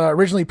Savage was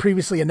originally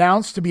previously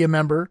announced to be a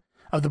member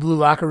of the blue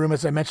locker room,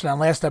 as I mentioned on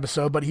last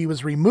episode, but he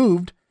was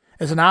removed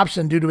as an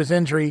option due to his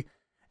injury.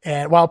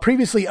 And while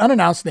previously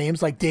unannounced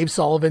names like Dave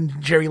Sullivan,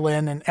 Jerry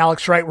Lynn, and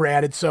Alex Wright were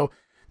added, so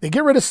they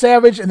get rid of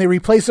Savage and they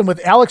replace him with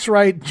Alex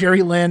Wright,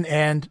 Jerry Lynn,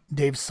 and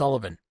Dave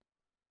Sullivan.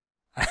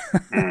 I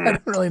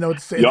don't really know what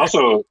to say. You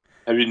also,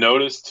 have you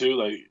noticed too,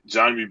 like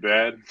Johnny B.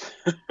 Bad,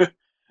 it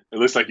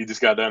looks like he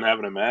just got done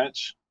having a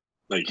match.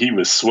 Like he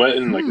was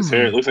sweating, like his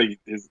hair, it looks like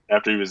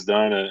after he was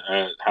done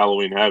at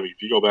Halloween Havoc,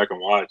 if you go back and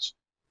watch,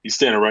 he's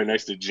standing right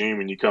next to Gene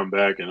when you come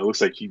back, and it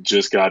looks like he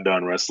just got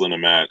done wrestling a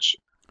match.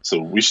 So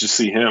we should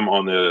see him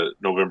on the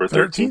November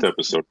 13th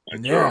episode.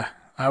 Yeah,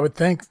 I would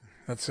think.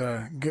 That's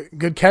a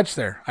good catch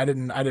there. I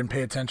didn't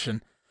pay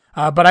attention.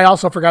 But I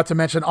also forgot to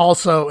mention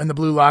also in the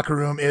blue locker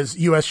room is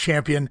U.S.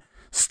 champion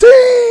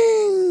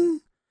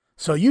Sting.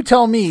 So you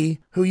tell me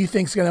who you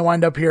think is going to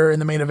wind up here in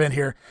the main event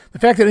here. The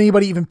fact that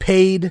anybody even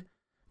paid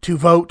to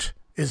vote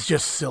is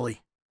just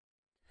silly.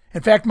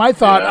 In fact, my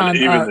thought on...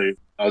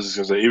 I was just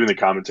going to say, even the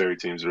commentary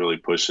team's really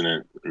pushing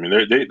it. I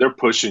mean, they're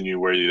pushing you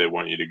where they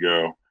want you to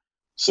go.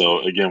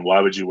 So, again,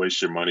 why would you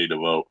waste your money to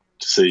vote?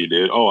 To say you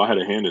did, I had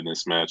a hand in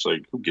this match.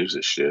 Like, who gives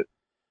a shit?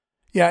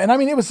 Yeah, and I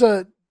mean, it was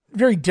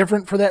very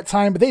different for that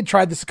time, but they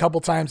tried this a couple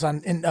times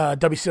in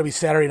WCW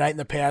Saturday Night in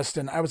the past,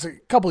 and I was a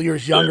couple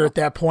years younger at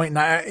that point,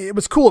 and it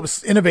was cool. It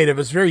was innovative.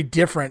 It was very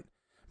different,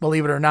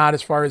 believe it or not,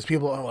 as far as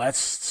people, that's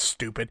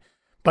stupid.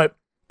 But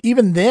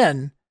even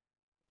then,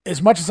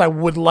 as much as I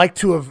would like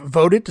to have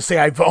voted to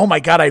say, oh my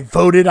God, I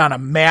voted on a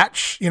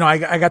match,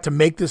 I got to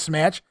make this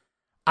match,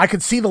 I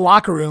could see the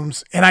locker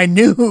rooms, and I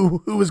knew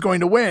who was going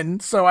to win,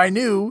 so I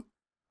knew,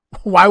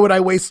 why would I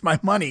waste my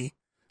money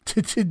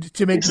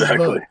to make this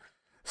vote?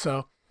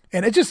 So,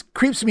 and it just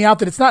creeps me out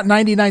that it's not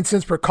 99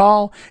 cents per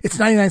call, it's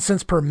 99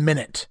 cents per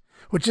minute,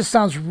 which just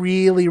sounds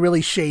really,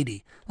 really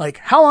shady. Like,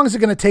 how long is it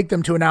going to take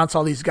them to announce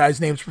all these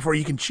guys' names before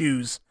you can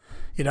choose?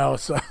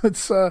 So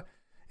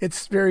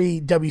it's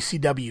very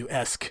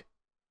WCW-esque.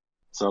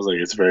 Sounds like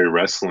it's very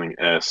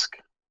wrestling-esque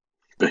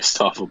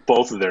based off of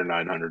both of their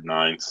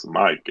 909s.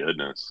 My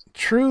goodness.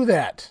 True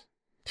that.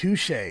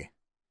 Touche.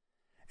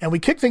 And we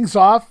kick things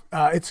off.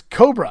 It's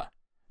Cobra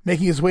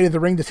making his way to the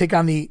ring to take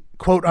on the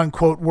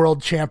quote-unquote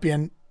world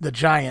champion, the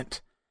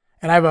Giant.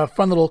 And I have a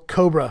fun little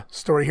Cobra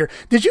story here.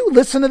 Did you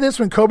listen to this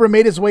when Cobra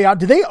made his way out?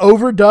 Did they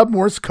overdub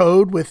Morse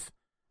code with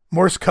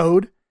Morse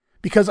code?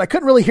 Because I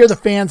couldn't really hear the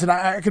fans, and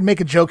I could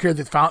make a joke here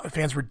that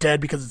fans were dead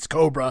because it's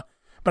Cobra.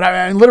 But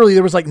I mean, literally,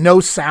 there was like no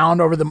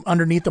sound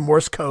underneath the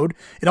Morse code.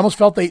 It almost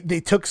felt they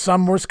took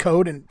some Morse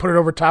code and put it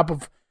over top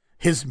of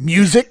his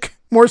music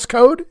Morse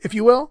code, if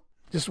you will.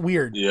 Just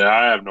weird. Yeah,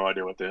 I have no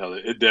idea what the hell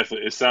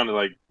it sounded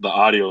like. The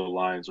audio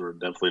lines were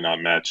definitely not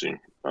matching.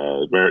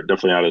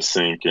 Definitely out of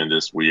sync and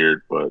just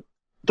weird. But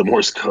the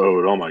Morse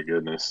code, oh my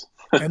goodness.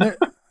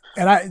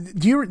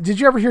 Did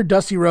you ever hear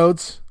Dusty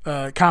Rhodes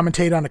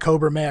commentate on a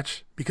Cobra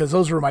match? Because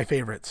those were my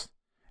favorites.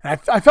 And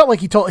I felt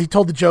like he told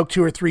the joke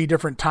 2 or 3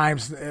 different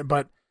times,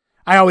 but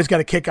I always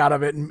got a kick out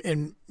of it.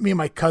 And me and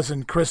my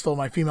cousin Crystal,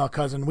 my female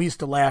cousin, we used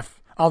to laugh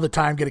all the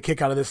time, get a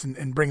kick out of this,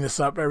 and bring this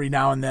up every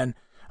now and then.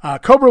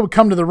 Cobra would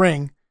come to the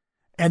ring,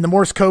 and the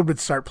Morse code would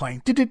start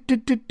playing,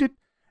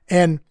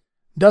 and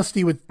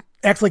Dusty would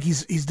act like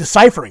he's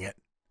deciphering it.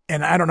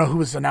 And I don't know who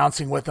was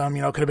announcing with him.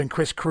 It could have been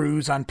Chris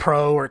Cruz on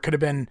Pro, or it could have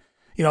been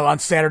on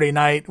Saturday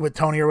Night with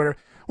Tony or whatever.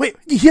 Wait,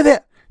 you hear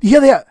that? You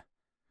hear that?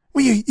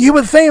 Well, you hear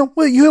what it's saying?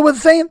 Well, you hear what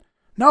it's saying?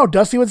 No,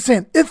 Dusty was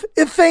saying,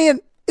 it's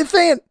saying,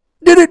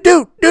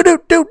 do.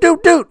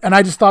 And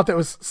I just thought that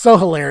was so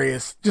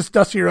hilarious. Just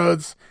Dusty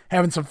Rhodes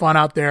having some fun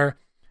out there.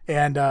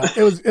 And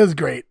it was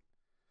great.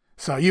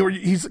 So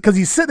he's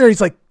sitting there,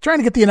 he's like trying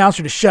to get the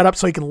announcer to shut up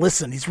so he can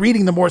listen. He's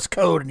reading the Morse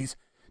code and he's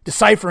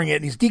deciphering it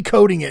and he's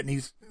decoding it and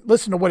he's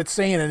listening to what it's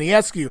saying. And he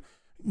asks you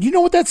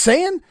know what that's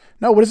saying?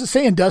 No, what is it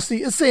saying,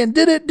 Dusty? It's saying,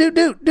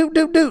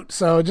 do.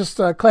 So just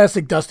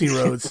classic Dusty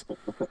Rhodes.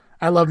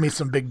 I love me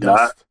some Big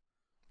Dust.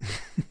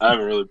 I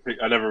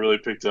never really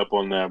picked up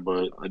on that,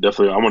 but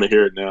I want to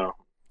hear it now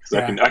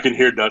because I can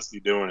hear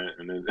Dusty doing it,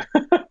 and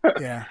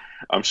yeah,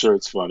 I'm sure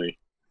it's funny.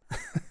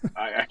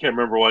 I can't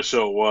remember what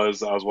show it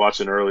was I was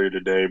watching earlier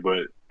today, but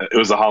it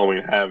was a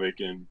Halloween Havoc,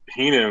 and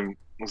Heenan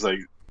was like,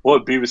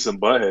 "What Beavis and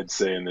Butthead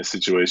say in this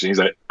situation?" He's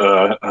like,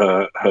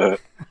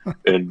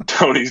 and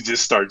Tony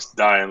just starts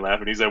dying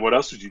laughing. He's like, "What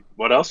else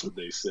would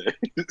they say?"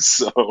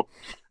 So.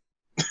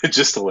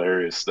 Just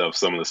hilarious stuff.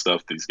 Some of the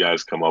stuff these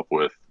guys come up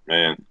with,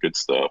 man, good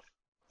stuff.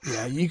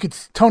 Yeah,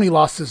 Tony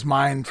lost his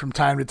mind from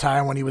time to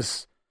time when he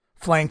was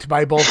flanked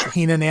by both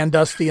Heenan and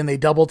Dusty, and they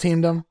double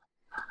teamed him.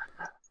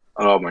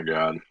 Oh my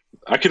God,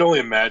 I can only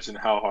imagine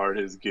how hard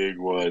his gig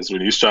was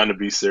when he was trying to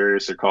be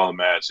serious or call a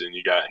match, and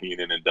you got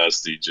Heenan and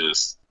Dusty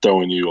just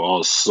throwing you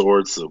all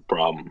sorts of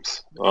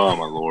problems. Oh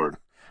my Lord.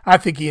 I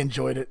think he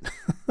enjoyed it.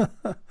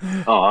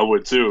 Oh, I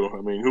would too.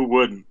 I mean, who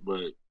wouldn't?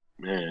 But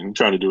man, he's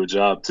trying to do a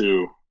job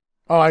too.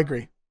 Oh, I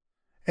agree.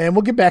 And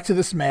we'll get back to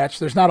this match.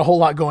 There's not a whole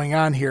lot going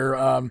on here.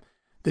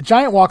 The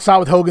Giant walks out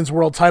with Hogan's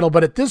world title,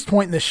 but at this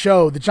point in the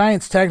show, the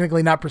Giant's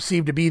technically not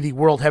perceived to be the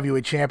world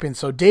heavyweight champion.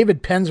 So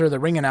David Penzer, the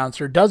ring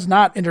announcer, does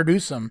not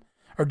introduce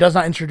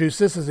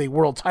this as a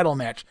world title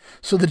match.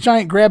 So the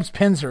Giant grabs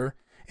Penzer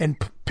and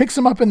picks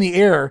him up in the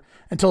air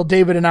until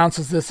David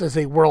announces this as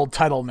a world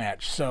title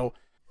match. So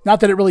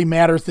not that it really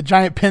matters. The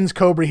Giant pins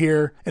Cobra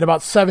here in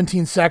about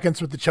 17 seconds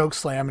with the choke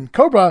slam. And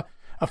Cobra,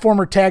 a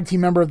former tag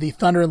team member of the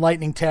Thunder and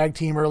Lightning tag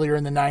team earlier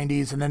in the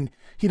 90s, and then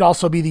he'd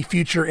also be the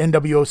future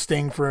NWO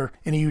Sting for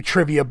any of you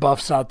trivia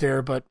buffs out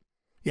there. But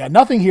yeah,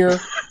 nothing here.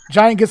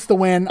 Giant gets the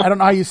win. I don't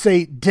know how you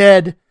say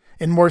dead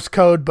in Morse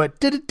code, but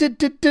did.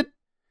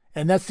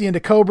 And that's the end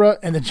of Cobra,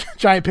 and the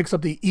Giant picks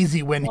up the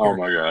easy win here. Oh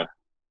my God.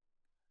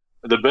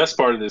 The best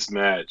part of this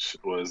match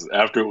was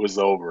after it was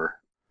over,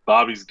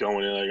 Bobby's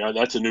going in like,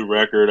 that's a new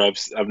record.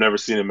 I've never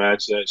seen a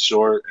match that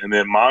short. And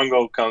then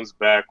Mongo comes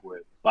back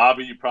with,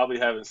 Bobby, you probably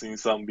haven't seen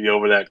something be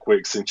over that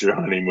quick since your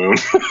honeymoon.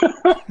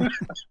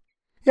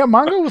 Yeah,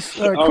 Mongo was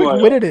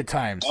quick-witted at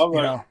times. I'm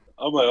like,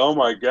 oh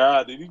my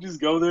God, did he just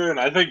go there? And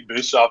I think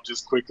Bischoff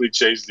just quickly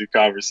changed the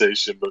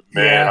conversation. But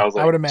man, yeah, I was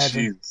like, I would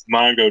imagine. Geez,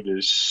 Mongo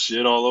did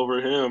shit all over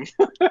him.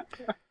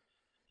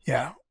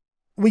 Yeah.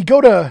 We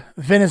go to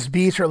Venice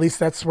Beach, or at least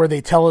that's where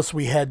they tell us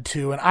we head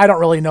to, and I don't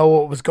really know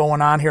what was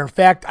going on here. In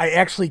fact, I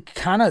actually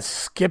kind of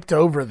skipped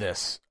over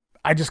this.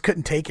 I just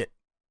couldn't take it.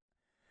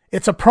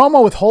 It's a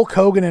promo with Hulk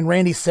Hogan and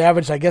Randy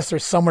Savage. I guess they're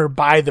somewhere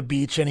by the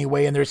beach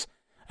anyway, and there's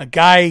a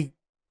guy,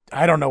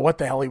 I don't know what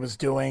the hell he was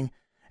doing,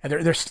 and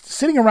they're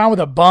sitting around with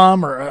a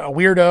bum or a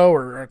weirdo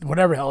or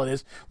whatever the hell it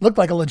is. Looked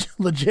like a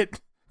legit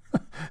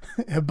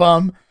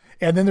bum.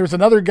 And then there's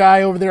another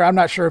guy over there. I'm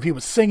not sure if he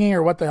was singing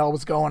or what the hell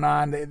was going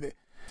on.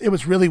 It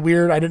was really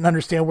weird. I didn't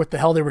understand what the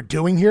hell they were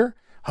doing here.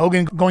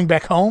 Hogan going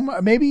back home,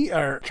 maybe,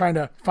 or trying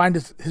to find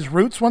his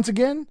roots once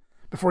again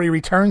before he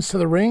returns to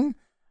the ring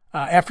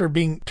after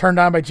being turned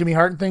on by Jimmy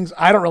Hart and things.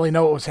 I don't really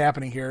know what was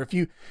happening here. If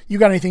you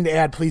got anything to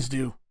add, please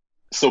do.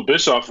 So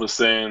Bischoff was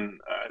saying,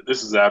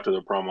 this is after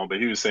the promo, but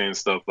he was saying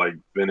stuff like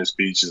Venice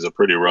Beach is a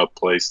pretty rough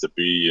place to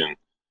be, and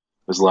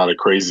there's a lot of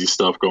crazy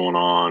stuff going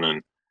on.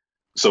 And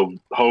so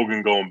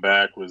Hogan going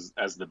back was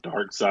as the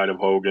dark side of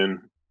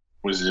Hogan.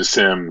 Was just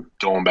him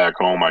going back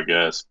home, I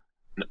guess.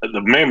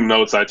 The main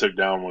notes I took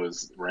down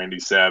was Randy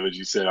Savage.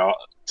 He said,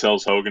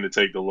 tells Hogan to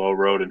take the low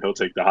road and he'll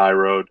take the high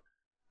road.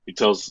 He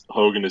tells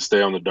Hogan to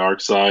stay on the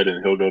dark side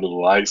and he'll go to the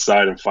light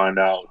side and find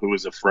out who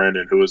is a friend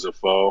and who is a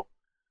foe.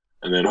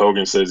 And then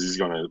Hogan says he's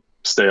going to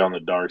stay on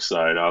the dark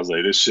side. I was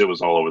like, this shit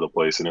was all over the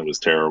place and it was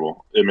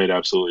terrible. It made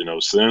absolutely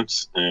no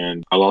sense.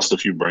 And I lost a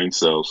few brain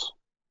cells.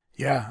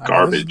 Yeah.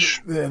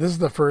 Garbage. This is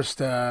the first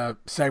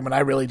segment I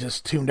really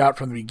just tuned out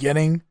from the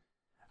beginning.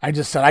 I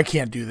just said, I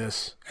can't do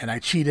this. And I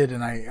cheated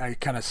and I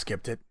kind of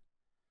skipped it.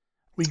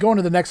 We go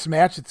into the next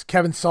match. It's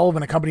Kevin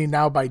Sullivan, accompanied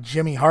now by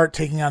Jimmy Hart,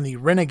 taking on the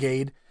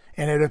Renegade.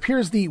 And it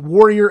appears the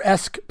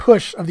Warrior-esque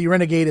push of the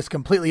Renegade is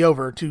completely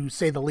over, to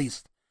say the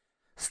least.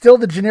 Still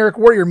the generic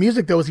Warrior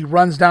music, though, as he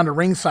runs down to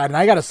ringside. And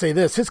I got to say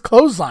this, his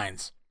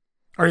clotheslines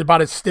are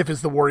about as stiff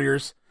as the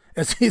Warriors,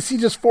 as he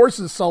just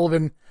forces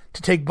Sullivan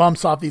to take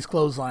bumps off these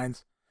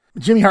clotheslines.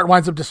 Jimmy Hart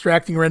winds up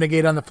distracting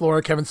Renegade on the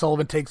floor. Kevin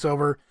Sullivan takes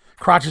over.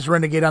 Crotches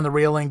Renegade on the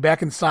railing,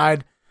 back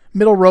inside.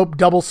 Middle rope,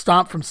 double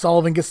stomp from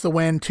Sullivan, gets the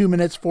win, 2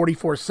 minutes,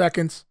 44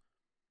 seconds.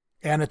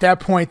 And at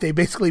that point, they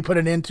basically put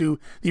an end to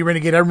the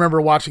Renegade. I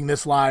remember watching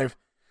this live.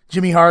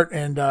 Jimmy Hart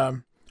and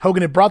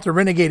Hogan had brought the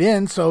Renegade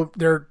in, so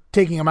they're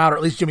taking him out, or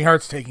at least Jimmy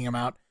Hart's taking him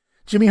out.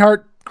 Jimmy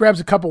Hart grabs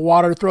a cup of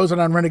water, throws it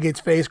on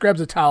Renegade's face,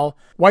 grabs a towel,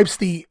 wipes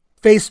the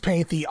face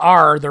paint, the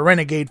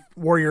Renegade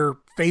Warrior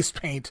face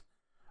paint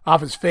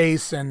off his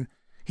face, and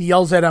he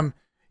yells at him,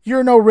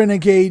 "You're no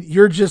Renegade,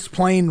 you're just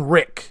plain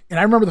Rick." And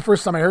I remember the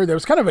first time I heard that, it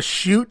was kind of a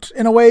shoot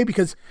in a way,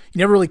 because you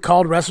never really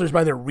called wrestlers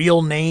by their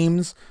real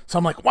names. So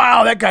I'm like,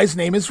 wow, that guy's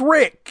name is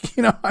Rick.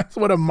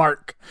 What a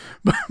mark.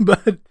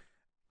 But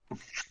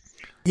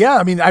yeah,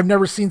 I mean, I've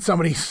never seen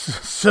somebody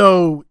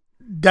so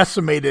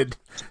decimated.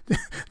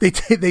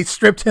 They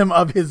stripped him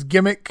of his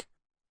gimmick.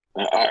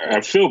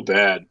 I feel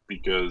bad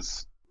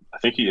because I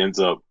think he ends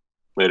up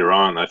later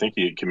on, I think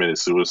he had committed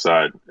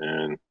suicide,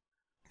 and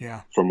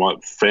yeah, from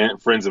what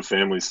friends and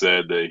family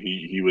said, that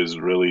he was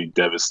really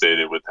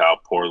devastated with how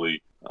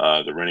poorly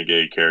the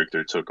Renegade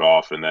character took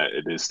off, and that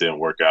it just didn't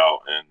work out,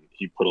 and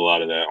he put a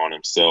lot of that on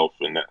himself,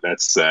 and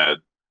that's sad.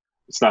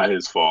 It's not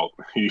his fault.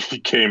 He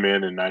came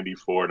in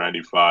 94,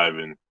 95,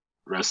 and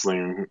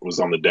wrestling was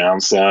on the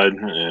downside,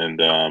 and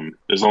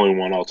there's only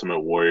one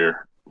Ultimate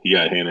Warrior. He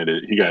got handed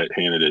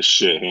a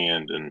shit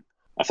hand, and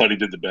I thought he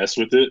did the best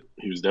with it.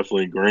 He was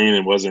definitely green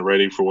and wasn't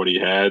ready for what he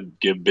had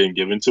been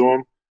given to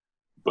him.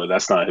 But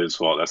that's not his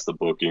fault. That's the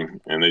booking,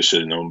 and they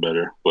should have known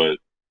better. But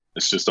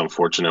it's just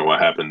unfortunate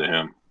what happened to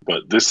him.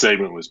 But this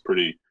segment was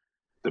pretty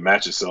the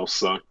match itself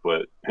sucked,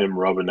 but him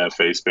rubbing that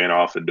face paint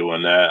off and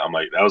doing that, I'm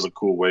like, that was a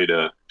cool way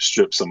to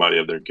strip somebody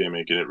of their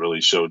gimmick, and it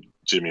really showed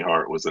Jimmy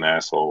Hart was an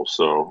asshole.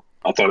 So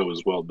I thought it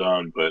was well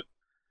done, but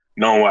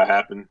knowing what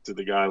happened to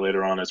the guy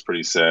later on, it's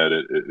pretty sad.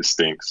 It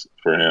stinks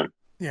for him.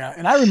 Yeah,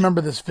 and I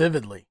remember this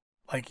vividly.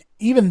 Like,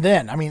 even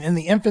then, I mean, in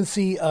the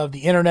infancy of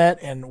the internet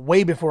and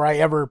way before I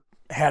ever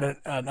had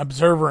an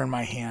observer in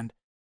my hand,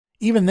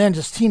 even then,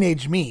 just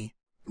teenage me,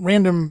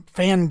 random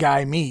fan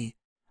guy me,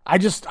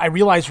 I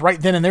realized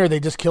right then and there they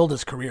just killed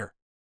his career.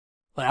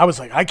 Like, I was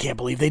like, I can't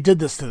believe they did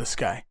this to this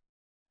guy.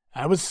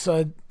 I was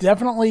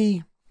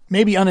definitely,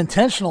 maybe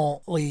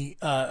unintentionally,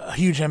 a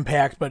huge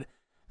impact, but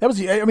that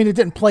was, I mean, it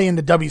didn't play in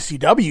the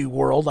WCW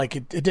world, like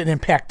it didn't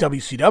impact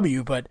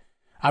WCW, but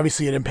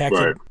obviously it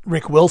impacted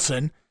Rick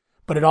Wilson,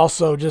 but it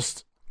also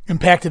just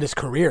impacted his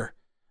career.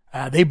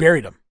 They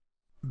buried him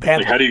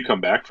badly. Like, how do you come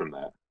back from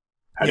that?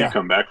 How do you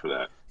come back for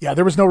that? Yeah,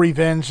 there was no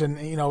revenge, and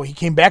he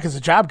came back as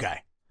a job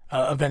guy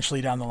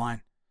eventually down the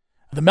line.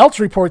 The Meltz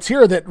reports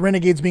here that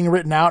Renegade's being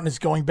written out and is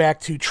going back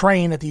to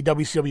train at the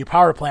WCW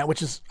power plant,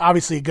 which is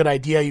obviously a good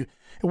idea.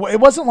 It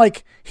wasn't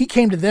like he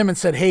came to them and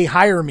said, hey,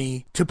 hire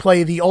me to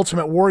play the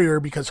Ultimate Warrior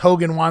because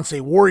Hogan wants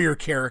a warrior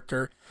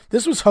character.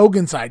 This was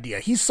Hogan's idea.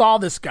 He saw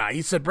this guy.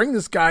 He said, bring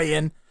this guy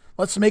in.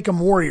 Let's make him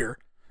warrior.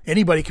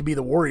 Anybody could be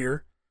the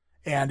warrior.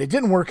 And it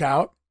didn't work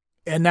out.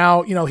 And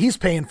now, he's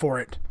paying for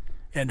it.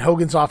 And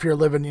Hogan's off here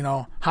living,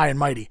 high and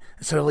mighty,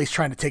 instead of at least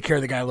trying to take care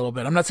of the guy a little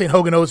bit. I'm not saying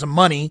Hogan owes him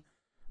money,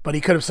 but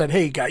he could have said,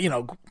 hey, guy,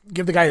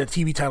 give the guy the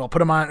TV title,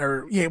 put him on,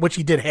 or which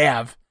he did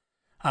have,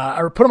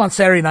 or put him on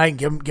Saturday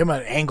night and give him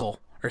an angle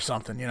or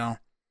something,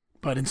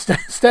 But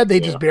instead they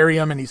just bury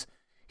him, and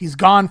he's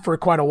gone for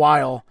quite a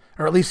while,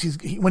 or at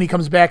least when he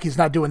comes back, he's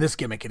not doing this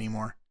gimmick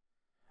anymore.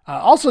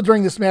 Also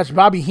during this match,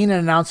 Bobby Heenan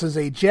announces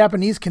a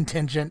Japanese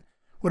contingent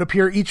would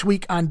appear each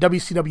week on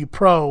WCW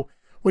Pro,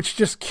 which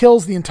just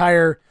kills the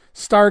entire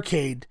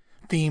Starrcade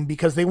theme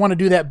because they want to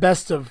do that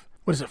best of,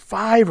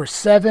 5 or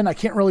 7? I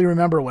can't really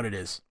remember what it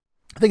is.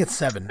 I think it's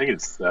 7. I think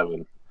it's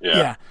 7.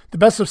 Yeah. The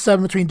best of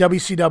 7 between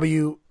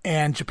WCW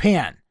and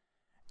Japan,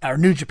 or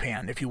New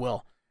Japan, if you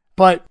will.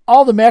 But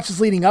all the matches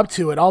leading up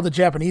to it, all the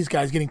Japanese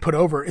guys getting put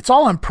over, it's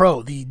all on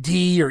Pro, the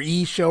D or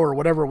E show or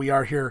whatever we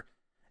are here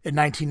in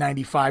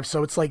 1995.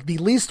 So it's like the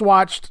least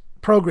watched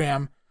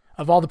program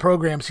of all the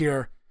programs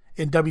here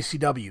in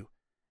WCW.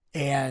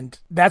 And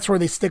that's where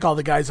they stick all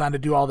the guys on to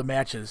do all the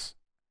matches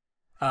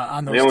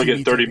on those. They only TV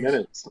get 30 tapings.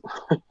 minutes.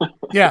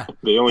 Yeah,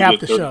 they only half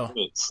get the 30 show.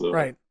 minutes. So.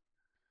 Right.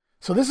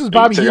 So this is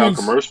Bobby Take out Heenan's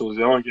commercials.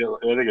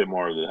 They get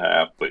more than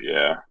half, but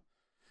yeah.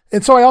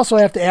 And so I also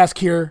have to ask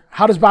here,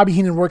 how does Bobby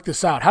Heenan work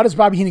this out? How does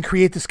Bobby Heenan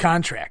create this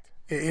contract?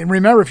 And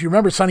remember, if you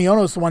remember, Sonny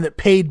Ono is the one that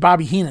paid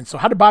Bobby Heenan. So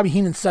how did Bobby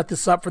Heenan set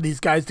this up for these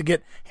guys to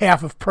get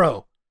half of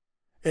Pro?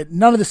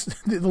 None of this,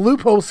 the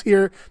loopholes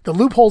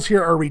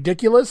here are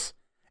ridiculous.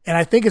 And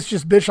I think it's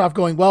just Bischoff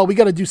going, well, we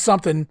got to do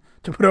something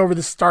to put over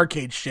this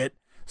Starrcade shit.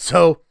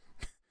 So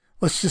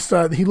let's just,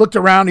 he looked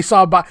around, he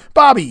saw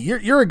Bobby,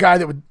 you're a guy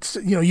that would,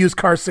 use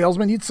car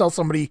salesman. You'd sell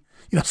somebody,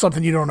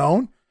 something you don't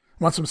own.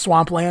 Want some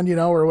swampland,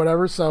 or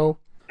whatever. So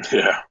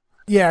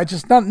yeah,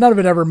 just none of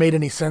it ever made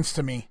any sense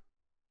to me.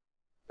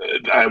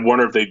 I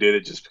wonder if they did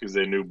it just because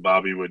they knew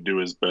Bobby would do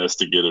his best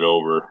to get it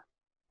over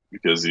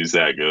because he's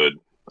that good.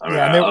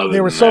 They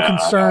were so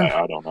concerned.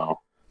 I don't know.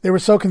 They were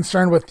so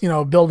concerned with,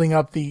 building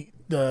up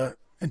the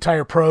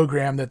entire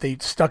program that they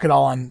stuck it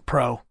all on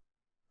Pro.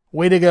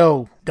 Way to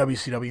go,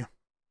 WCW.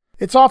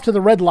 It's off to the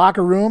Red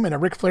Locker Room in a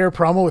Ric Flair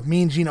promo with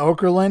Mean Gene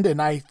Okerlund,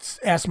 and I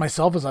asked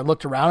myself as I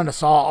looked around and I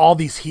saw all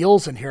these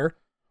heels in here,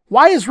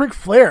 why is Ric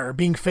Flair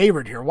being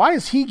favored here? Why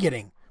is he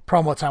getting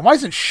promo time? Why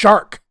isn't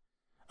Shark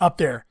up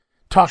there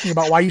talking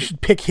about why you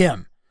should pick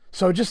him?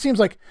 So it just seems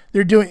like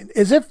they're doing,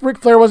 as if Ric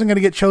Flair wasn't going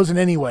to get chosen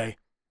anyway.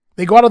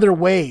 They go out of their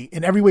way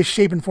in every way,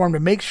 shape, and form to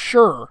make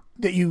sure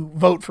that you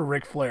vote for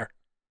Ric Flair.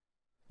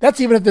 That's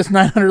even if this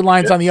 900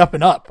 line's on the up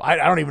and up. I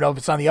don't even know if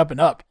it's on the up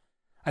and up.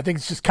 I think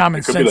it's just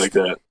common sense. Could be like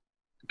that.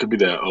 It could be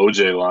that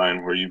OJ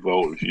line where you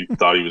vote if you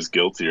thought he was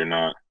guilty or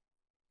not.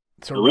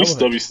 At least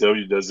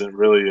WCW doesn't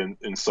really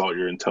insult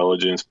your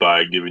intelligence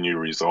by giving you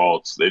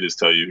results. They just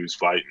tell you who's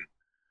fighting.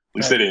 At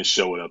least they didn't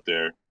show it up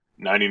there.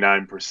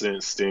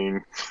 99%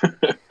 Sting.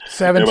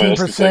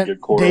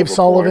 17% Dave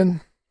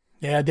Sullivan.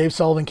 Yeah, Dave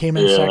Sullivan came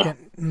in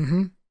second.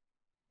 Mm-hmm.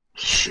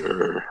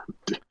 Sure.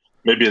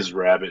 Maybe his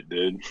rabbit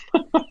did.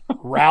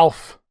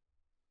 Ralph.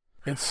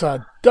 It's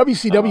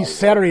WCW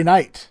Saturday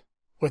night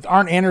with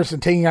Arn Anderson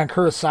taking on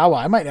Kurosawa.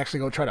 I might actually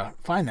go try to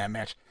find that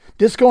match.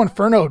 Disco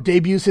Inferno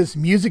debuts his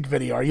music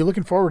video. Are you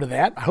looking forward to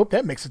that? I hope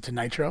that makes it to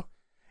Nitro.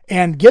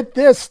 And get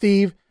this,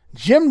 Steve.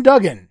 Jim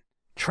Duggan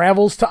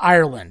travels to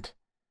Ireland.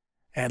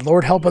 And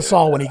Lord help us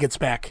all when he gets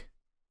back.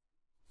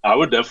 I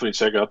would definitely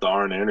check out the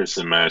Arn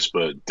Anderson match,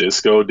 but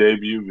Disco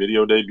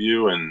video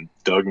debut, and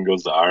Duggan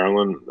goes to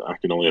Ireland. I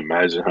can only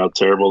imagine how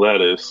terrible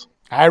that is.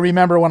 I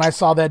remember when I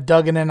saw that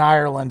Duggan in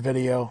Ireland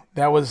video.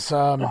 That was,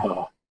 that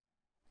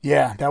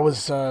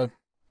was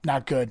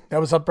not good. That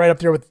was right up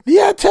there with the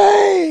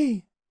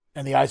Yeti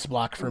and the Ice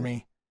Block for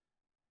me.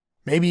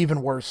 Maybe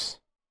even worse.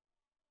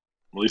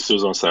 At least it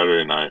was on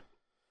Saturday night.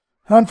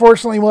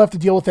 Unfortunately, we'll have to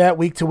deal with that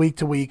week to week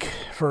to week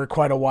for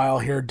quite a while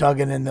here.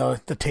 Duggan in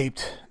the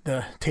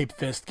taped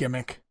fist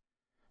gimmick.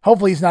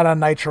 Hopefully he's not on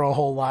Nitro a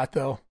whole lot,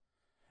 though.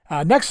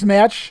 Next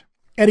match,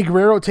 Eddie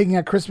Guerrero taking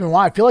on Chris Benoit.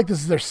 I feel like this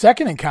is their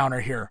second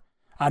encounter here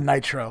on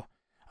Nitro.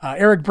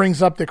 Eric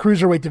brings up the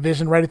Cruiserweight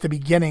division right at the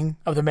beginning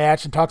of the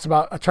match and talks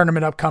about a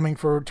tournament upcoming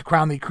to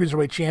crown the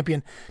Cruiserweight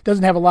champion.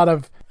 Doesn't have a lot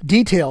of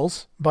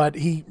details, but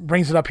he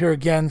brings it up here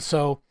again,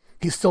 so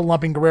he's still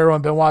lumping Guerrero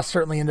and Benoit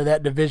certainly into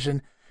that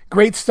division.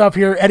 Great stuff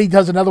here. Eddie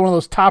does another one of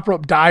those top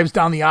rope dives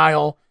down the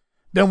aisle.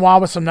 Benoit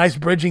with some nice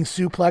bridging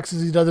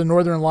suplexes. He does a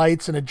Northern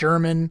Lights and a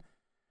German.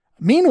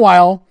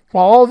 Meanwhile,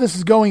 while all of this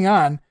is going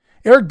on,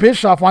 Eric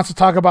Bischoff wants to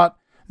talk about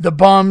the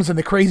bums and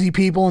the crazy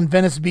people in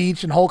Venice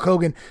Beach and Hulk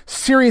Hogan.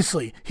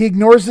 Seriously, he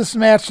ignores this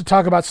match to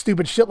talk about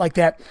stupid shit like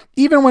that.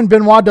 Even when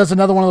Benoit does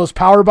another one of those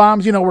power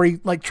bombs, where he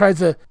tries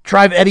to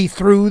drive Eddie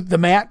through the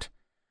mat,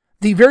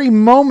 the very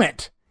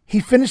moment he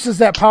finishes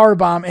that power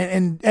bomb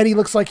and Eddie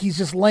looks like he's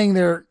just laying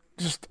there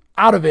just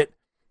out of it,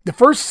 the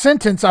first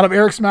sentence out of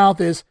Eric's mouth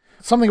is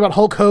something about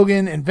Hulk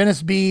Hogan and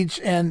Venice Beach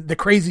and the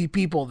crazy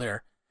people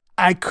there.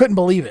 I couldn't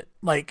believe it.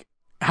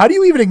 How do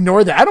you even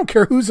ignore that? I don't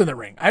care who's in the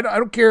ring. I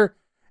don't care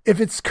if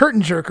it's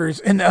curtain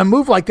jerkers and a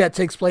move like that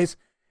takes place.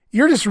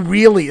 You're just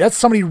that's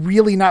somebody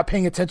really not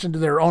paying attention to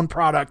their own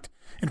product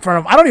in front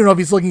of them. I don't even know if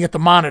he's looking at the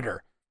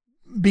monitor,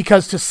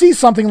 because to see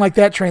something like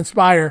that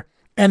transpire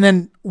and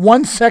then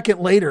 1 second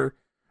later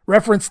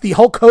reference the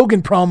Hulk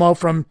Hogan promo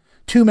from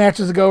 2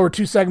 matches ago or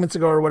 2 segments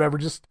ago or whatever,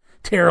 just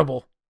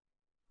terrible.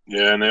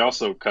 Yeah, and they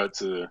also cut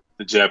to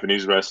the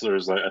Japanese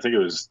wrestlers. I think it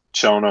was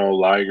Chono,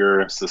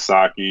 Liger,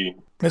 Sasaki,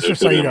 Mr.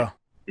 Saito.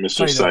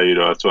 Mr.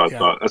 Saito. That's what I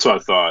thought. That's what I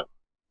thought.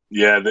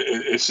 Yeah,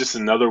 it's just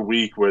another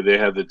week where they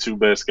have the 2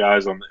 best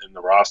guys in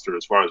the roster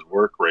as far as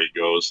work rate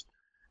goes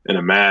in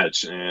a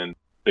match, and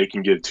they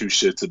can give 2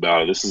 shits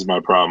about it. This is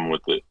my problem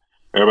with it.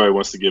 Everybody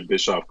wants to give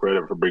Bischoff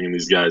credit for bringing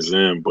these guys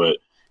in, but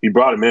he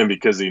brought them in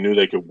because he knew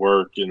they could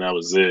work, and that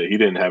was it. He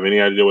didn't have any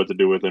idea what to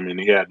do with them, and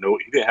he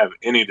didn't have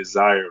any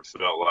desire, it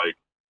felt like,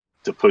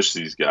 to push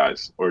these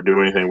guys or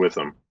do anything with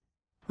them.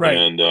 Right.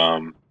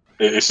 And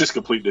it's just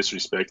complete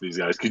disrespect to these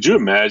guys. Could you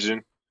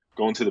imagine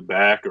going to the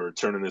back or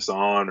turning this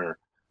on, or as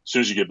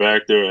soon as you get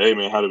back there, hey,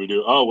 man, how did we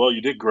do? Oh, well,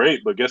 you did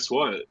great, but guess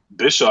what?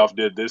 Bischoff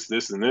did this,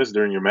 and this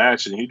during your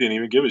match, and he didn't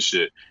even give a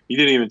shit. He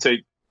didn't even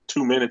take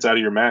 2 minutes out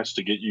of your match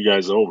to get you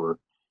guys over.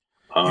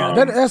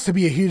 That has to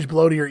be a huge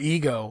blow to your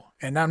ego,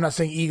 and I'm not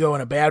saying ego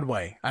in a bad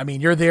way. I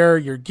mean, you're there,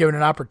 you're given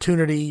an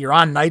opportunity, you're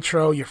on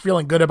Nitro, you're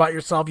feeling good about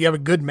yourself, you have a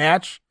good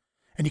match,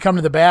 and you come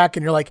to the back,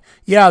 and you're like,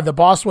 yeah, the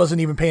boss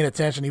wasn't even paying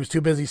attention. He was too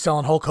busy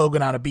selling Hulk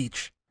Hogan on a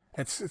beach.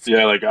 It's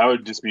yeah, I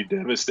would just be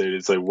devastated.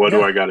 It's like, what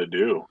do I got to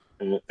do?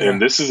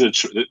 And this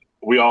is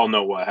we all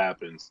know what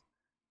happens.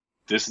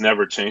 This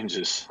never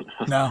changes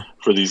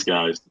for these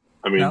guys.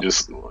 I mean,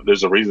 just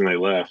there's a reason they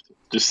left.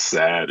 Just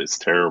sad. It's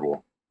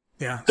terrible.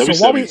 Yeah.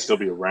 WCW would still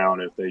be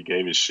around if they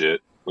gave a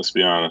shit. Let's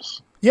be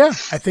honest. Yeah,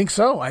 I think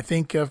so. I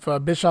think if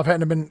Bischoff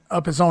hadn't been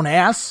up his own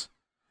ass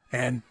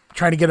and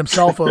trying to get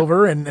himself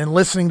over and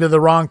listening to the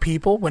wrong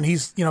people when he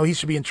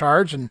should be in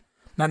charge and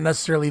not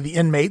necessarily the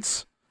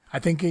inmates, I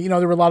think,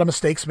 there were a lot of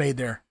mistakes made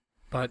there.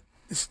 But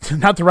it's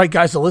not the right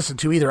guys to listen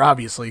to either,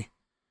 obviously,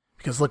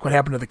 because look what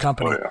happened to the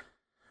company. Oh, yeah.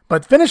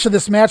 But finish of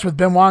this match with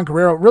Benoit and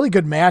Guerrero, really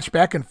good match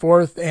back and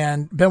forth,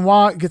 and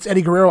Benoit gets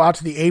Eddie Guerrero out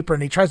to the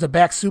apron. He tries to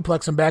back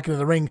suplex him back into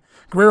the ring.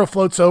 Guerrero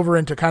floats over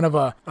into kind of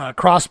a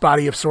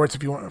crossbody of sorts,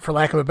 if you want, for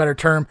lack of a better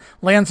term,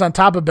 lands on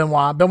top of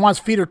Benoit. Benoit's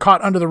feet are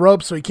caught under the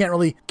ropes, so he can't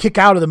really kick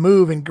out of the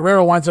move, and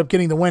Guerrero winds up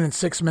getting the win in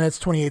 6 minutes,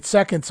 28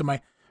 seconds. So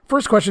my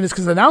first question is,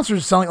 because the announcers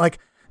are selling like,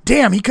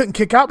 damn, he couldn't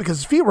kick out because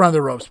his feet were under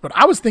the ropes. But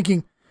I was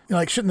thinking,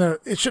 it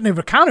shouldn't have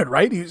accounted,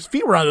 right? His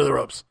feet were under the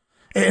ropes.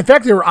 In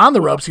fact, they were on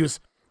the ropes. His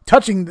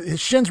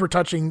shins were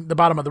touching the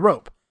bottom of the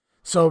rope.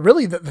 So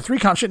really the 3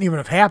 count shouldn't even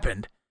have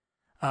happened.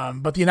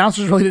 But the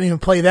announcers really didn't even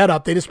play that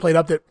up. They just played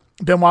up that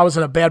Benoit was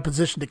in a bad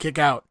position to kick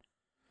out.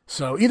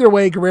 So either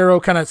way, Guerrero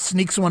kind of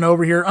sneaks one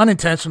over here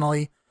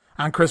unintentionally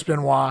on Chris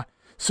Benoit.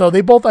 So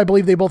I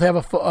believe they both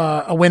have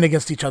a win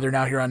against each other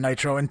now here on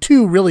Nitro, and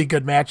 2 really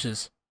good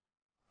matches.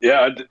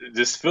 Yeah, it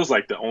just feels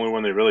like the only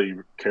one they really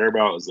care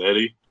about is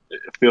Eddie.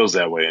 It feels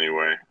that way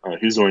anyway.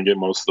 He's going to get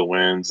most of the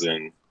wins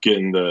and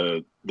getting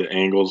the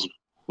angles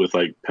with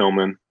like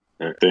Pillman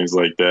and things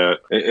like that.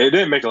 It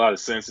didn't make a lot of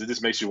sense. It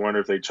just makes you wonder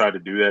if they tried to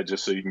do that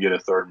just so you can get a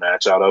third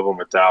match out of them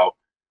without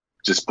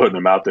just putting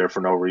them out there for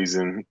no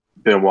reason.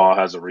 Benoit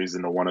has a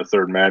reason to want a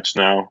third match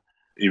now,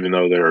 even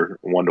though they're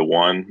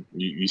 1-1.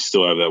 You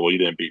still have that, well, you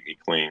didn't beat me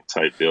clean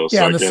type deal.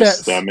 So I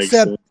guess that makes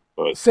sense.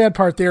 But sad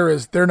part there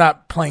is they're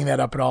not playing that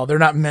up at all. They're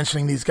not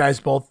mentioning these guys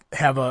both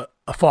have a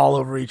fall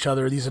over each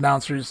other. These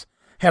announcers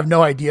have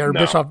no idea, or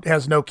Bischoff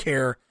has no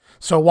care.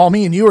 So while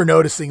me and you are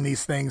noticing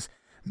these things,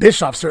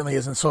 Bischoff certainly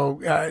isn't.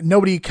 So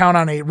nobody count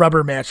on a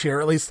rubber match here.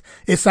 At least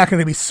it's not going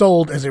to be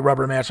sold as a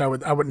rubber match. I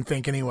wouldn't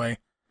think anyway.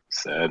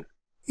 Sad.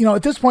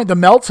 At this point, the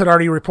Melts had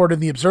already reported in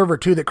the Observer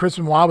too that Chris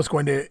Benoit was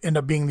going to end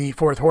up being the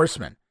 4th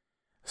Horseman.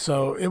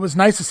 So it was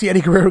nice to see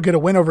Eddie Guerrero get a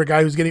win over a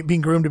guy who's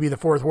being groomed to be the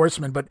fourth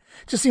horseman. But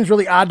it just seems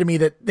really odd to me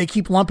that they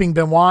keep lumping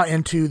Benoit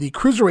into the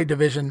cruiserweight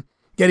division,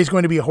 yet he's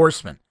going to be a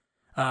horseman.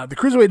 The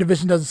cruiserweight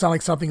division doesn't sound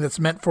like something that's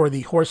meant for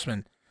the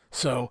horseman.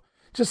 So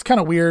just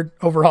kind of weird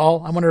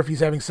overall. I wonder if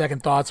he's having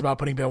second thoughts about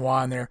putting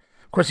Benoit in there.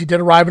 Of course, he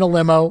did arrive in a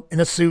limo in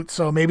a suit,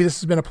 so maybe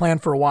this has been a plan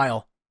for a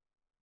while.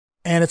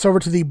 And it's over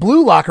to the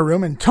blue locker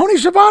room, and Tony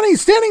Schiavone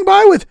standing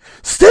by with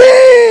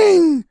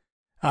Sting!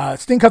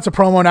 Sting cuts a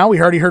promo now. We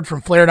already heard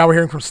from Flair. Now we're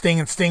hearing from Sting,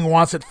 and Sting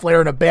wants it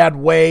Flair in a bad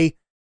way.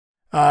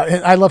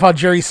 And I love how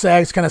Jerry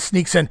Sags kind of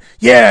sneaks in,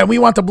 yeah, we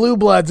want the Blue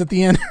Bloods at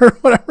the end or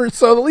whatever.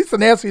 So at least the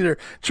Nasties are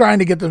trying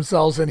to get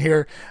themselves in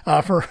here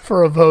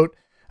for a vote.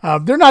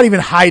 They're not even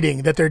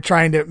hiding that they're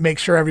trying to make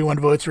sure everyone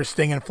votes for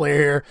Sting and Flair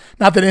here.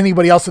 Not that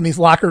anybody else in these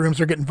locker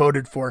rooms are getting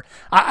voted for.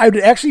 I would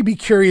actually be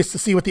curious to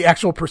see what the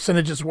actual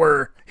percentages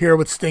were here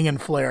with Sting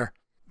and Flair.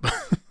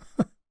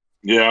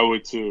 Yeah, I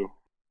would too.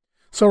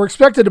 So we're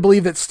expected to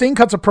believe that Sting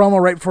cuts a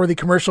promo right before the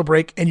commercial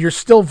break, and you're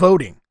still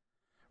voting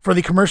for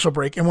the commercial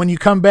break. And when you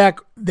come back,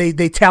 they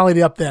tallied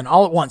it up then,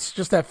 all at once,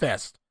 just that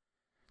fast.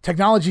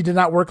 Technology did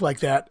not work like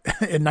that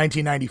in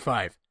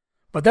 1995.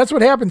 But that's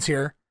what happens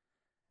here,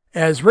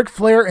 as Ric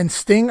Flair and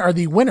Sting are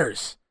the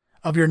winners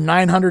of your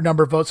 900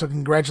 number vote. So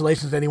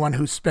congratulations to anyone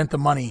who spent the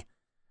money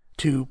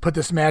to put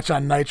this match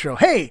on Nitro.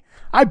 Hey,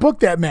 I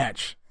booked that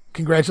match.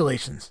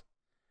 Congratulations.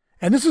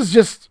 And this is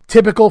just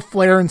typical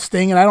Flair and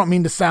Sting, and I don't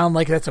mean to sound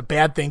like that's a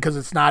bad thing, because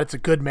it's not. It's a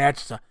good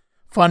match. It's a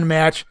fun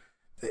match.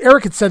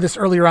 Eric had said this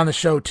earlier on the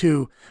show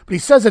too, but he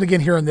says it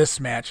again here in this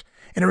match.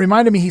 And it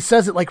reminded me, he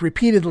says it like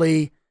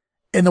repeatedly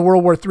in the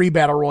World War III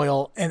Battle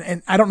Royal.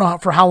 And I don't know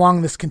for how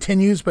long this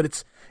continues, but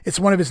it's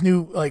one of his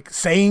new like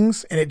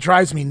sayings, and it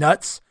drives me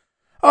nuts.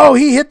 Oh,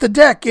 he hit the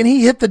deck, and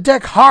he hit the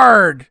deck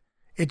hard.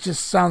 It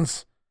just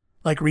sounds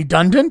like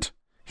redundant.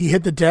 He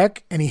hit the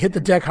deck, and he hit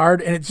the deck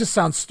hard, and it just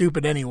sounds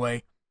stupid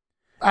anyway.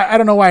 I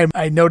don't know why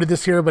I noted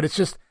this here, but it's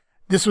just,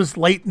 this was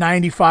late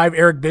 95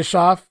 Eric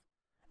Bischoff,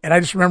 and I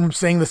just remember him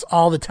saying this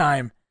all the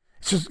time.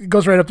 It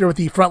goes right up there with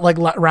the front leg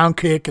round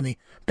kick and the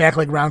back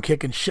leg round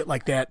kick and shit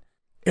like that.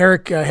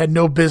 Eric had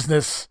no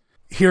business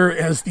here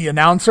as the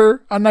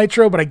announcer on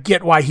Nitro, but I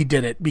get why he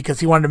did it, because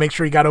he wanted to make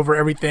sure he got over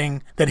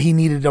everything that he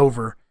needed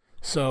over.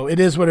 So it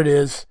is what it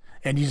is,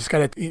 and you just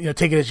got to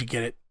take it as you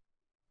get it.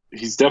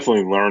 He's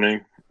definitely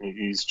learning.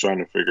 He's trying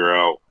to figure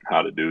out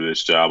how to do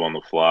this job on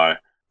the fly.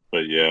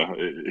 But yeah,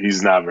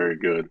 he's not very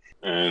good.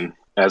 And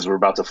as we're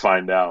about to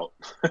find out,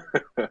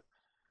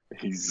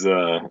 he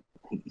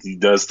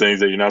does things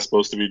that you're not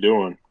supposed to be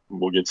doing.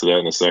 We'll get to that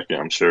in a second,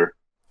 I'm sure.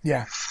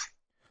 Yeah.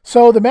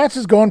 So the match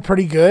is going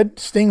pretty good.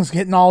 Sting's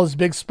hitting all his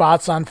big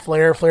spots on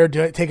Flair. Flair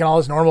taking all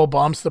his normal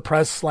bumps, the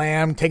press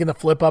slam, taking the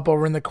flip up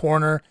over in the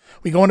corner.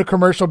 We go into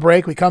commercial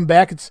break. We come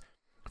back. It's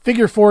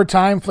figure four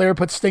time. Flair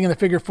puts Sting in the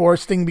figure four.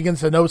 Sting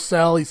begins to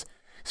no-sell. He's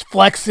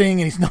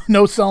flexing, and he's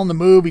no-selling the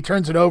move. He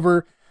turns it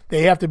over.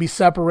 They have to be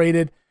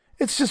separated.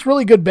 It's just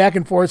really good back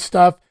and forth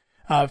stuff.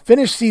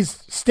 Finish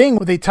sees Sting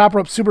with a top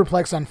rope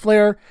superplex on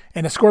Flair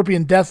and a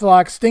Scorpion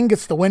Deathlock. Sting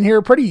gets the win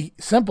here. Pretty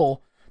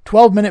simple.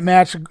 12-minute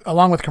match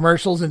along with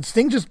commercials, and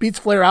Sting just beats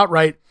Flair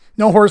outright.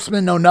 No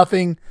horseman, no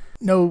nothing,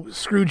 no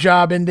screw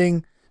job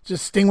ending.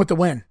 Just Sting with the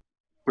win.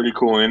 Pretty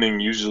cool ending.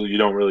 Usually you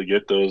don't really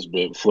get those,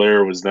 but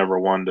Flair was never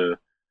one to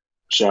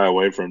shy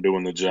away from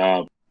doing the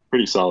job.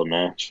 Pretty solid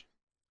match.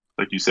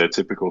 Like you said,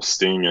 typical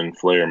Sting and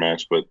Flair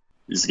match, but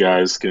these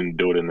guys can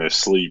do it in their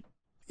sleep.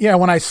 Yeah,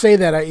 when I say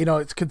that,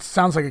 it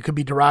sounds like it could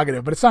be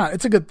derogative, but it's not.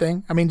 It's a good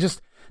thing. I mean,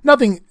 just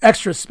nothing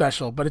extra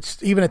special, but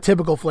it's even a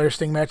typical Flair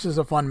Sting match is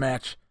a fun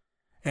match.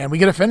 And we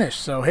get a finish,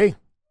 so hey.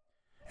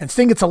 And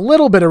Sting gets a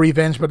little bit of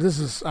revenge, but this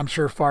is, I'm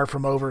sure, far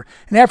from over.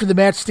 And after the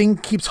match, Sting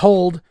keeps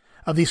hold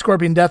of the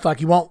Scorpion Deathlock.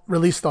 He won't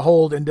release the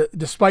hold, and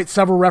despite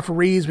several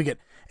referees, we get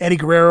Eddie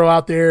Guerrero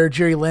out there,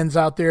 Jerry Lynn's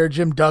out there,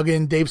 Jim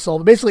Duggan, Dave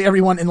Sullivan, basically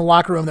everyone in the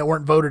locker room that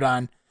weren't voted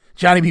on.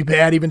 Johnny B.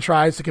 Bad even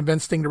tries to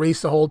convince Sting to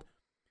release the hold.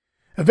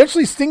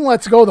 Eventually, Sting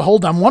lets go of the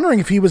hold. I'm wondering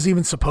if he was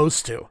even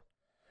supposed to.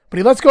 But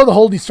he lets go of the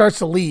hold, and he starts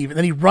to leave, and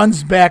then he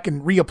runs back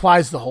and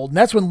reapplies the hold. And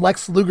that's when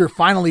Lex Luger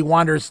finally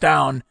wanders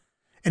down,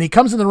 and he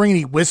comes in the ring and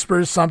he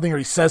whispers something or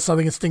he says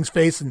something in Sting's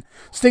face, and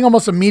Sting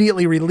almost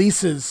immediately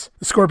releases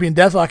the Scorpion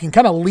Deathlock and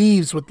kind of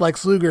leaves with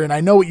Lex Luger. And I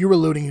know what you were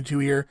alluding to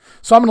here,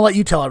 so I'm going to let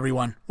you tell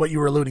everyone what you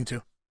were alluding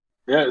to.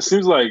 Yeah, it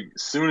seems like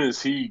as soon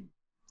as he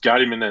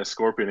got him in that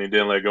Scorpion and he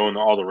didn't let go and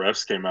all the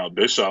refs came out,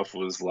 Bischoff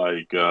was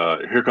like,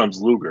 here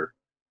comes Luger.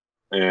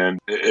 And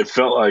it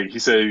felt like he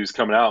said he was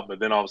coming out, but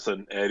then all of a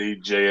sudden Eddie,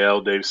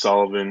 JL, Dave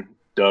Sullivan,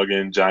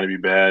 Duggan, Johnny B.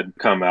 Bad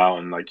come out,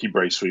 and like he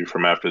breaks free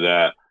from after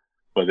that.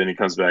 But then he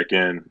comes back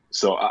in.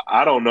 So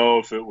I don't know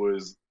if it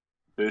was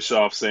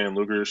Bischoff saying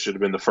Luger should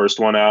have been the first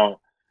one out,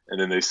 and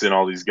then they sent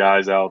all these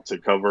guys out to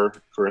cover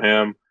for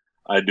him.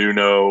 I do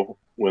know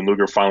when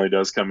Luger finally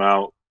does come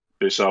out,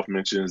 Bischoff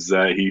mentions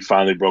that he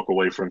finally broke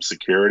away from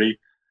security,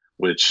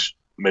 which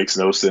makes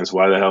no sense.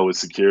 Why the hell would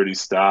security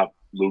stop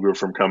Luger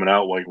from coming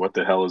out. Like, what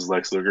the hell is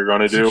Lex Luger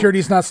going to do?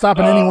 Security's not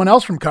stopping anyone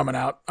else from coming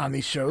out on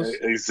these shows.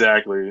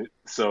 Exactly.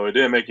 So it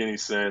didn't make any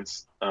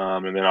sense.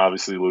 And then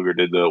obviously Luger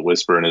did the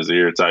whisper in his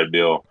ear type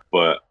deal.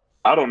 But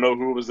I don't know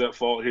who was at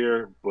fault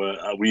here.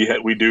 But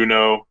we do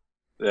know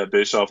that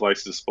Bischoff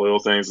likes to spoil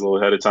things a little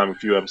ahead of time. A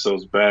few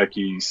episodes back,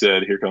 he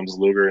said, "Here comes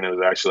Luger," and it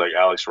was actually like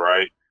Alex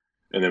Wright.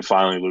 And then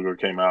finally Luger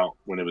came out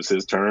when it was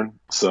his turn.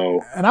 So,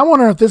 and I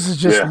wonder if this is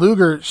just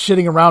Luger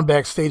shitting around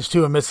backstage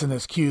too and missing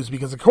his cues,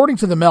 because according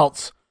to the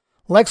Melts,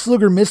 Lex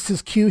Luger missed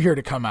his cue here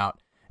to come out.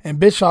 And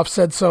Bischoff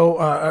said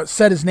so,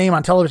 said his name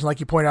on television, like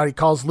you pointed out. He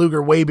calls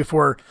Luger way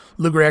before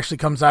Luger actually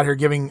comes out here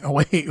giving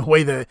away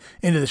the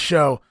end of the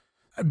show.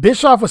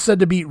 Bischoff was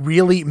said to be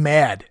really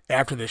mad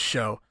after this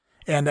show,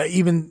 and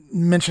even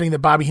mentioning that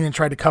Bobby Heenan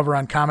tried to cover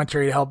on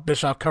commentary to help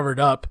Bischoff cover it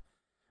up.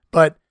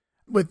 But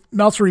with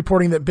Meltzer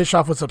reporting that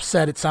Bischoff was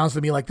upset, it sounds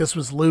to me like this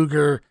was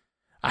Luger.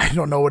 I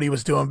don't know what he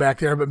was doing back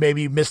there, but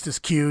maybe he missed his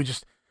cue,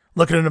 just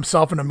looking at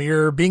himself in a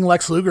mirror, being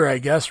Lex Luger, I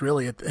guess,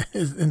 really,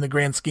 in the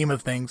grand scheme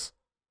of things.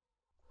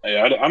 Hey,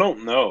 I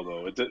don't know,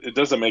 though. It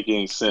doesn't make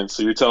any sense.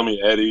 So you're telling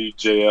me Eddie,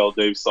 JL,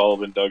 Dave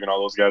Sullivan, Doug, and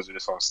all those guys are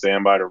just on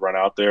standby to run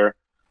out there?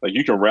 Like,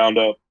 you can round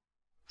up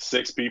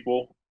 6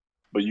 people,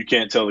 but you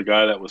can't tell the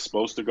guy that was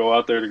supposed to go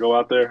out there to go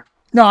out there?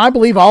 No, I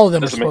believe all of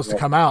them are supposed to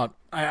come out.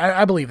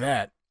 I believe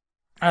that.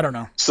 I don't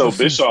know. So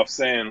Bischoff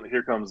saying,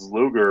 "Here comes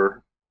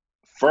Luger,"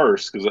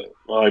 first, because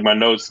like my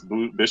notes,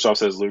 Bischoff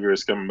says Luger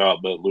is coming out,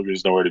 but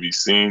Luger's nowhere to be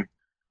seen.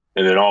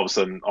 And then all of a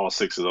sudden, all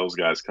 6 of those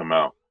guys come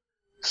out.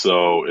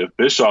 So if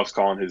Bischoff's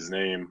calling his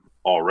name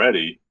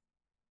already,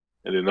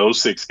 and then those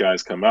 6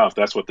 guys come out, if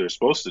that's what they're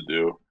supposed to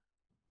do,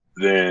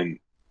 then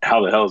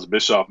how the hell is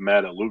Bischoff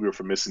mad at Luger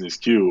for missing his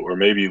cue? Or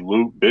maybe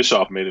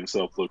Bischoff made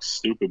himself look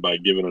stupid by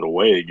giving it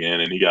away again,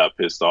 and he got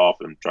pissed off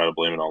and tried to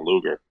blame it on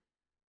Luger.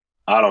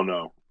 I don't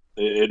know.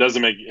 It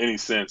doesn't make any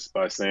sense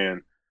by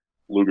saying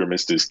Luger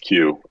missed his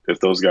cue if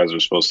those guys were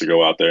supposed to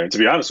go out there. And to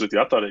be honest with you,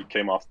 I thought it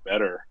came off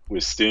better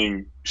with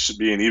Sting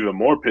being even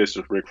more pissed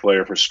with Ric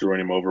Flair for screwing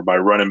him over by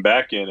running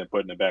back in and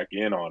putting it back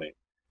in on him.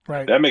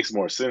 Right. That makes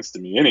more sense to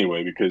me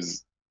anyway,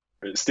 because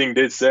Sting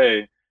did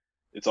say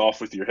it's off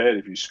with your head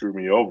if you screw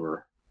me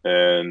over.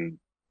 And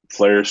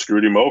Flair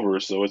screwed him over,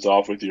 so it's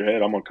off with your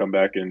head. I'm going to come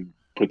back and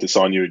put this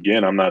on you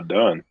again. I'm not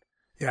done.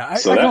 Yeah.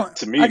 So that,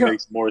 to me,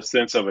 makes more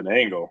sense of an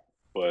angle,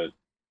 but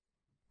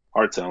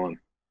hard telling.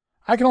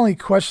 I can only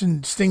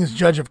question Sting's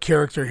judge of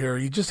character here.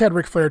 He just had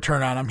Ric Flair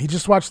turn on him. He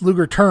just watched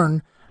Luger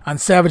turn on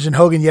Savage and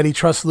Hogan, yet he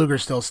trusts Luger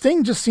still.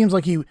 Sting just seems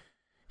like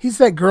he's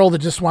that girl that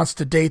just wants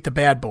to date the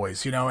bad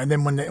boys, you know, and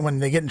then when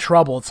they get in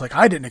trouble, it's like,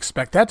 I didn't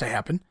expect that to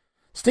happen.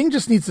 Sting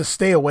just needs to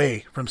stay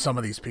away from some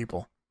of these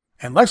people,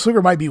 and Lex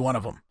Luger might be one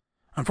of them.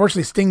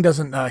 Unfortunately, Sting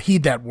doesn't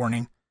heed that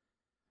warning,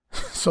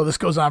 so this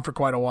goes on for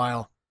quite a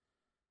while.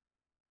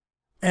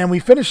 And we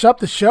finish up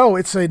the show.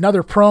 It's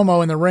another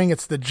promo in the ring.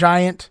 It's the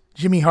Giant,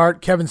 Jimmy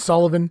Hart, Kevin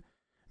Sullivan.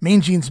 Mean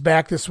Gene's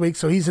back this week,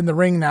 so he's in the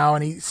ring now,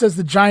 and he says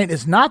the Giant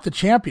is not the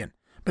champion.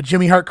 But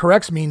Jimmy Hart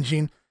corrects Mean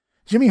Gene.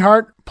 Jimmy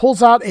Hart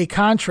pulls out a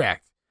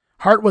contract.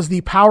 Hart was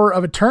the power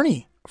of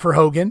attorney for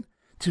Hogan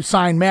to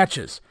sign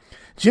matches.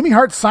 Jimmy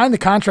Hart signed the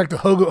contract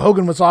that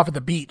Hogan was off at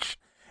the beach.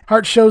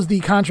 Hart shows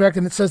the contract,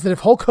 and it says that if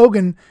Hulk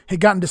Hogan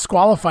had gotten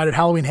disqualified at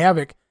Halloween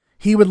Havoc,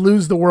 he would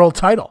lose the world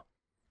title.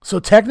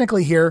 So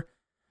technically here,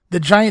 the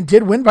Giant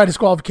did win by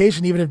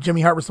disqualification, even if Jimmy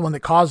Hart was the one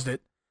that caused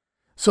it.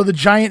 So the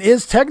Giant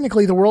is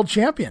technically the world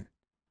champion.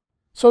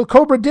 So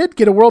Cobra did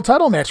get a world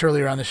title match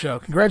earlier on the show.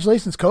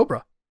 Congratulations,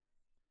 Cobra.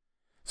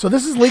 So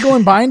this is legal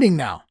and binding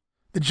now.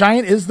 The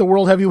Giant is the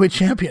world heavyweight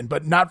champion,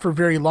 but not for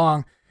very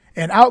long.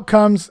 And out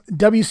comes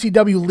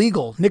WCW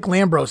Legal, Nick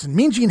Lambros. And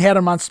Mean Gene had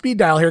him on speed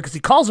dial here because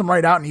he calls him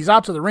right out and he's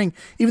out to the ring,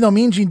 even though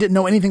Mean Gene didn't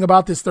know anything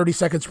about this 30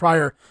 seconds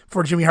prior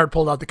before Jimmy Hart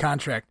pulled out the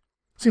contract.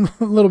 Seemed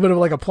a little bit of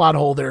like a plot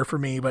hole there for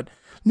me, but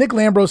Nick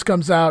Lambros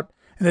comes out,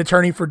 an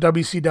attorney for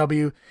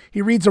WCW.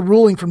 He reads a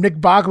ruling from Nick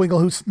Bockwinkel,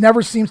 who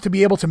never seems to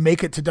be able to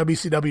make it to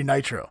WCW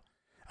Nitro.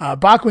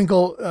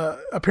 Bockwinkel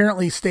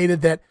apparently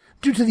stated that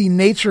due to the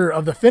nature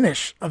of the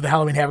finish of the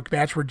Halloween Havoc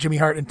match, where Jimmy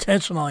Hart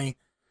intentionally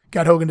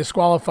got Hogan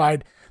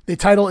disqualified, the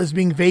title is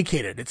being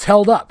vacated. It's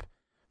held up,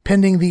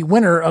 pending the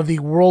winner of the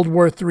World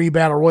War III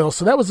Battle Royal.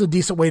 So that was a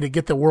decent way to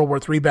get the World War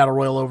III Battle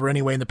Royal over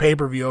anyway, and the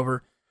pay-per-view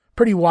over.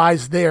 Pretty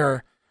wise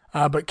there.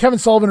 But Kevin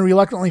Sullivan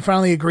reluctantly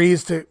finally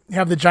agrees to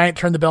have the Giant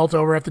turn the belt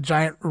over if the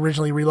Giant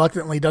originally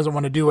reluctantly doesn't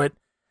want to do it.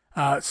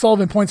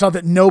 Sullivan points out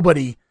that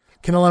nobody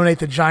can eliminate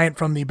the Giant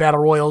from the Battle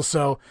Royals,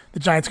 so the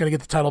Giant's going to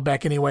get the title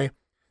back anyway.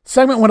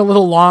 Segment went a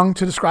little long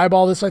to describe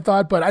all this, I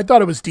thought, but I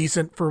thought it was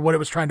decent for what it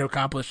was trying to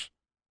accomplish.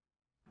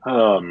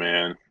 Oh,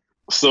 man.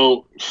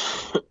 So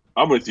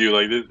I'm with you.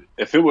 Like,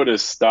 if it would have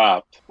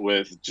stopped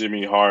with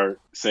Jimmy Hart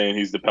saying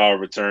he's the power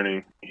of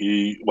attorney,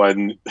 it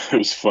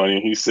was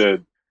funny. He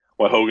said,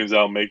 while Hogan's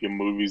out making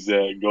movies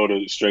that go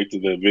straight to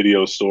the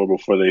video store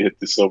before they hit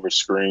the silver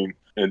screen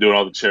and doing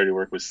all the charity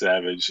work with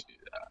Savage.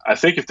 I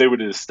think if they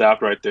would have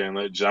stopped right there and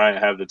let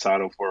Giant have the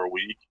title for a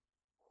week,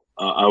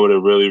 I would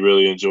have really,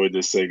 really enjoyed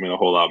this segment a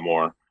whole lot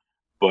more.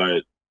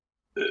 But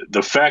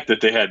the fact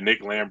that they had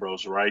Nick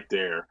Lambros right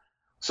there.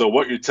 So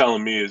what you're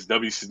telling me is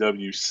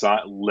WCW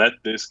let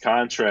this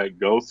contract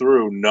go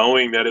through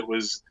knowing that it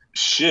was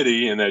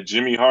shitty and that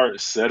Jimmy Hart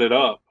set it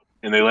up,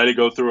 and they let it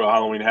go through at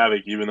Halloween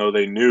Havoc even though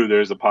they knew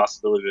there's a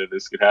possibility that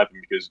this could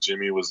happen because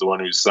Jimmy was the one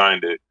who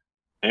signed it.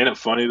 Ain't it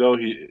funny, though?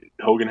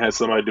 Hogan had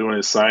somebody doing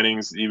his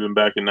signings even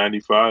back in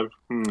 95?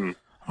 Oh,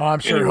 I'm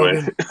sure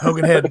anyway.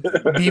 Hogan had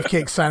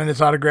Beefcake signing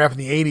his autograph in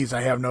the 80s,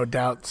 I have no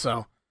doubt.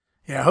 So,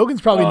 yeah,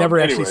 Hogan's probably never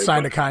actually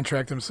signed a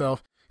contract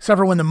himself, except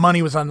for when the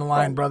money was on the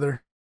line,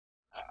 brother.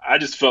 I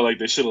just felt like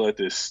they should have let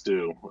this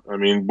stew. I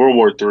mean, World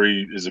War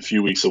III is a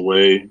few weeks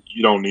away.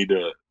 You don't need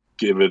to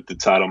give it the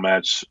title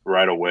match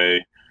right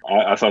away.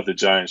 I thought the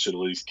Giants should at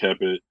least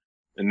kept it.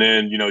 And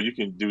then, you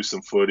can do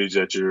some footage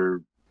at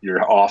your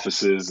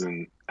offices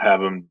and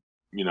have them,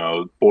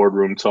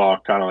 boardroom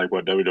talk, kind of like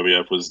what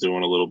WWF was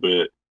doing a little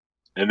bit,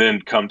 and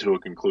then come to a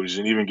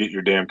conclusion. Even get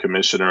your damn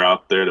commissioner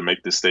out there to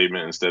make the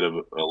statement instead of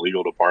a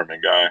legal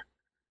department guy.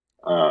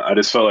 I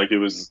just felt like it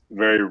was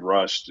very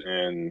rushed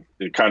and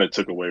it kind of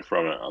took away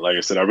from it. Like I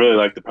said, I really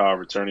like the power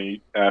of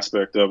attorney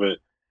aspect of it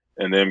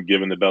and them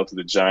giving the belt to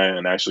the Giant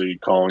and actually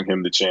calling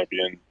him the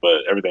champion.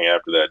 But everything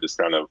after that just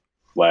kind of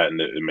flattened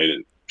it and made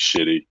it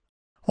shitty.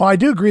 Well, I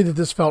do agree that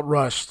this felt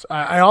rushed.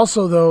 I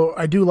also, though,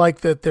 I do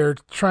like that they're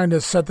trying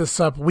to set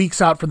this up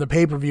weeks out from the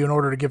pay-per-view in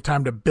order to give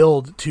time to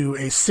build to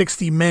a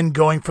 60 men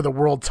going for the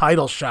world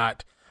title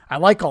shot. I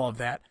like all of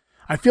that.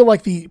 I feel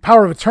like the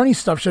power of attorney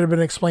stuff should have been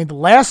explained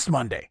last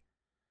Monday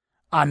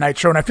on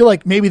Nitro, and I feel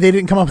like maybe they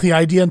didn't come up with the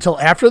idea until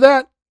after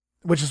that,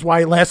 which is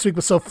why last week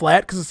was so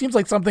flat, because it seems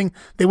like something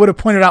they would have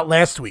pointed out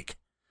last week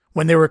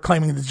when they were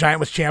claiming the Giant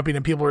was champion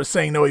and people were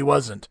saying, no, he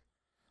wasn't.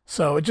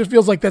 So it just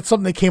feels like that's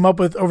something they came up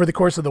with over the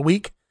course of the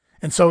week.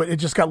 And so it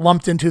just got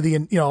lumped into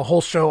the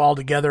whole show all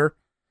together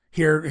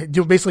here,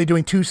 basically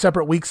doing 2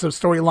 separate weeks of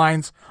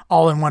storylines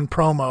all in one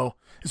promo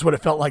is what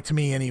it felt like to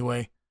me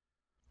anyway.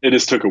 It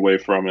just took away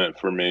from it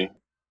for me.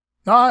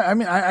 No, I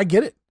mean, I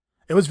get it.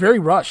 It was very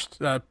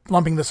rushed,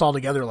 lumping this all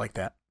together like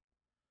that.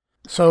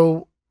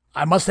 So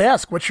I must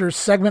ask, what's your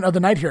segment of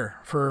the night here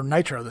for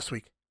Nitro this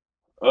week?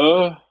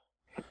 I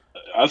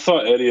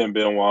thought Eddie and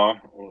Benoit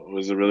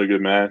was a really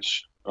good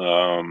match.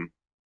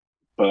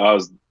 But I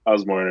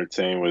was more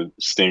entertained with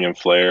Sting and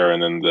Flair,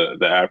 and then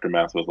the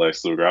aftermath with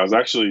Lex Luger. They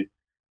actually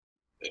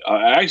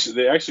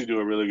do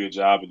a really good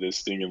job of this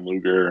Sting and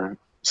Luger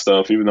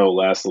stuff, even though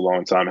it lasts a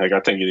long time. Heck,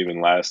 I think it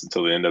even lasts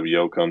until the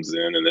NWO comes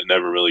in, and it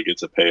never really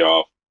gets a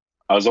payoff.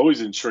 I was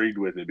always intrigued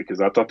with it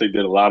because I thought they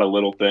did a lot of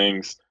little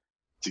things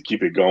to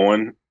keep it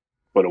going,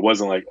 but it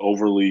wasn't like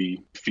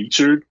overly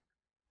featured.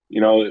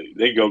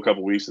 They go a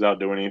couple weeks without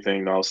doing anything,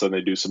 and all of a sudden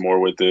they do some more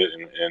with it,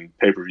 and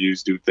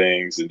pay-per-views do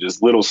things, and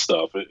just little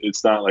stuff.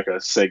 It's not like a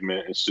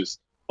segment. It's just,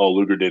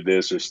 Luger did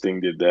this or Sting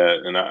did that.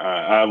 And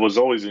I was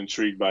always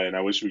intrigued by it, and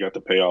I wish we got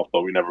the payoff,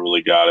 but we never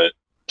really got it.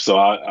 So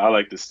I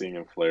like the Sting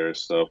and Flair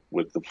stuff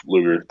with the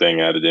Luger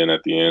thing added in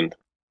at the end.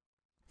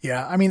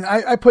 Yeah, I mean,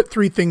 I put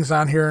 3 things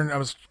on here, and I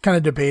was kind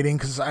of debating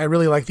because I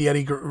really like the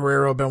Eddie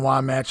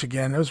Guerrero-Benoit match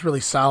again. It was really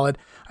solid.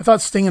 I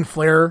thought Sting and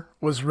Flair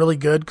was really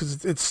good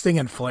because it's Sting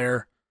and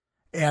Flair.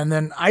 And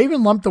then I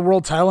even lumped the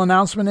world title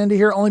announcement into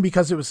here only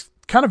because it was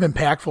kind of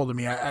impactful to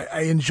me.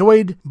 I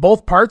enjoyed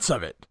both parts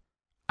of it.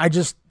 I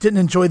just didn't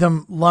enjoy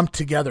them lumped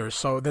together.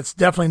 So that's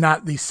definitely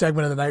not the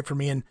segment of the night for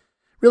me. And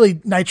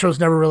really, Nitro's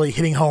never really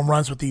hitting home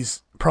runs with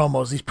these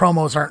promos. These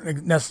promos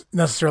aren't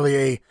necessarily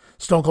a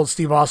Stone Cold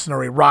Steve Austin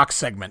or a Rock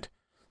segment.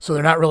 So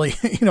they're not really,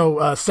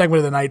 a segment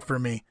of the night for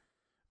me.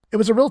 It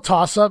was a real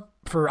toss-up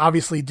for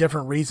obviously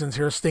different reasons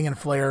here. Sting and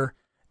Flair,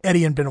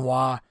 Eddie and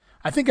Benoit.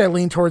 I think I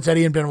leaned towards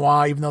Eddie and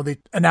Benoit, even though the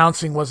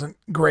announcing wasn't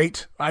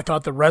great. I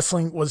thought the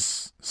wrestling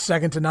was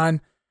second to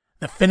none.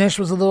 The finish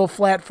was a little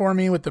flat for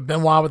me with the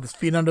Benoit with his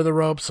feet under the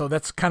rope, so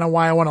that's kind of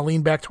why I want to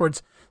lean back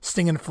towards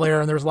Sting and Flair,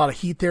 and there was a lot of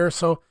heat there,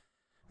 so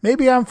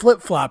maybe I'm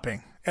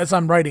flip-flopping as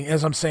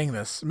I'm saying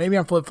this. Maybe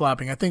I'm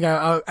flip-flopping. I think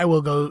I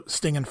will go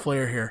Sting and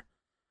Flair here.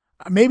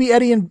 Maybe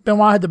Eddie and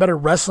Benoit had the better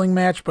wrestling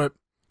match, but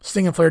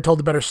Sting and Flair told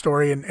the better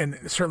story, and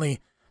certainly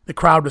the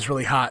crowd was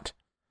really hot.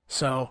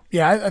 So,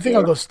 yeah, I think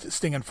I'll go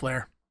Sting and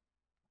Flair.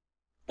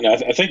 And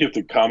I think if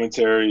the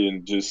commentary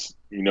and just,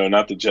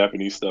 not the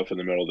Japanese stuff in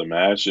the middle of the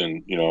match,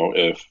 and,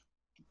 if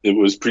it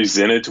was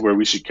presented to where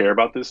we should care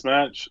about this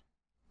match,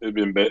 it'd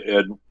been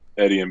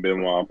Eddie and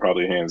Benoit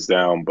probably hands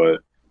down. But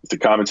if the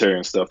commentary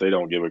and stuff, they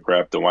don't give a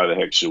crap, then why the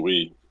heck should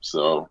we?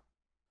 So.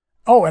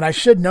 Oh, and I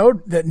should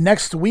note that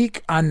next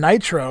week on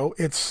Nitro,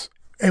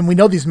 and we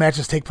know these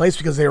matches take place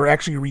because they were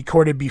actually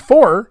recorded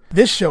before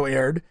this show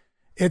aired.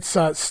 It's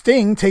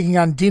Sting taking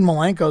on Dean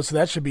Malenko, so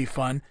that should be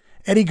fun.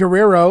 Eddie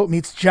Guerrero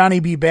meets Johnny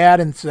B. Bad,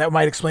 and so that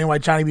might explain why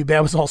Johnny B. Bad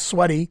was all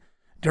sweaty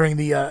during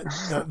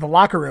the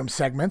locker room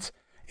segments.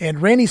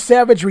 And Randy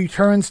Savage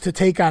returns to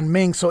take on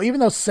Ming. So even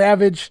though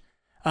Savage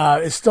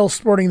is still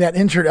sporting that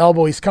injured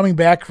elbow, he's coming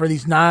back for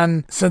these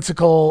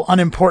nonsensical,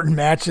 unimportant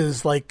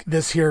matches like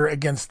this here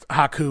against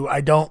Haku.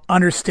 I don't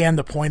understand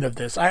the point of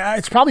this.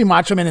 It's probably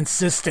Macho Man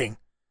insisting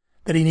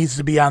that he needs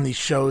to be on these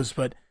shows,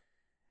 but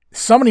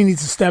somebody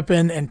needs to step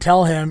in and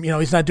tell him,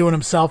 he's not doing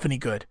himself any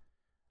good.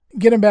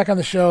 Get him back on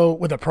the show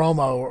with a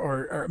promo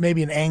or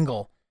maybe an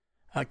angle.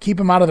 Keep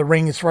him out of the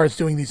ring as far as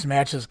doing these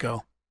matches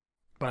go.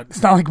 But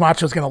it's not like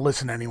Macho's going to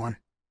listen to anyone.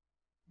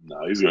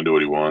 No, he's going to do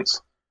what he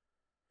wants.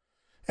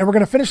 And we're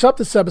going to finish up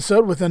this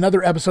episode with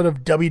another episode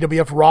of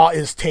WWF Raw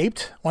is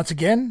Taped. Once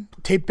again,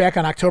 taped back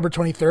on October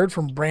 23rd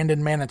from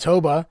Brandon,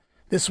 Manitoba.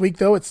 This week,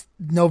 though, it's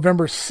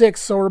November 6th,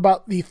 so we're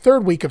about the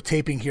third week of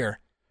taping here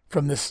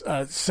from this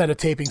set of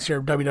tapings here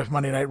of WWF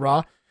Monday Night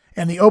Raw.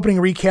 And the opening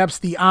recaps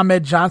the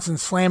Ahmed Johnson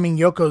slamming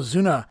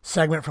Yokozuna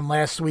segment from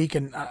last week.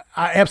 And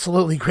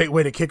absolutely great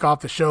way to kick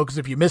off the show, because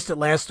if you missed it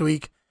last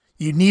week,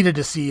 you needed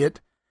to see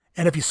it.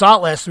 And if you saw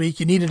it last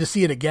week, you needed to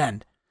see it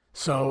again.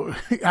 So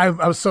I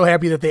was so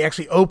happy that they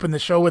actually opened the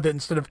show with it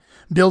instead of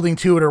building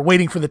to it or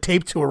waiting for the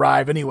tape to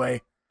arrive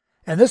anyway.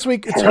 And this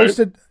week it's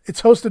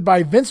hosted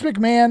by Vince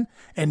McMahon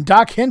and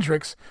Doc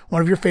Hendricks,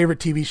 one of your favorite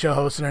TV show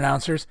hosts and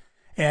announcers.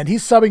 And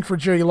he's subbing for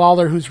Jerry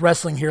Lawler, who's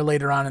wrestling here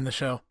later on in the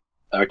show.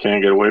 I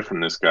can't get away from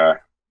this guy.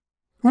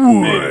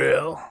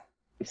 Well.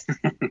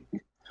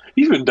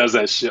 He even does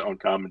that shit on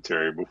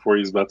commentary before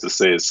he's about to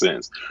say a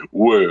sentence.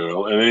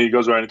 Well, and then he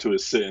goes right into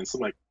his sentence.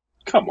 I'm like,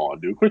 come on,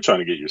 dude, quit trying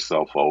to get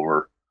yourself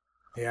over.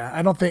 Yeah,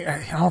 I don't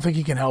think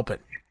he can help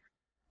it.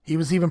 He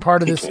was even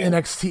part of this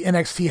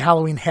NXT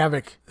Halloween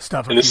Havoc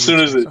stuff. And as soon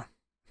as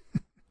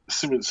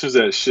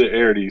that shit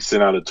aired, he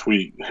sent out a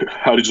tweet.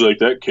 How did you like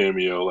that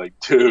cameo? Like,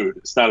 dude,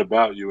 it's not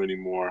about you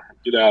anymore.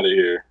 Get out of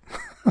here.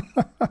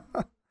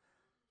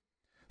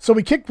 So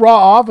we kicked Raw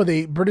off with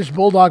a British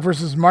Bulldog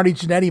versus Marty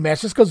Jannetty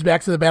match. This goes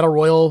back to the Battle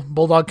Royal.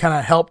 Bulldog kind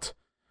of helped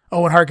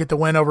Owen Hart get the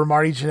win over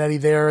Marty Jannetty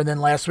there. And then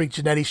last week,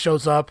 Jannetty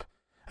shows up,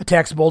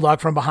 attacks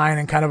Bulldog from behind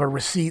and kind of a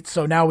receipt.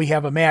 So now we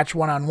have a match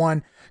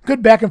one-on-one.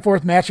 Good back and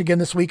forth match again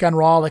this week on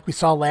Raw, like we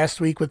saw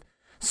last week with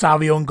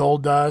Savio and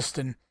Goldust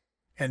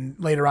and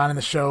later on in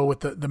the show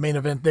with the main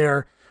event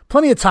there.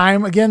 Plenty of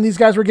time. Again, these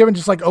guys were given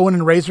just like Owen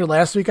and Razor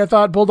last week. I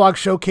thought Bulldog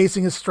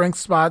showcasing his strength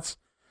spots.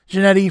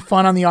 Jannetty,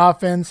 fun on the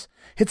offense.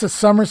 Hits a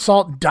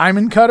somersault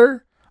diamond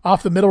cutter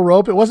off the middle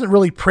rope. It wasn't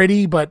really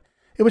pretty, but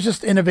it was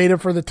just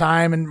innovative for the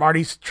time, and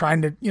Marty's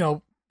trying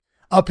to,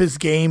 up his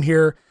game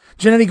here.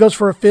 Jannetty goes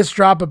for a fist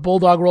drop, but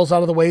Bulldog rolls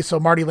out of the way, so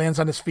Marty lands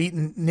on his feet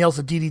and nails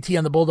a DDT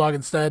on the Bulldog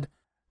instead.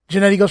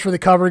 Jannetty goes for the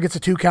cover, gets a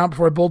 2 count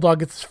before Bulldog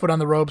gets his foot on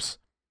the ropes.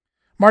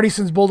 Marty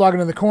sends Bulldog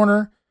into the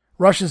corner,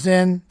 rushes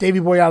in, Davey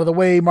Boy out of the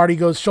way. Marty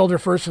goes shoulder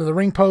first into the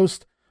ring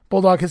post.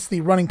 Bulldog hits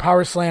the running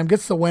power slam,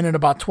 gets the win in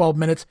about 12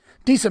 minutes.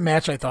 Decent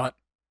match, I thought.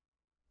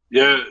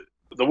 Yeah,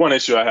 the one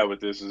issue I have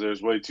with this is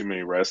there's way too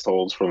many rest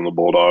holds from the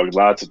Bulldog.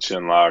 Lots of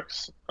chin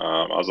locks.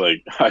 I was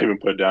like, I even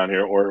put down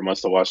here, or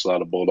must have watched a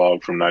lot of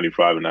Bulldog from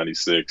 95 and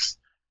 96,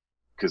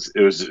 because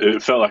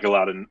it felt like a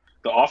lot of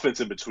the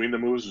offense in between the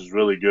moves was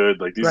really good.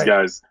 Like these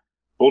guys,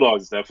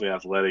 Bulldog's definitely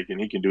athletic,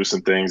 and he can do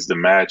some things to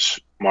match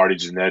Marty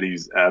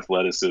Jannetty's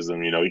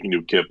athleticism. He can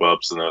do kip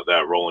ups and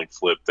that rolling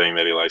flip thing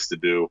that he likes to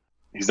do.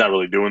 He's not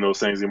really doing those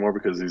things anymore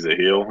because he's a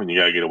heel, and you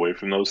got to get away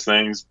from those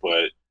things.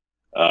 But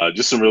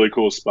just some really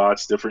cool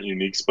spots, different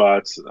unique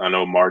spots. I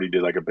know Marty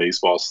did like a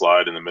baseball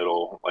slide in the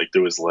middle, like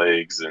through his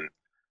legs, and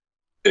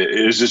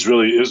it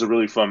was a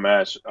really fun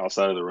match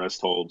outside of the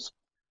rest holds.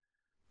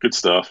 Good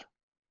stuff.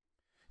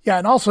 Yeah,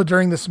 and also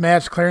during this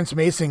match, Clarence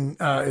Mason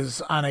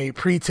is on a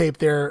pre-tape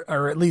there,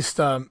 or at least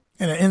in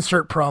an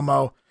insert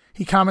promo.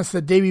 He comments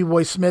that Davey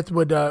Boy Smith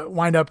would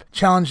wind up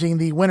challenging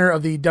the winner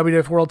of the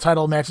WWF World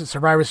Title match at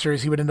Survivor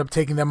Series. He would end up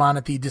taking them on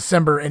at the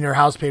December In Your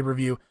House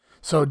pay-per-view.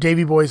 So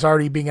Davey Boy's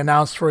already being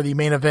announced for the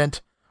main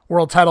event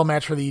world title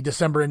match for the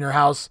December In Your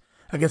House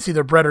against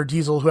either Brett or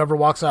Diesel, whoever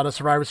walks out of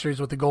Survivor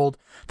Series with the gold.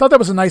 Thought that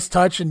was a nice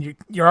touch, and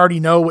you already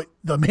know what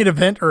the main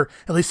event, or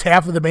at least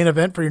half of the main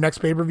event for your next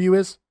pay-per-view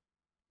is.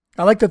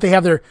 I like that they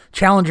have their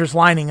challengers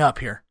lining up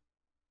here.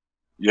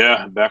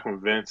 Yeah, back when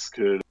Vince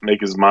could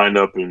make his mind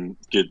up and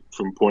get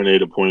from point A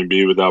to point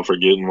B without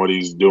forgetting what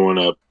he's doing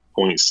at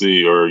point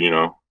C, or, you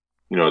know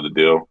the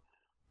deal.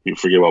 You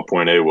forget what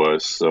point A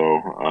was. So,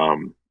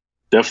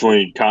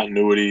 definitely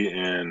continuity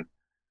and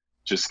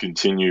just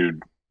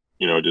continued,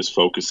 just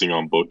focusing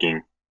on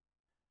booking.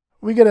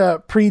 We get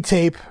a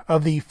pre-tape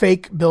of the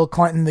fake Bill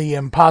Clinton, the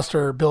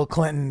imposter Bill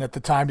Clinton. At the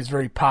time, he's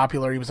very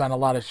popular. He was on a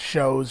lot of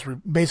shows,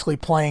 basically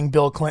playing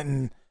Bill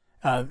Clinton,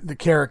 the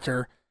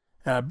character.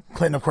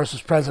 Clinton, of course,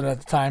 was president at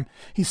the time.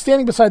 He's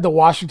standing beside the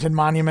Washington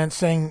Monument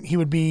saying he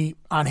would be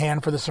on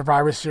hand for the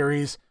Survivor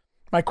Series.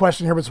 My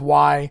question here was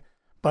why,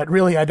 but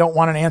really I don't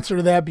want an answer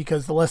to that,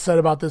 because the less said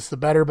about this, the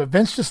better. But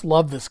Vince just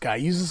loved this guy.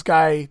 He used this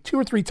guy 2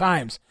 or 3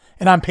 times,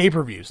 and on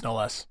pay-per-views, no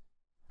less.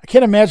 I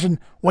can't imagine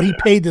what he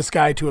paid this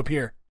guy to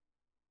appear.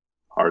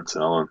 Hard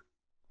selling.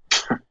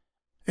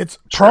 It's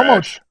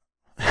promo.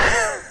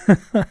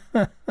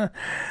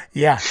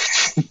 Yeah.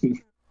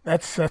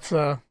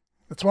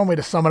 That's one way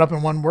to sum it up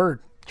in one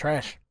word.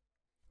 Trash.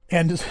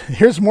 And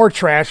here's more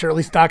trash, or at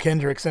least Doc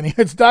Hendricks. And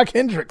it's Doc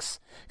Hendricks,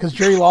 because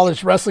Jerry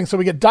Lawler's wrestling. So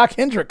we get Doc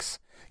Hendricks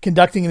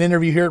conducting an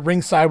interview here at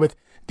ringside with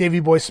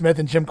Davey Boy Smith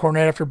and Jim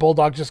Cornette after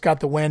Bulldog just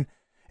got the win.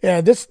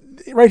 Yeah, this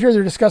right here,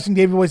 they're discussing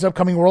Davey Boy's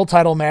upcoming world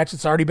title match.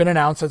 It's already been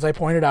announced, as I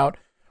pointed out,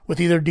 with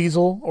either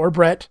Diesel or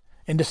Brett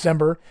in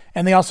December.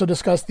 And they also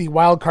discussed the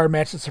wild card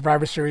match at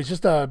Survivor Series.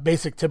 Just a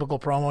basic, typical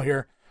promo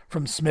here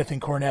from Smith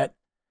and Cornette.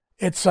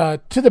 It's to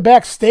the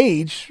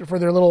backstage for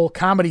their little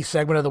comedy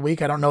segment of the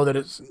week. I don't know that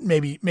it's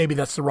maybe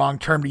that's the wrong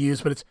term to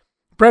use, but it's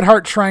Bret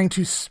Hart trying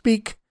to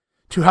speak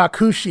to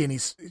Hakushi, and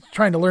he's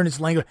trying to learn his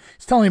language.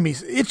 He's telling him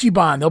he's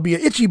Ichiban. There'll be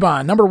an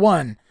Ichiban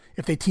 #1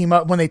 if they team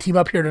up, when they team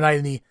up here tonight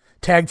in the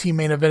tag team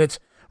main event. It's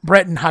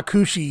Bret and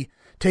Hakushi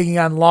taking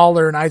on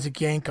Lawler and Isaac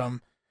Yankem.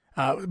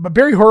 But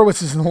Barry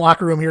Horowitz is in the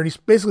locker room here, and he's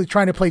basically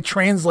trying to play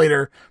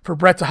translator for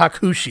Bret to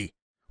Hakushi,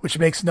 which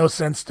makes no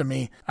sense to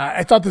me.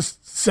 I thought this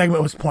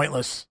segment was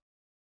pointless.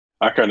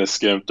 I kind of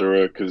skimmed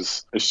through it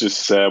because it's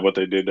just sad what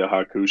they did to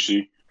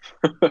Hakushi.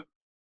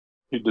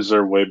 He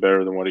deserved way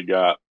better than what he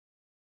got.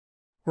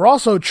 We're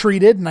also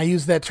treated, and I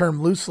use that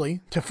term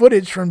loosely, to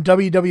footage from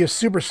WWF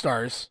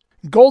Superstars.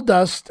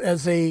 Goldust,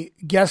 as a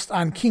guest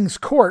on King's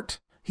Court,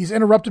 he's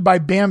interrupted by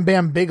Bam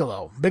Bam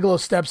Bigelow. Bigelow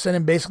steps in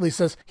and basically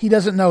says he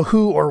doesn't know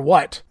who or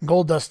what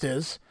Goldust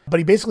is, but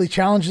he basically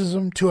challenges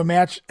him to a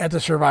match at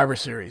the Survivor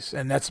Series,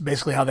 and that's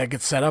basically how that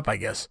gets set up, I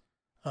guess.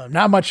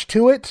 Not much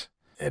to it.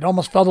 It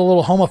almost felt a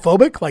little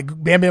homophobic,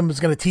 like Bam Bam was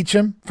going to teach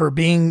him for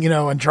being,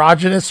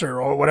 androgynous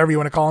or whatever you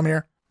want to call him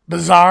here.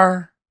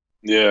 Bizarre.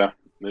 Yeah.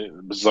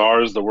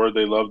 Bizarre is the word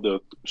they love to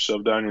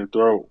shove down your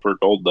throat for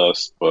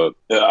Goldust, but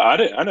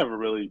I never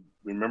really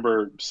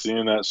remember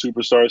seeing that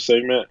Superstar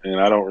segment,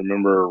 and I don't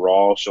remember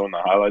Raw showing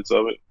the highlights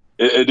of it.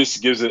 It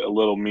just gives it a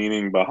little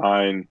meaning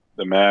behind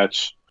the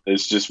match. It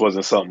just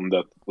wasn't something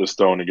that was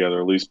thrown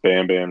together. At least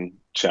Bam Bam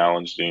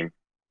challenged him.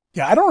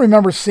 Yeah, I don't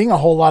remember seeing a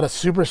whole lot of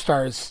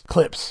Superstars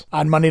clips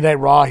on Monday Night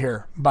Raw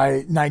here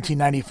by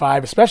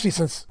 1995, especially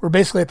since we're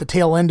basically at the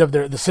tail end of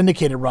the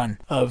syndicated run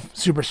of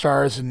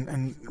Superstars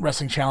and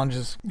Wrestling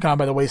Challenges gone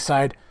by the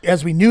wayside.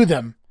 As we knew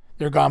them,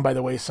 they're gone by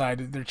the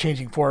wayside. They're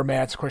changing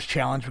formats. Of course,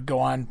 Challenge would go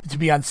on to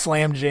be on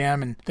Slam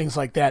Jam and things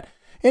like that.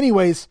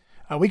 Anyways,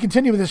 we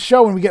continue with this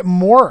show and we get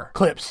more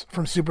clips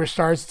from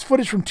Superstars. It's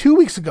footage from 2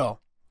 weeks ago.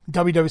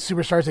 WW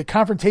Superstars, a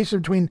confrontation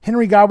between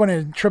Henry Godwinn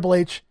and Triple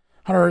H.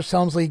 Hunter Hearst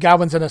Helmsley.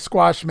 Godwinn's in a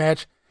squash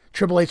match.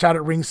 Triple H out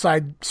at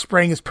ringside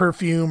spraying his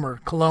perfume or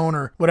cologne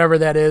or whatever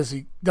that is.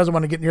 He doesn't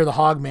want to get near the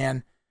Hog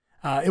Man.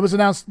 It was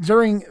announced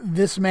during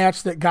this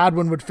match that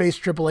Godwinn would face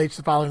Triple H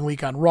the following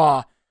week on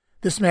Raw.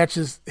 This match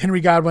is Henry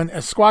Godwinn,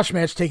 a squash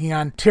match taking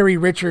on Terry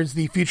Richards,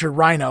 the future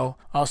Rhino.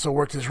 Also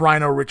worked as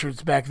Rhino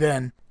Richards back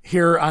then.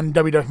 Here on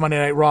WWF Monday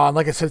Night Raw. And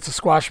like I said, it's a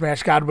squash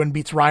match. Godwinn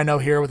beats Rhino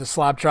here with a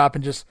slop drop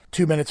in just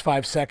 2 minutes,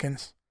 5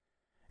 seconds.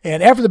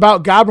 And after the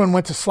bout, Godwinn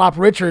went to slop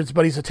Richards,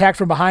 but he's attacked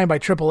from behind by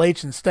Triple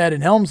H instead,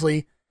 and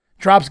Helmsley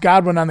drops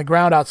Godwinn on the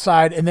ground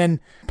outside and then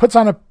puts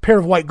on a pair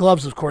of white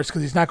gloves, of course,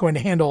 because he's not going to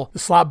handle the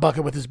slop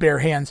bucket with his bare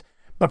hands,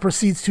 but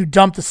proceeds to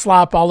dump the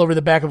slop all over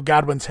the back of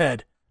Godwinn's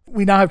head.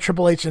 We now have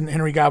Triple H and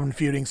Henry Godwinn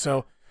feuding,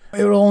 so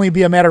it will only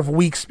be a matter of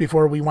weeks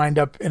before we wind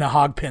up in a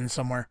hog pen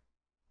somewhere.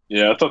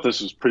 Yeah, I thought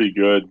this was pretty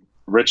good.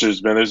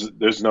 Richards, man,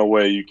 there's no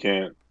way you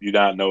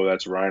not know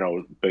that's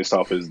Rhino based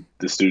off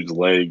this dude's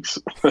legs.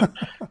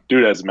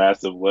 Dude has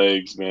massive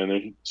legs, man.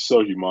 They're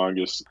so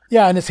humongous.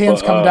 Yeah, and his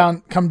hands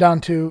come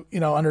down to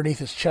underneath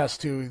his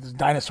chest too, his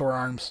dinosaur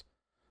arms.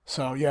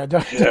 So yeah,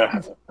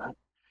 definitely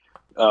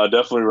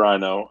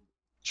Rhino.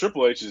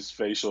 Triple H's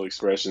facial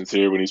expressions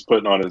here when he's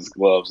putting on his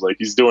gloves, like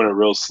he's doing it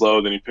real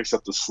slow. Then he picks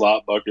up the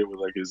slop bucket with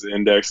like his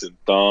index and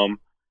thumb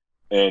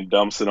and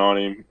dumps it on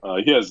him.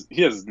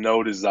 He has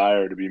no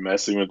desire to be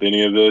messing with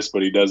any of this,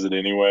 but he does it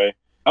anyway.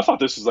 I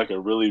thought this was like a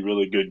really,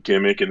 really good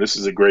gimmick, and this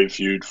is a great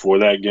feud for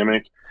that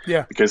gimmick.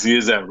 Yeah. Because he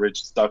is that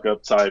rich,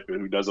 stuck-up type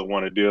who doesn't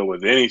want to deal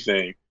with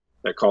anything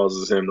that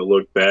causes him to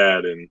look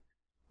bad, and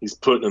he's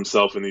putting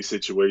himself in these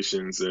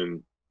situations,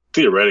 and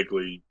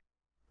theoretically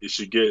it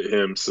should get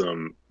him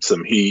some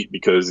heat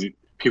because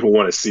people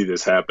want to see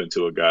this happen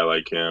to a guy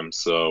like him.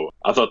 So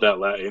I thought that,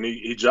 and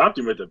he dropped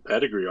him at the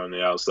pedigree on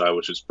the outside,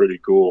 which is pretty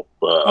cool.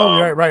 But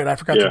right. I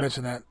forgot to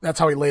mention that. That's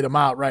how he laid him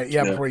out, right?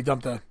 Yeah, before he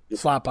dumped the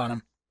slop on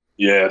him.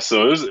 Yeah,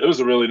 so it was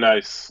a really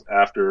nice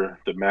after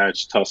the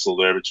match tussle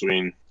there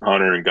between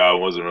Hunter and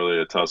Godwinn. It wasn't really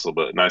a tussle,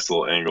 but a nice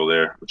little angle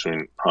there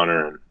between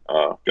Hunter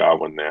and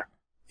Godwinn there.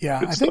 Yeah,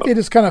 I think they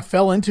just kind of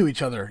fell into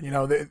each other.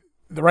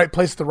 The right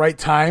place at the right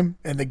time,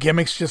 and the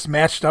gimmicks just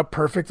matched up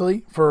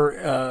perfectly for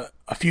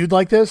a feud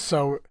like this.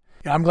 So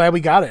I'm glad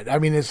we got it. I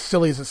mean, as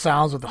silly as it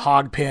sounds with the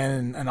hog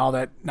pin and all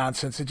that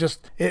nonsense,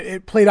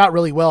 it played out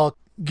really well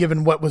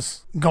given what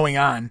was going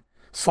on.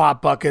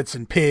 Slop buckets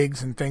and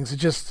pigs and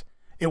things.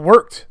 It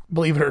worked,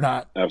 believe it or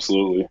not.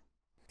 Absolutely.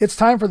 It's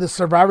time for the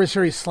Survivor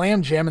Series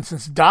Slam Jam, and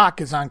since Doc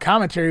is on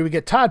commentary, we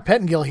get Todd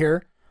Pettengill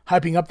here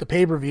hyping up the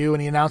pay-per-view,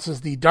 and he announces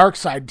the Dark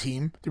Side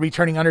team, the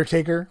returning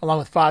Undertaker, along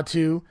with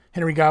Fatu,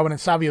 Henry Godwinn, and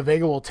Savio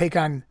Vega will take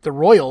on the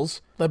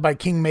Royals, led by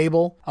King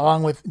Mabel,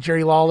 along with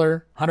Jerry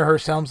Lawler, Hunter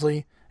Hearst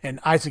Helmsley, and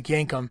Isaac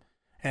Yankem.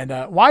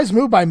 And wise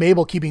move by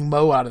Mabel keeping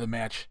Mo out of the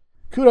match.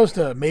 Kudos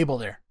to Mabel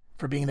there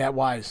for being that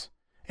wise.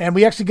 And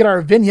we actually get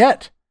our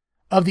vignette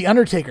of The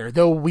Undertaker.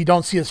 Though we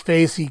don't see his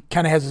face, he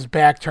kind of has his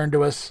back turned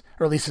to us,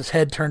 or at least his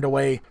head turned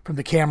away from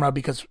the camera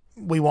because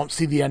we won't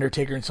see The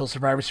Undertaker until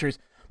Survivor Series.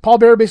 Paul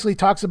Bearer basically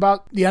talks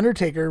about The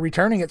Undertaker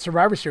returning at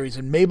Survivor Series,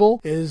 and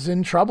Mabel is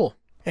in trouble.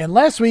 And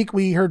last week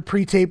we heard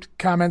pre-taped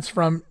comments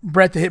from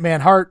Bret the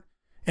Hitman Hart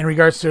in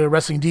regards to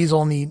Wrestling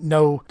Diesel and the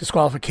no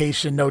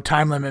disqualification, no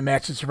time limit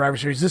match at Survivor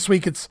Series. This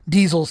week it's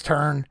Diesel's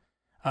turn.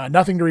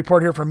 Nothing to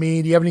report here from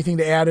me. Do you have anything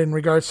to add in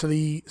regards to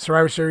the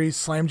Survivor Series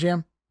Slam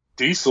Jam?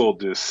 Diesel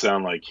just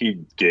sounded like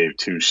he gave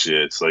two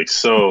shits. Like,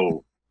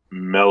 so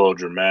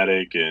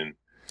melodramatic and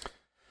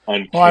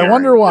uncaring. Well, I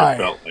wonder why. It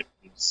felt like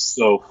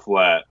so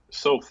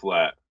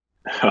flat.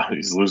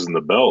 He's losing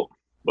the belt.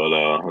 But,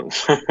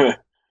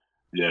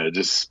 yeah,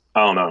 just,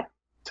 I don't know.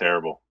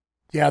 Terrible.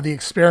 Yeah, the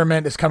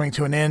experiment is coming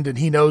to an end, and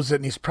he knows it,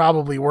 and he's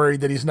probably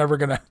worried that he's never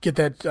going to get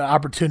that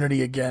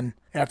opportunity again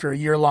after a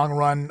year-long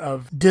run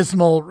of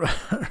dismal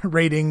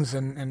ratings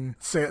and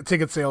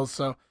ticket sales.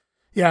 So,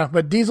 yeah,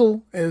 but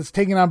Diesel is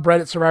taking on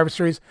Bret at Survivor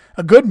Series.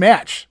 A good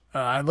match.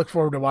 I look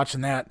forward to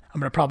watching that. I'm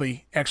going to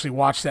probably actually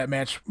watch that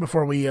match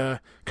before we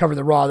cover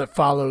the Raw that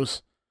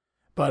follows.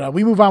 But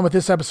we move on with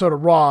this episode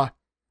of Raw.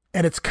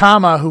 And it's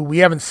Kama, who we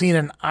haven't seen,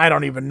 and I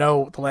don't even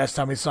know the last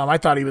time we saw him. I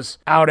thought he was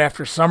out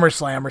after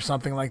SummerSlam or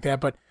something like that.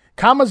 But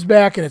Kama's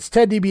back, and it's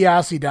Ted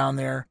DiBiase down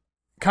there.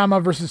 Kama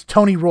versus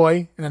Tony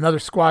Roy in another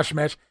squash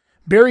match.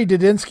 Barry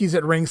Didinsky's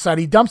at ringside.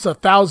 He dumps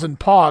 1,000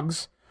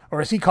 pogs,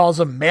 or as he calls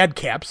them,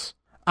 madcaps,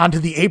 onto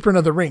the apron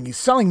of the ring. He's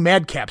selling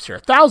madcaps here,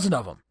 1,000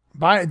 of them.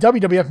 By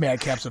WWF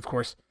madcaps, of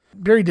course.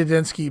 Barry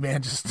Didinsky,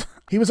 man,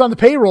 he was on the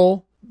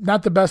payroll.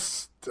 Not the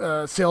best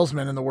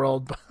salesman in the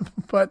world,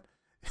 but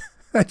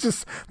I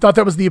just thought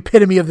that was the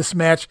epitome of this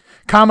match.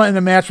 Kama in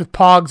a match with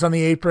Pogs on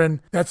the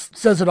apron. That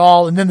says it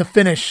all. And then the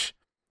finish.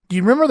 Do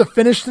you remember the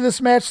finish to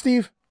this match,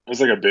 Steve? It was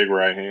like a big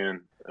right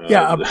hand.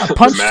 Yeah, a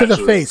punch to the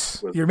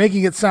face. You're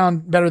making it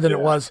sound better than it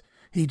was.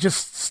 He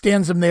just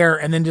stands him there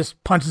and then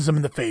just punches him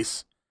in the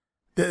face.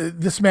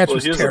 This match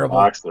was terrible.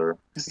 A boxer.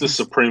 He's the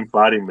supreme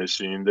fighting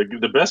machine.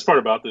 The best part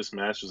about this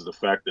match was the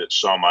fact that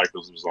Shawn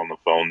Michaels was on the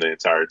phone the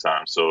entire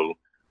time. So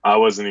I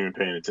wasn't even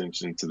paying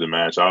attention to the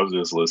match. I was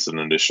just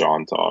listening to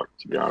Shawn talk,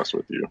 to be honest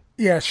with you.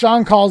 Yeah,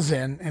 Shawn calls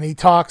in, and he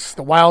talks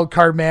the wild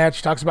card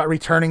match, talks about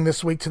returning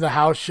this week to the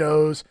house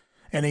shows,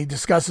 and he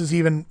discusses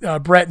even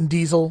Bret and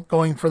Diesel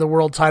going for the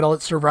world title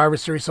at Survivor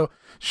Series. So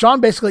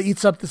Shawn basically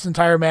eats up this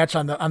entire match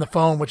on the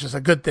phone, which is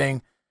a good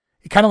thing.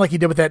 Kind of like he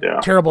did with that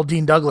terrible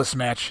Dean Douglas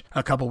match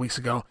a couple weeks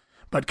ago.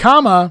 But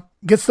Kama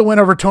gets the win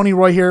over Tony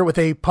Roy here with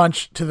a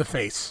punch to the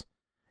face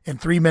in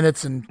 3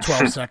 minutes and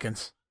 12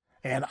 seconds.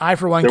 And I,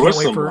 for one, can't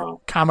wait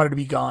for Kama to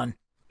be gone.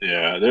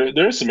 Yeah,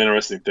 there's some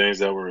interesting things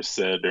that were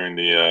said during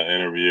the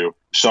interview.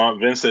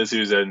 Vince says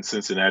he was in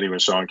Cincinnati when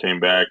Shawn came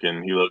back,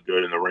 and he looked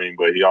good in the ring,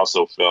 but he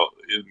also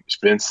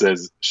Vince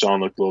says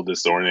Shawn looked a little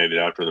disoriented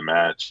after the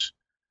match.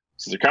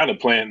 So they're kind of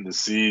planting the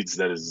seeds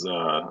that is,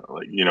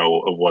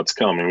 of what's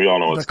coming. We all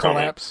know what's coming.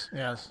 The collapse,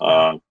 yes.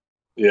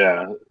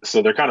 Yeah,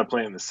 so they're kind of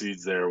planting the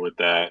seeds there with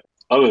that.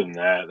 Other than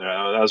that,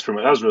 that was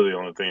really the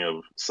only thing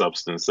of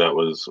substance that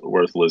was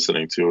worth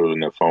listening to in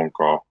that phone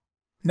call.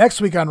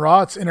 Next week on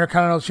Raw, it's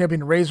Intercontinental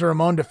Champion Razor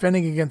Ramon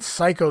defending against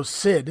Psycho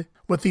Sid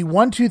with the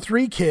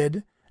 1-2-3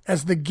 Kid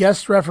as the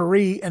guest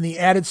referee and the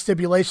added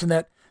stipulation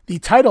that the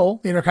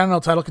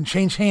Intercontinental title, can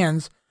change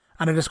hands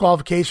on a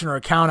disqualification or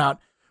a countout.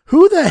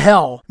 Who the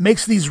hell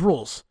makes these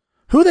rules?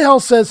 Who the hell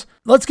says,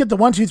 let's get the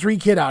 1-2-3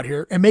 Kid out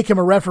here and make him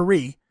a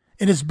referee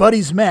in his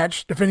buddy's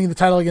match defending the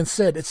title against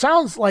Sid? It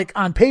sounds like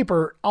on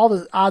paper, all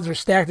the odds are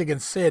stacked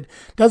against Sid.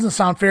 Doesn't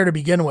sound fair to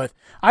begin with.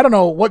 I don't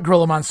know what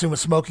Gorilla Monsoon was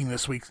smoking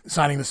this week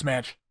signing this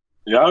match.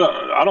 Yeah,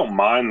 I don't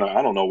mind.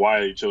 I don't know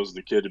why he chose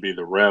the Kid to be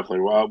the ref. Like,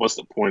 what's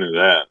the point of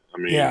that? I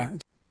mean,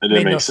 it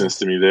didn't make sense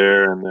to me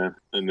there.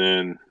 And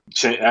then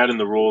adding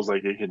the rules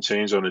like it can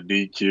change on a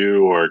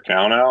DQ or a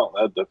count out.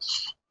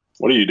 That's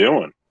what are you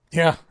doing?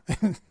 Yeah.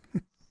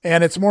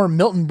 And it's more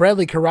Milton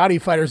Bradley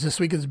karate fighters this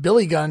week as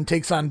Billy Gunn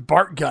takes on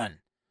Bart Gunn.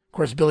 Of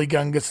course, Billy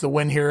Gunn gets the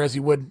win here as he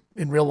would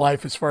in real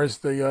life as far as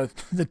the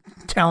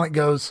talent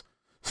goes.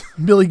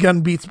 Billy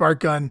Gunn beats Bart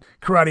Gunn,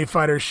 karate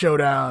fighters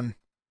showdown.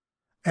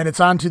 And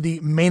it's on to the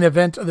main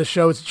event of the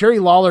show. It's Jerry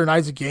Lawler and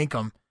Isaac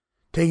Yankem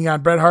taking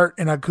on Bret Hart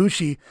and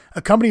Hakushi,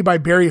 accompanied by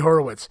Barry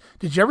Horowitz.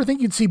 Did you ever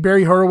think you'd see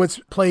Barry Horowitz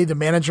play the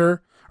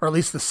manager, or at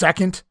least the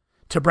second,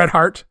 to Bret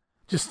Hart?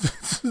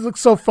 Just it looks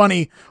so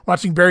funny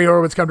watching Barry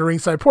Horowitz come to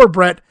ringside. Poor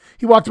Bret.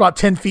 He walked about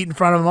 10 feet in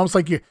front of him, almost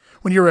like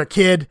when you were a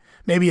kid,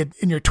 maybe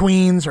in your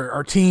tweens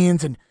or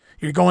teens, and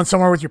you're going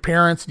somewhere with your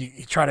parents, and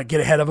you try to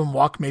get ahead of them,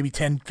 walk maybe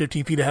 10,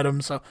 15 feet ahead of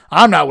them. So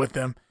I'm not with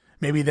them.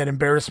 Maybe that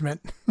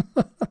embarrassment.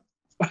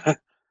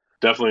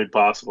 Definitely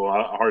possible.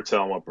 Hard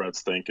telling what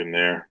Bret's thinking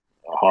there.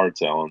 Hard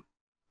telling.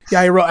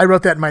 Yeah, I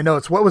wrote that in my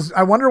notes.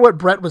 I wonder what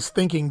Bret was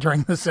thinking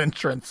during this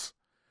entrance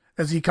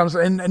as he comes.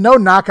 And no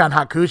knock on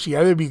Hakushi.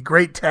 It would be a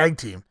great tag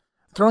team.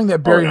 Throwing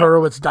that Barry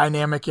Horowitz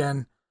dynamic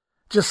in,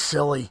 just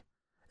silly.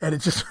 And it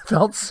just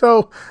felt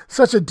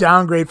such a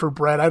downgrade for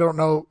Bret. I don't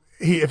know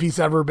if he's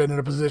ever been in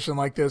a position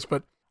like this,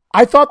 but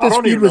I thought this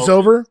feud was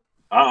over.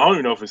 I don't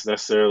even know if it's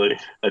necessarily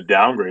a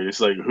downgrade.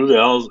 It's like who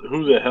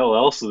the hell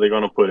else are they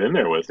going to put in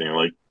there with him?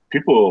 Like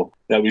people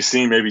that we've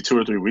seen maybe 2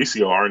 or 3 weeks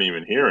ago aren't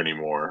even here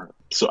anymore.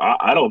 So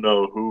I don't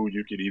know who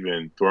you could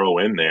even throw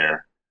in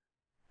there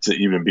to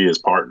even be his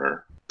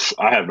partner.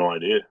 I have no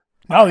idea.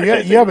 Oh, yeah,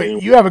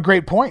 you have a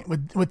great point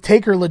with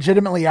Taker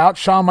legitimately out,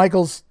 Shawn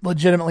Michaels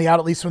legitimately out,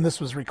 at least when this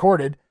was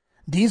recorded.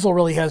 Diesel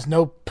really has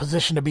no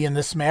position to be in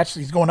this match.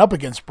 He's going up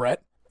against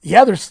Bret.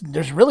 Yeah,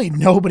 there's really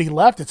nobody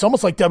left. It's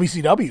almost like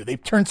WCW.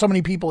 They've turned so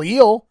many people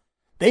heel.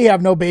 They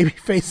have no baby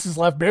faces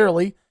left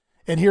barely.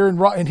 And here in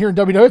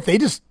WWF, they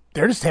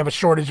just have a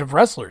shortage of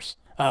wrestlers.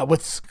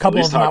 With a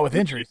couple of them out with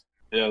injuries.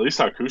 Yeah, at least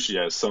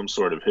Hakushi has some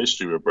sort of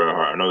history with Bret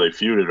Hart. I know they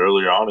feuded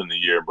earlier on in the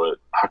year, but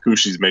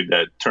Hakushi's made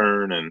that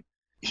turn, and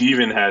he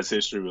even has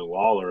history with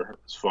Lawler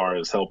as far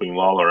as helping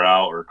Lawler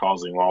out or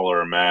causing Lawler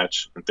a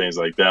match and things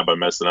like that by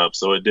messing up.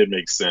 So it did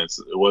make sense.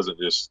 It wasn't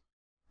just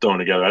thrown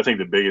together. I think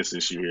the biggest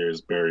issue here is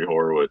Barry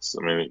Horowitz.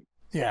 I mean,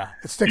 yeah,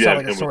 it sticks out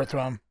like a sore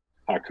thumb.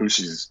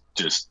 Hakushi's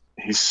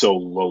he's so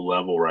low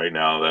level right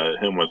now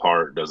that him with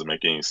Hart doesn't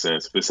make any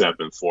sense. If this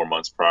happened 4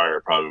 months prior,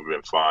 it probably would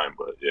have been fine.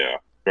 But yeah,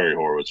 Barry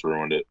Horowitz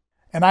ruined it.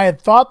 And I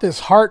had thought this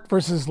Hart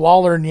versus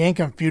Lawler and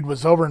Yankem feud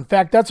was over. In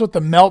fact, that's what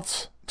the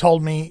Melts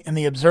told me in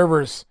the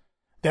Observers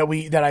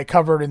that I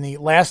covered in the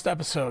last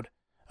episode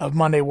of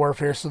Monday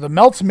Warfare. So the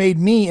Melts made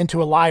me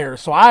into a liar.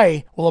 So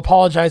I will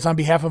apologize on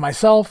behalf of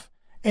myself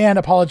and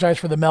apologize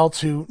for the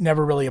Melts, who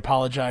never really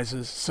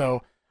apologizes.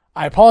 So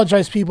I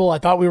apologize, people. I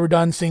thought we were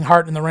done seeing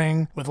Hart in the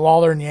ring with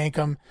Lawler and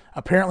Yankem.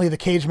 Apparently the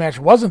cage match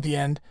wasn't the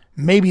end.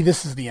 Maybe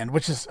this is the end,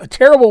 which is a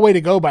terrible way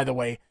to go, by the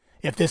way,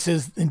 if this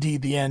is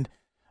indeed the end.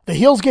 The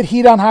heels get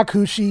heat on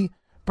Hakushi.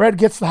 Bret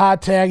gets the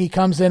hot tag. He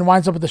comes in,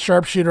 winds up with the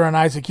sharpshooter on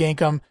Isaac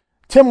Yankem.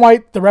 Tim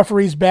White, the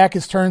referee's back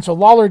is turned, so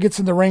Lawler gets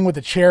in the ring with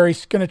the chair.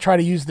 He's going to try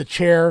to use the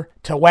chair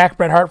to whack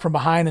Bret Hart from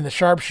behind in the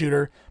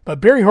sharpshooter. But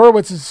Barry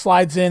Horowitz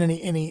slides in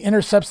and he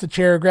intercepts the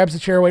chair, grabs the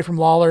chair away from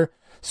Lawler,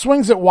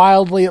 swings it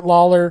wildly at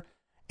Lawler,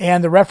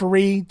 and the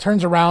referee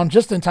turns around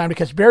just in time to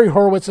catch Barry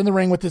Horowitz in the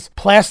ring with this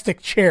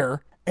plastic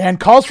chair and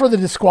calls for the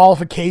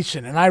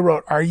disqualification. And I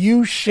wrote, are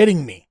you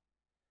shitting me?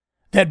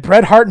 That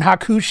Bret Hart and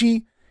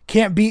Hakushi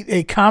can't beat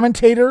a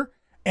commentator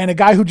and a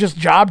guy who just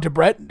jobbed to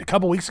Bret a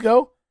couple weeks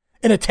ago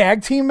in a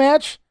tag team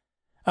match?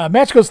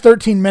 Match goes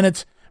 13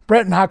 minutes.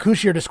 Bret and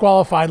Hakushi are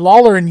disqualified.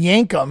 Lawler and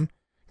Yankem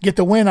get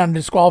the win on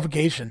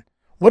disqualification.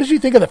 What did you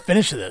think of the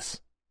finish of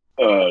this?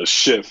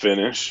 Shit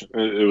finish.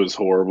 It was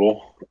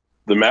horrible.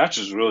 The match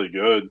is really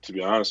good, to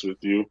be honest with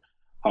you.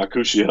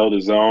 Hakushi held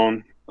his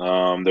own.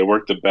 They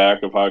worked the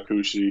back of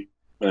Hakushi.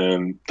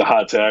 And the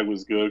hot tag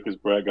was good because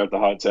Bret got the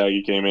hot tag.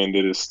 He came in,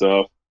 did his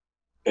stuff.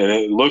 And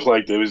it looked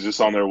like they was just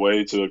on their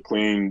way to a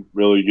clean,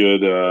 really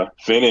good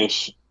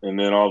finish. And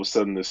then all of a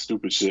sudden, this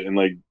stupid shit. And,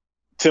 like,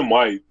 Tim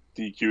White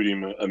DQ'd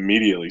him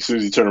immediately. As soon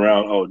as he turned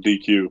around,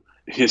 DQ.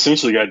 He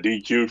essentially got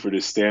DQ'd for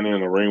just standing in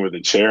the ring with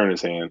a chair in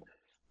his hand.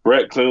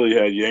 Bret clearly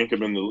had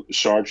Yankem in the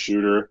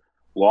sharpshooter.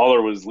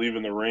 Lawler was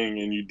leaving the ring,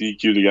 and you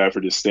DQ the guy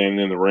for just standing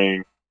in the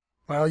ring.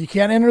 Well, you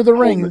can't enter the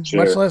ring,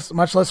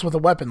 much less with a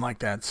weapon like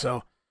that.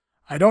 So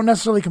I don't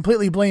necessarily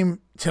completely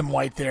blame Tim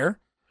White there.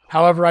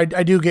 However, I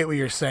do get what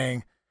you're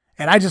saying.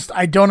 And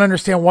I don't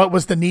understand what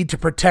was the need to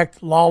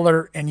protect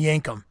Lawler and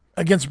Yankem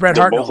against Bret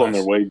Hart. They're both on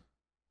their way.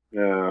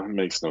 Yeah, it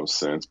makes no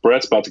sense.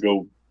 Bret's about to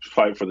go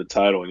fight for the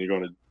title, and you're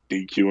going to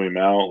DQ him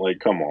out?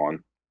 Like, come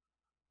on.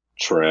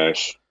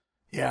 Trash.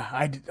 Yeah,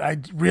 I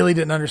really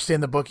didn't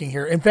understand the booking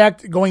here. In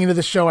fact, going into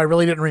the show, I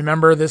really didn't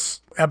remember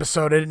this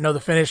episode. I didn't know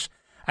the finish.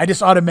 I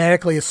just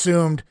automatically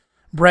assumed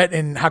Bret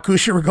and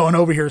Hakushi were going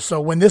over here.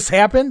 So when this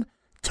happened,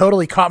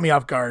 totally caught me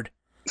off guard.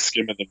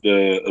 Skimming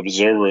the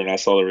Observer, and I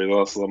saw the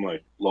results. So I'm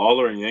like,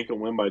 Lawler and Yankem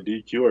win by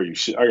DQ? Are you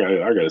shit? I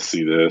gotta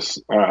see this.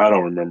 I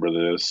don't remember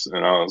this.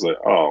 And I was like,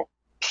 oh,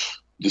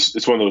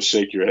 it's one of those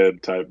shake your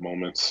head type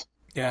moments.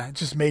 Yeah, it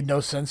just made no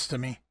sense to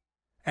me.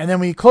 And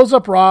then we close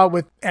up Raw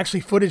with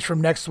actually footage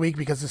from next week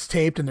because it's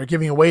taped and they're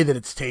giving away that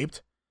it's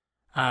taped.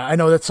 I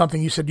know that's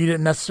something you said you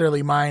didn't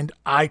necessarily mind.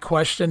 I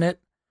question it.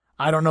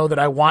 I don't know that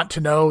I want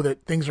to know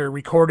that things are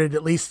recorded.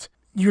 At least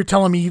you're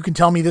telling me you can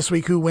tell me this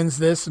week who wins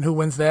this and who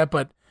wins that,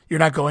 but you're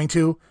not going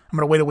to. I'm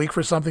going to wait a week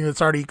for something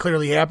that's already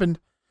clearly happened.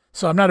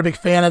 So I'm not a big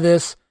fan of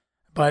this,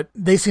 but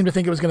they seem to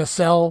think it was going to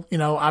sell. You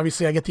know,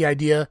 obviously I get the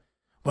idea.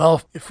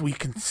 Well, if we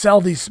can sell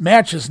these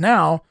matches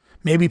now,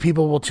 maybe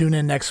people will tune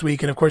in next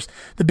week. And of course,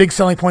 the big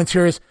selling points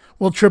here is,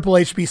 will Triple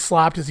H be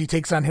slopped as he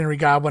takes on Henry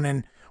Godwinn,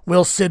 and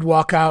will Sid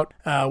walk out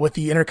with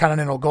the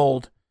Intercontinental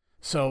Gold?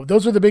 So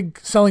those are the big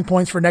selling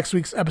points for next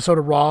week's episode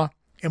of Raw.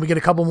 And we get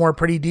a couple more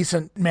pretty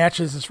decent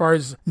matches as far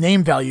as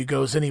name value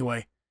goes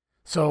anyway.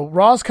 So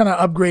Raw's kind of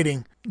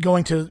upgrading,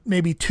 going to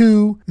maybe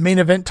 2 main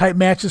event type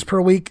matches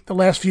per week the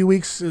last few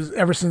weeks,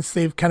 ever since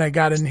they've kind of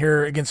got in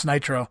here against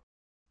Nitro.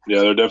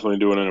 Yeah, they're definitely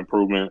doing an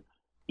improvement.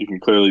 You can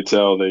clearly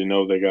tell they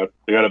know they got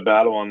a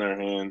battle on their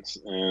hands,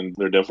 and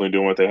they're definitely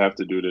doing what they have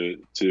to do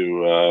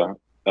to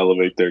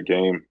elevate their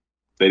game.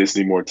 They just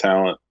need more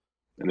talent,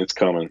 and it's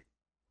coming.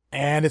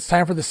 And it's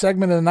time for the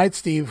segment of the night,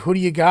 Steve. Who do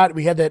you got?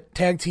 We had that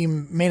tag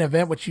team main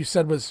event, which you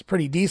said was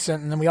pretty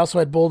decent, and then we also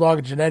had Bulldog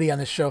and Jannetty on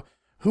this show.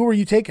 Who were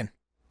you taking?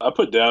 I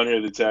put down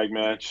here the tag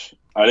match.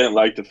 I didn't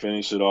like the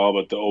finish at all,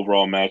 but the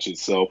overall match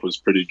itself was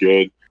pretty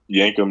good.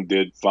 Yankum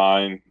did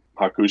fine.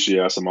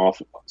 Hakushi had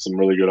some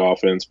really good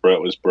offense. Brett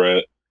was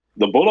Brett.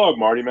 The Bulldog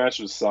Marty match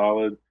was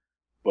solid,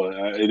 but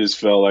it just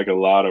felt like a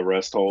lot of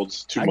rest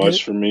holds, too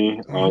much for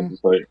me.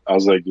 Mm-hmm. I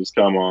was like, just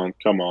come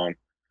on.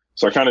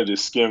 So I kind of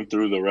just skimmed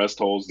through the rest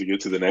holds to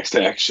get to the next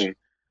action,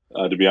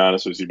 to be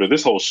honest with you. But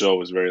this whole show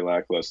was very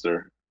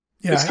lackluster.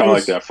 Yeah, it's kind of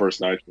like that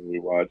first night we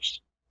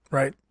watched.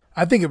 Right.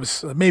 I think it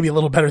was maybe a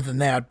little better than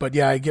that, but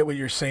yeah, I get what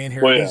you're saying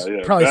here. Well,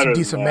 There's probably some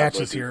decent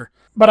matches here,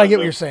 but I get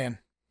what you're saying.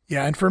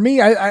 Yeah, and for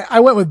me, I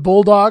went with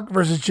Bulldog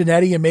versus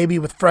Jannetty, and maybe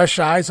with fresh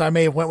eyes, I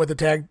may have went with the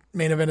tag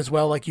main event as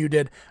well, like you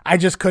did. I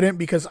just couldn't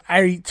because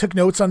I took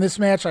notes on this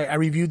match. I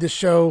reviewed this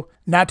show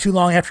not too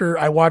long after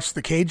I watched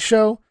the Cage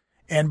show,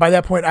 and by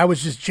that point, I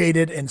was just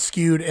jaded and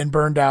skewed and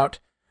burned out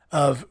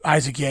of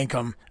Isaac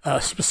Yankum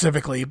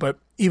specifically, but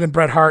even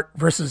Bret Hart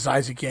versus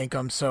Isaac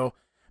Yankum. So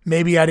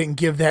maybe I didn't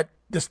give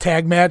this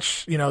tag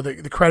match,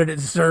 the credit it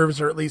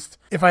deserves, or at least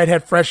if I had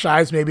had fresh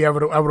eyes, maybe I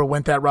would have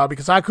went that route.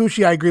 Because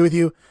Hakushi, I agree with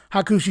you.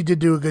 Hakushi did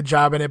do a good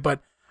job in it,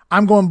 but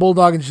I'm going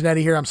Bulldog and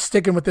Jannetty here. I'm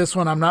sticking with this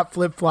one. I'm not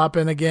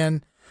flip-flopping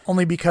again,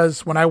 only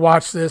because when I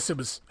watched this, it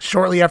was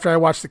shortly after I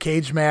watched the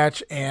Cage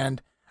match,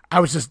 and I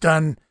was just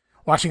done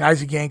watching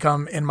Isaac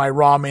Yankum in my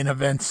Raw main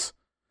events.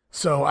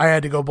 So I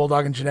had to go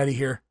Bulldog and Jannetty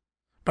here.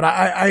 But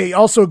I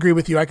also agree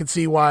with you. I can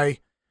see why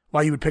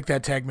you would pick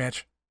that tag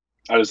match.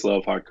 I just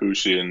love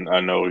Hakushi, and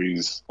I know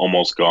he's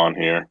almost gone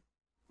here,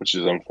 which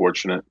is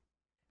unfortunate.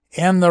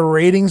 And the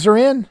ratings are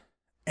in.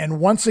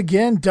 And once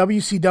again,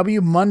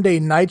 WCW Monday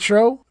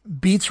Nitro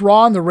beats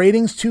Raw in the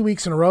ratings 2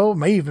 weeks in a row. It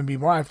may even be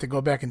more. I have to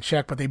go back and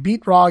check. But they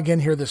beat Raw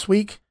again here this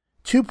week.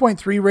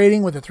 2.3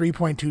 rating with a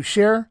 3.2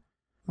 share.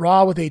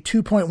 Raw with a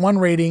 2.1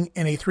 rating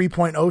and a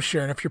 3.0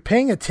 share. And if you're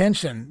paying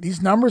attention,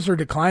 these numbers are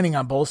declining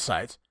on both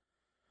sides.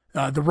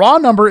 The Raw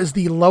number is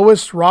the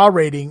lowest Raw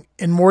rating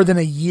in more than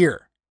a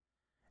year.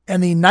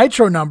 And the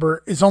Nitro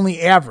number is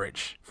only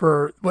average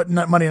for what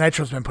Monday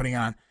Nitro's been putting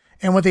on.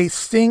 And with a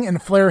Sting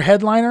and Flair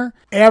headliner,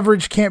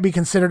 average can't be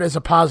considered as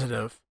a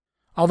positive.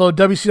 Although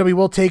WCW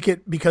will take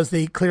it because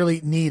they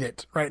clearly need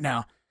it right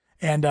now.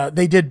 And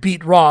they did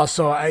beat Raw,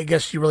 so I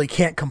guess you really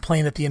can't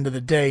complain at the end of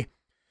the day.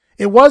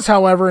 It was,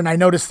 however, and I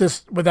noticed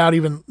this without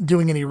even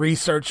doing any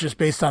research, just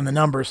based on the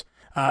numbers,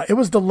 it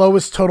was the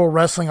lowest total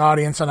wrestling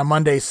audience on a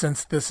Monday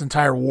since this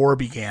entire war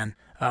began.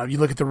 You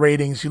look at the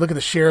ratings, you look at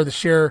the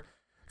share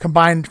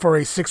combined for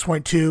a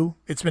 6.2.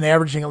 It's been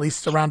averaging at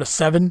least around a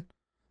 7.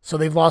 So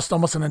they've lost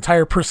almost an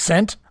entire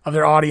 % of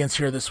their audience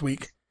here this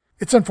week.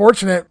 It's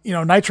unfortunate.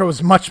 Nitro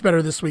was much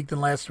better this week than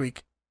last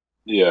week.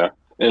 Yeah.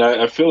 And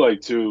I feel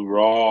like, too,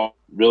 Raw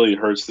really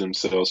hurts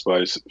themselves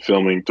by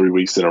filming 3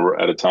 weeks at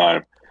a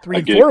time. 3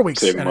 and 4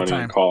 weeks saving at money a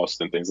time. And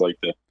cost and things like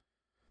that.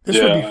 This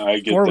would be I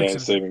get 4 weeks that,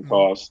 saving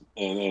costs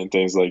and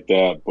things like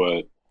that.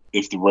 But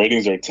if the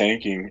ratings are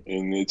tanking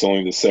and it's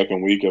only the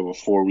second week of a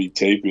 4-week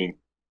taping,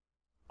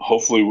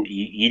 hopefully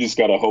you just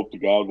got to hope to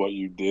God what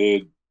you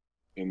did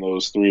in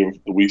those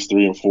weeks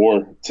 3 and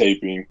 4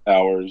 taping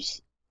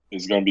hours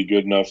is going to be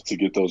good enough to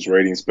get those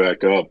ratings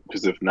back up.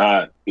 Because if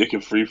not, it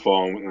can free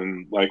fall.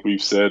 And like we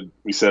said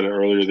it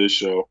earlier this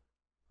show,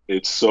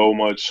 it's so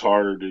much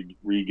harder to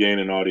regain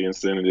an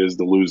audience than it is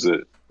to lose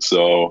it.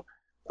 So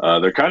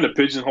they're kind of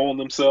pigeonholing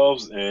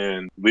themselves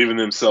and leaving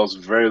themselves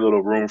very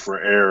little room for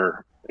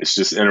error. It's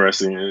just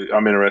interesting.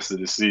 I'm interested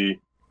to see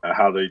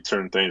how they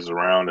turn things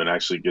around and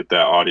actually get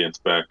that audience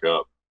back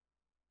up.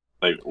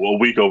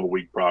 Week over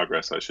week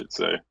progress, I should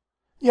say.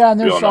 Yeah, and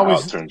there's always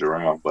how it turns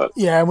around, but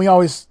and we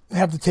always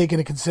have to take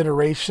into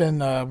consideration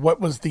what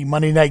was the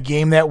Monday night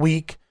game that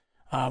week,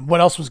 what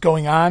else was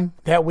going on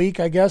that week,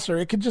 I guess, or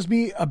it could just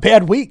be a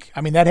bad week.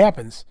 I mean, that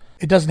happens.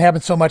 It doesn't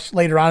happen so much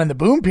later on in the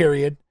boom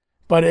period,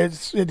 but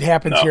it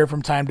happens here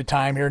from time to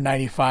time here in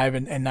 95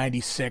 and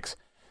 96.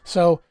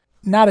 So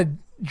not a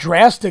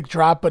drastic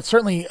drop, but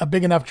certainly a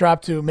big enough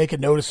drop to make it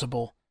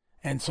noticeable.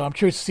 And so I'm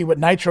curious to see what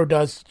Nitro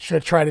does to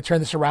try to turn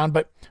this around.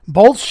 But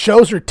both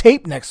shows are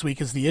taped next week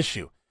is the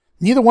issue.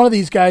 Neither one of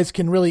these guys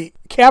can really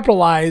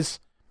capitalize.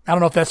 I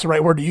don't know if that's the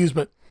right word to use,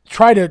 but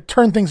try to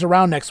turn things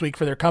around next week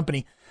for their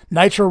company.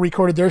 Nitro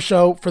recorded their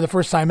show for the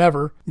first time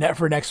ever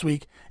for next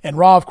week. And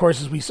Raw, of course,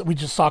 as we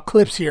just saw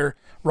clips here,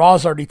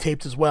 Raw's already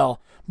taped as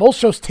well. Both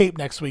shows taped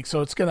next week.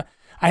 So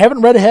I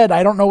haven't read ahead.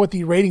 I don't know what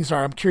the ratings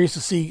are. I'm curious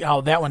to see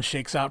how that one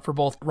shakes out for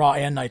both Raw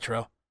and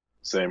Nitro.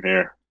 Same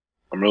here.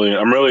 I'm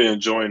really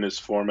enjoying this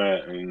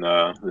format and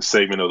the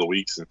segment of the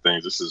weeks and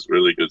things. This is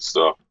really good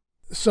stuff.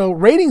 So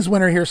ratings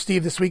winner here,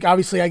 Steve, this week.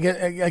 Obviously,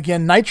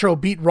 again, Nitro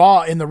beat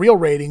Raw in the real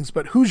ratings,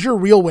 but who's your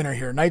real winner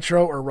here,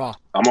 Nitro or Raw?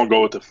 I'm going to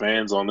go with the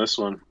fans on this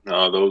one.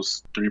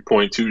 Those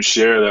 3.2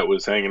 share that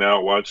was hanging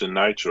out watching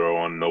Nitro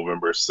on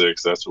November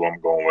 6th, that's who I'm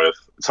going with.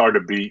 It's hard to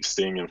beat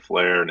Sting and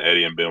Flair and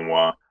Eddie and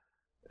Benoit.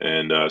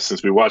 And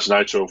since we watched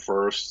Nitro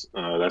first,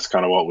 that's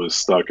kind of what was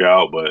stuck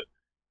out. But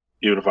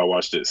even if I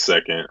watched it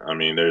second, I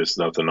mean, there's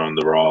nothing on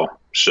the Raw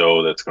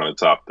show that's going to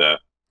top that.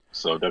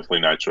 So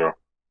definitely Nitro.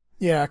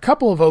 Yeah, a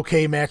couple of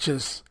okay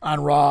matches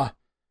on Raw.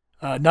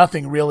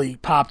 Nothing really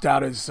popped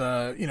out as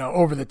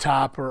over the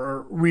top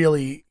or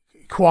really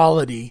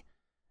quality.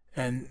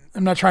 And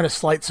I'm not trying to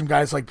slight some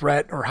guys like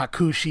Brett or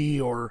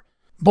Hakushi or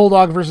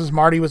Bulldog versus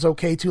Marty was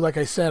okay too. Like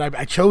I said,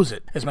 I chose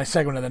it as my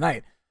segment of the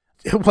night.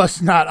 It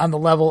was not on the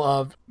level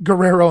of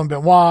Guerrero and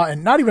Benoit,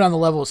 and not even on the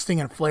level of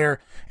Sting and Flair.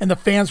 And the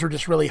fans were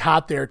just really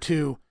hot there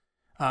too.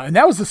 And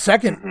that was the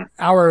second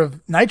hour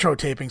of Nitro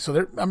taping,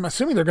 so I'm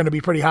assuming they're going to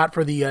be pretty hot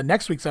for the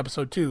next week's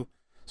episode too.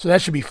 So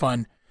that should be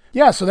fun.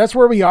 Yeah, so that's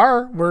where we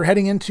are. We're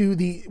heading into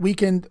the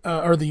weekend,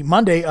 or the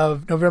Monday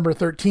of November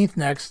 13th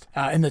next,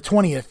 and the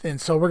 20th. And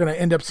so we're going to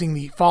end up seeing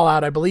the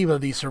fallout, I believe,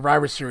 of the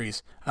Survivor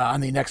Series on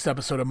the next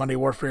episode of Monday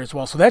Warfare as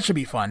well. So that should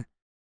be fun.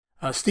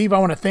 Steve, I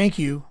want to thank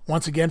you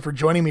once again for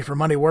joining me for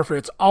Monday Warfare.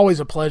 It's always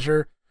a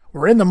pleasure.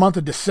 We're in the month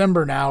of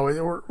December now.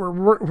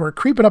 We're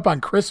creeping up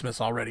on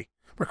Christmas already.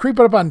 We're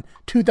creeping up on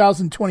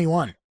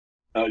 2021.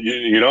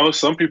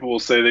 Some people will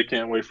say they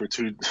can't wait for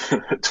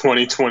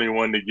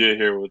 2021 to get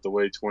here with the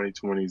way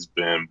 2020's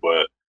been,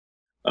 but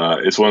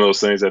it's one of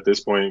those things at this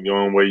point, the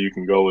only way you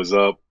can go is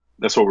up.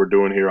 That's what we're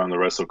doing here on the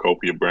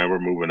WrestleCopia brand. We're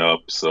moving up,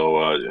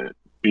 so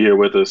be here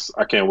with us.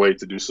 I can't wait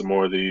to do some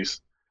more of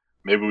these.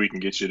 Maybe we can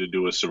get you to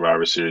do a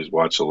Survivor Series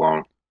watch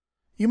along.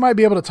 You might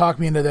be able to talk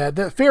me into that.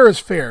 That fair is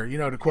fair,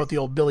 to quote the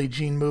old Billie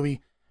Jean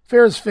movie.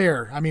 Fair is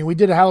fair. I mean, we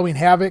did a Halloween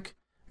Havoc.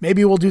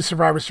 Maybe we'll do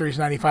Survivor Series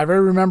 95. I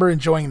remember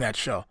enjoying that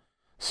show.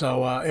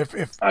 So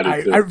if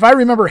I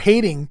remember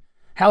hating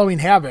Halloween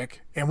Havoc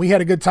and we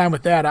had a good time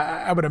with that,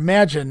 I would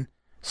imagine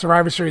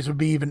Survivor Series would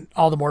be even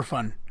all the more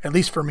fun, at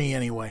least for me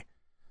anyway.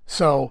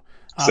 So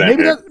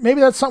maybe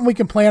that's something we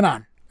can plan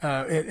on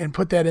and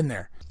put that in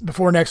there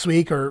before next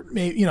week, or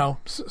maybe,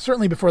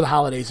 certainly before the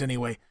holidays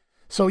anyway.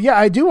 So yeah,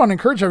 I do want to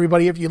encourage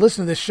everybody, if you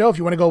listen to this show, if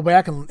you want to go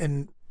back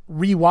and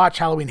rewatch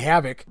Halloween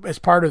Havoc as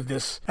part of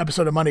this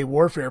episode of Monday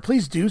Warfare,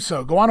 please do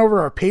so. Go on over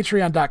to our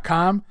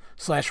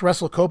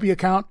patreon.com/WrestleCopia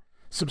account.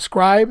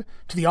 Subscribe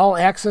to the All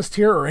Access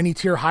tier or any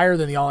tier higher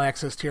than the All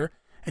Access tier,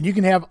 and you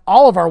can have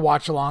all of our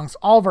watch-alongs,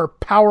 all of our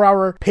Power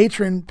Hour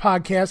patron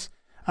podcasts,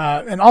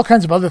 and all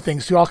kinds of other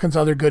things too, all kinds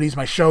of other goodies,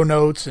 my show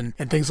notes and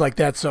things like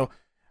that. So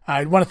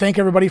I want to thank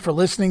everybody for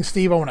listening.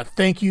 Steve, I want to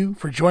thank you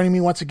for joining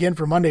me once again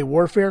for Monday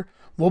Warfare.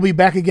 We'll be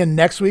back again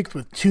next week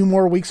with 2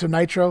 more weeks of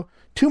Nitro,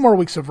 2 more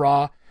weeks of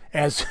Raw,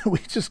 as we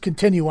just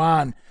continue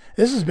on.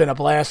 This has been a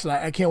blast, and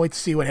I can't wait to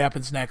see what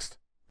happens next.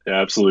 Yeah,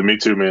 absolutely. Me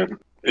too, man.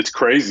 It's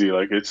crazy.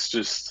 Like, it's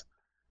just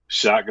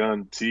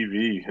shotgun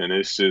TV, and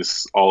it's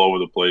just all over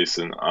the place.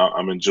 And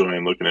I'm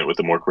enjoying looking at it with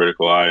a more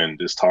critical eye and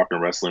just talking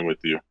wrestling with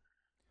you.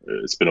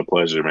 It's been a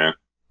pleasure, man.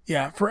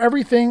 Yeah, for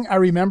everything I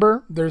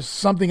remember, there's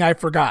something I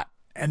forgot,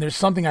 and there's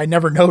something I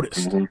never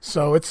noticed. Mm-hmm.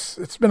 So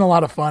it's been a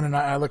lot of fun, and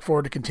I look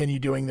forward to continue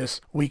doing this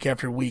week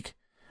after week.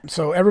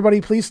 So everybody,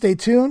 please stay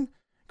tuned.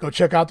 Go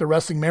check out the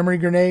Wrestling Memory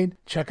Grenade.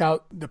 Check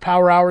out the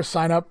Power Hour.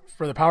 Sign up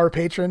for the Power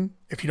Patron.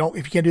 If you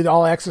can't do the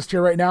All Access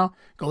tier right now,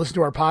 go listen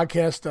to our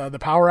podcast, the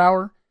Power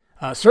Hour.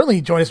 Certainly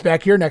join us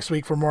back here next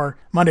week for more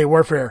Monday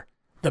Warfare,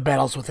 The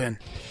Battles Within.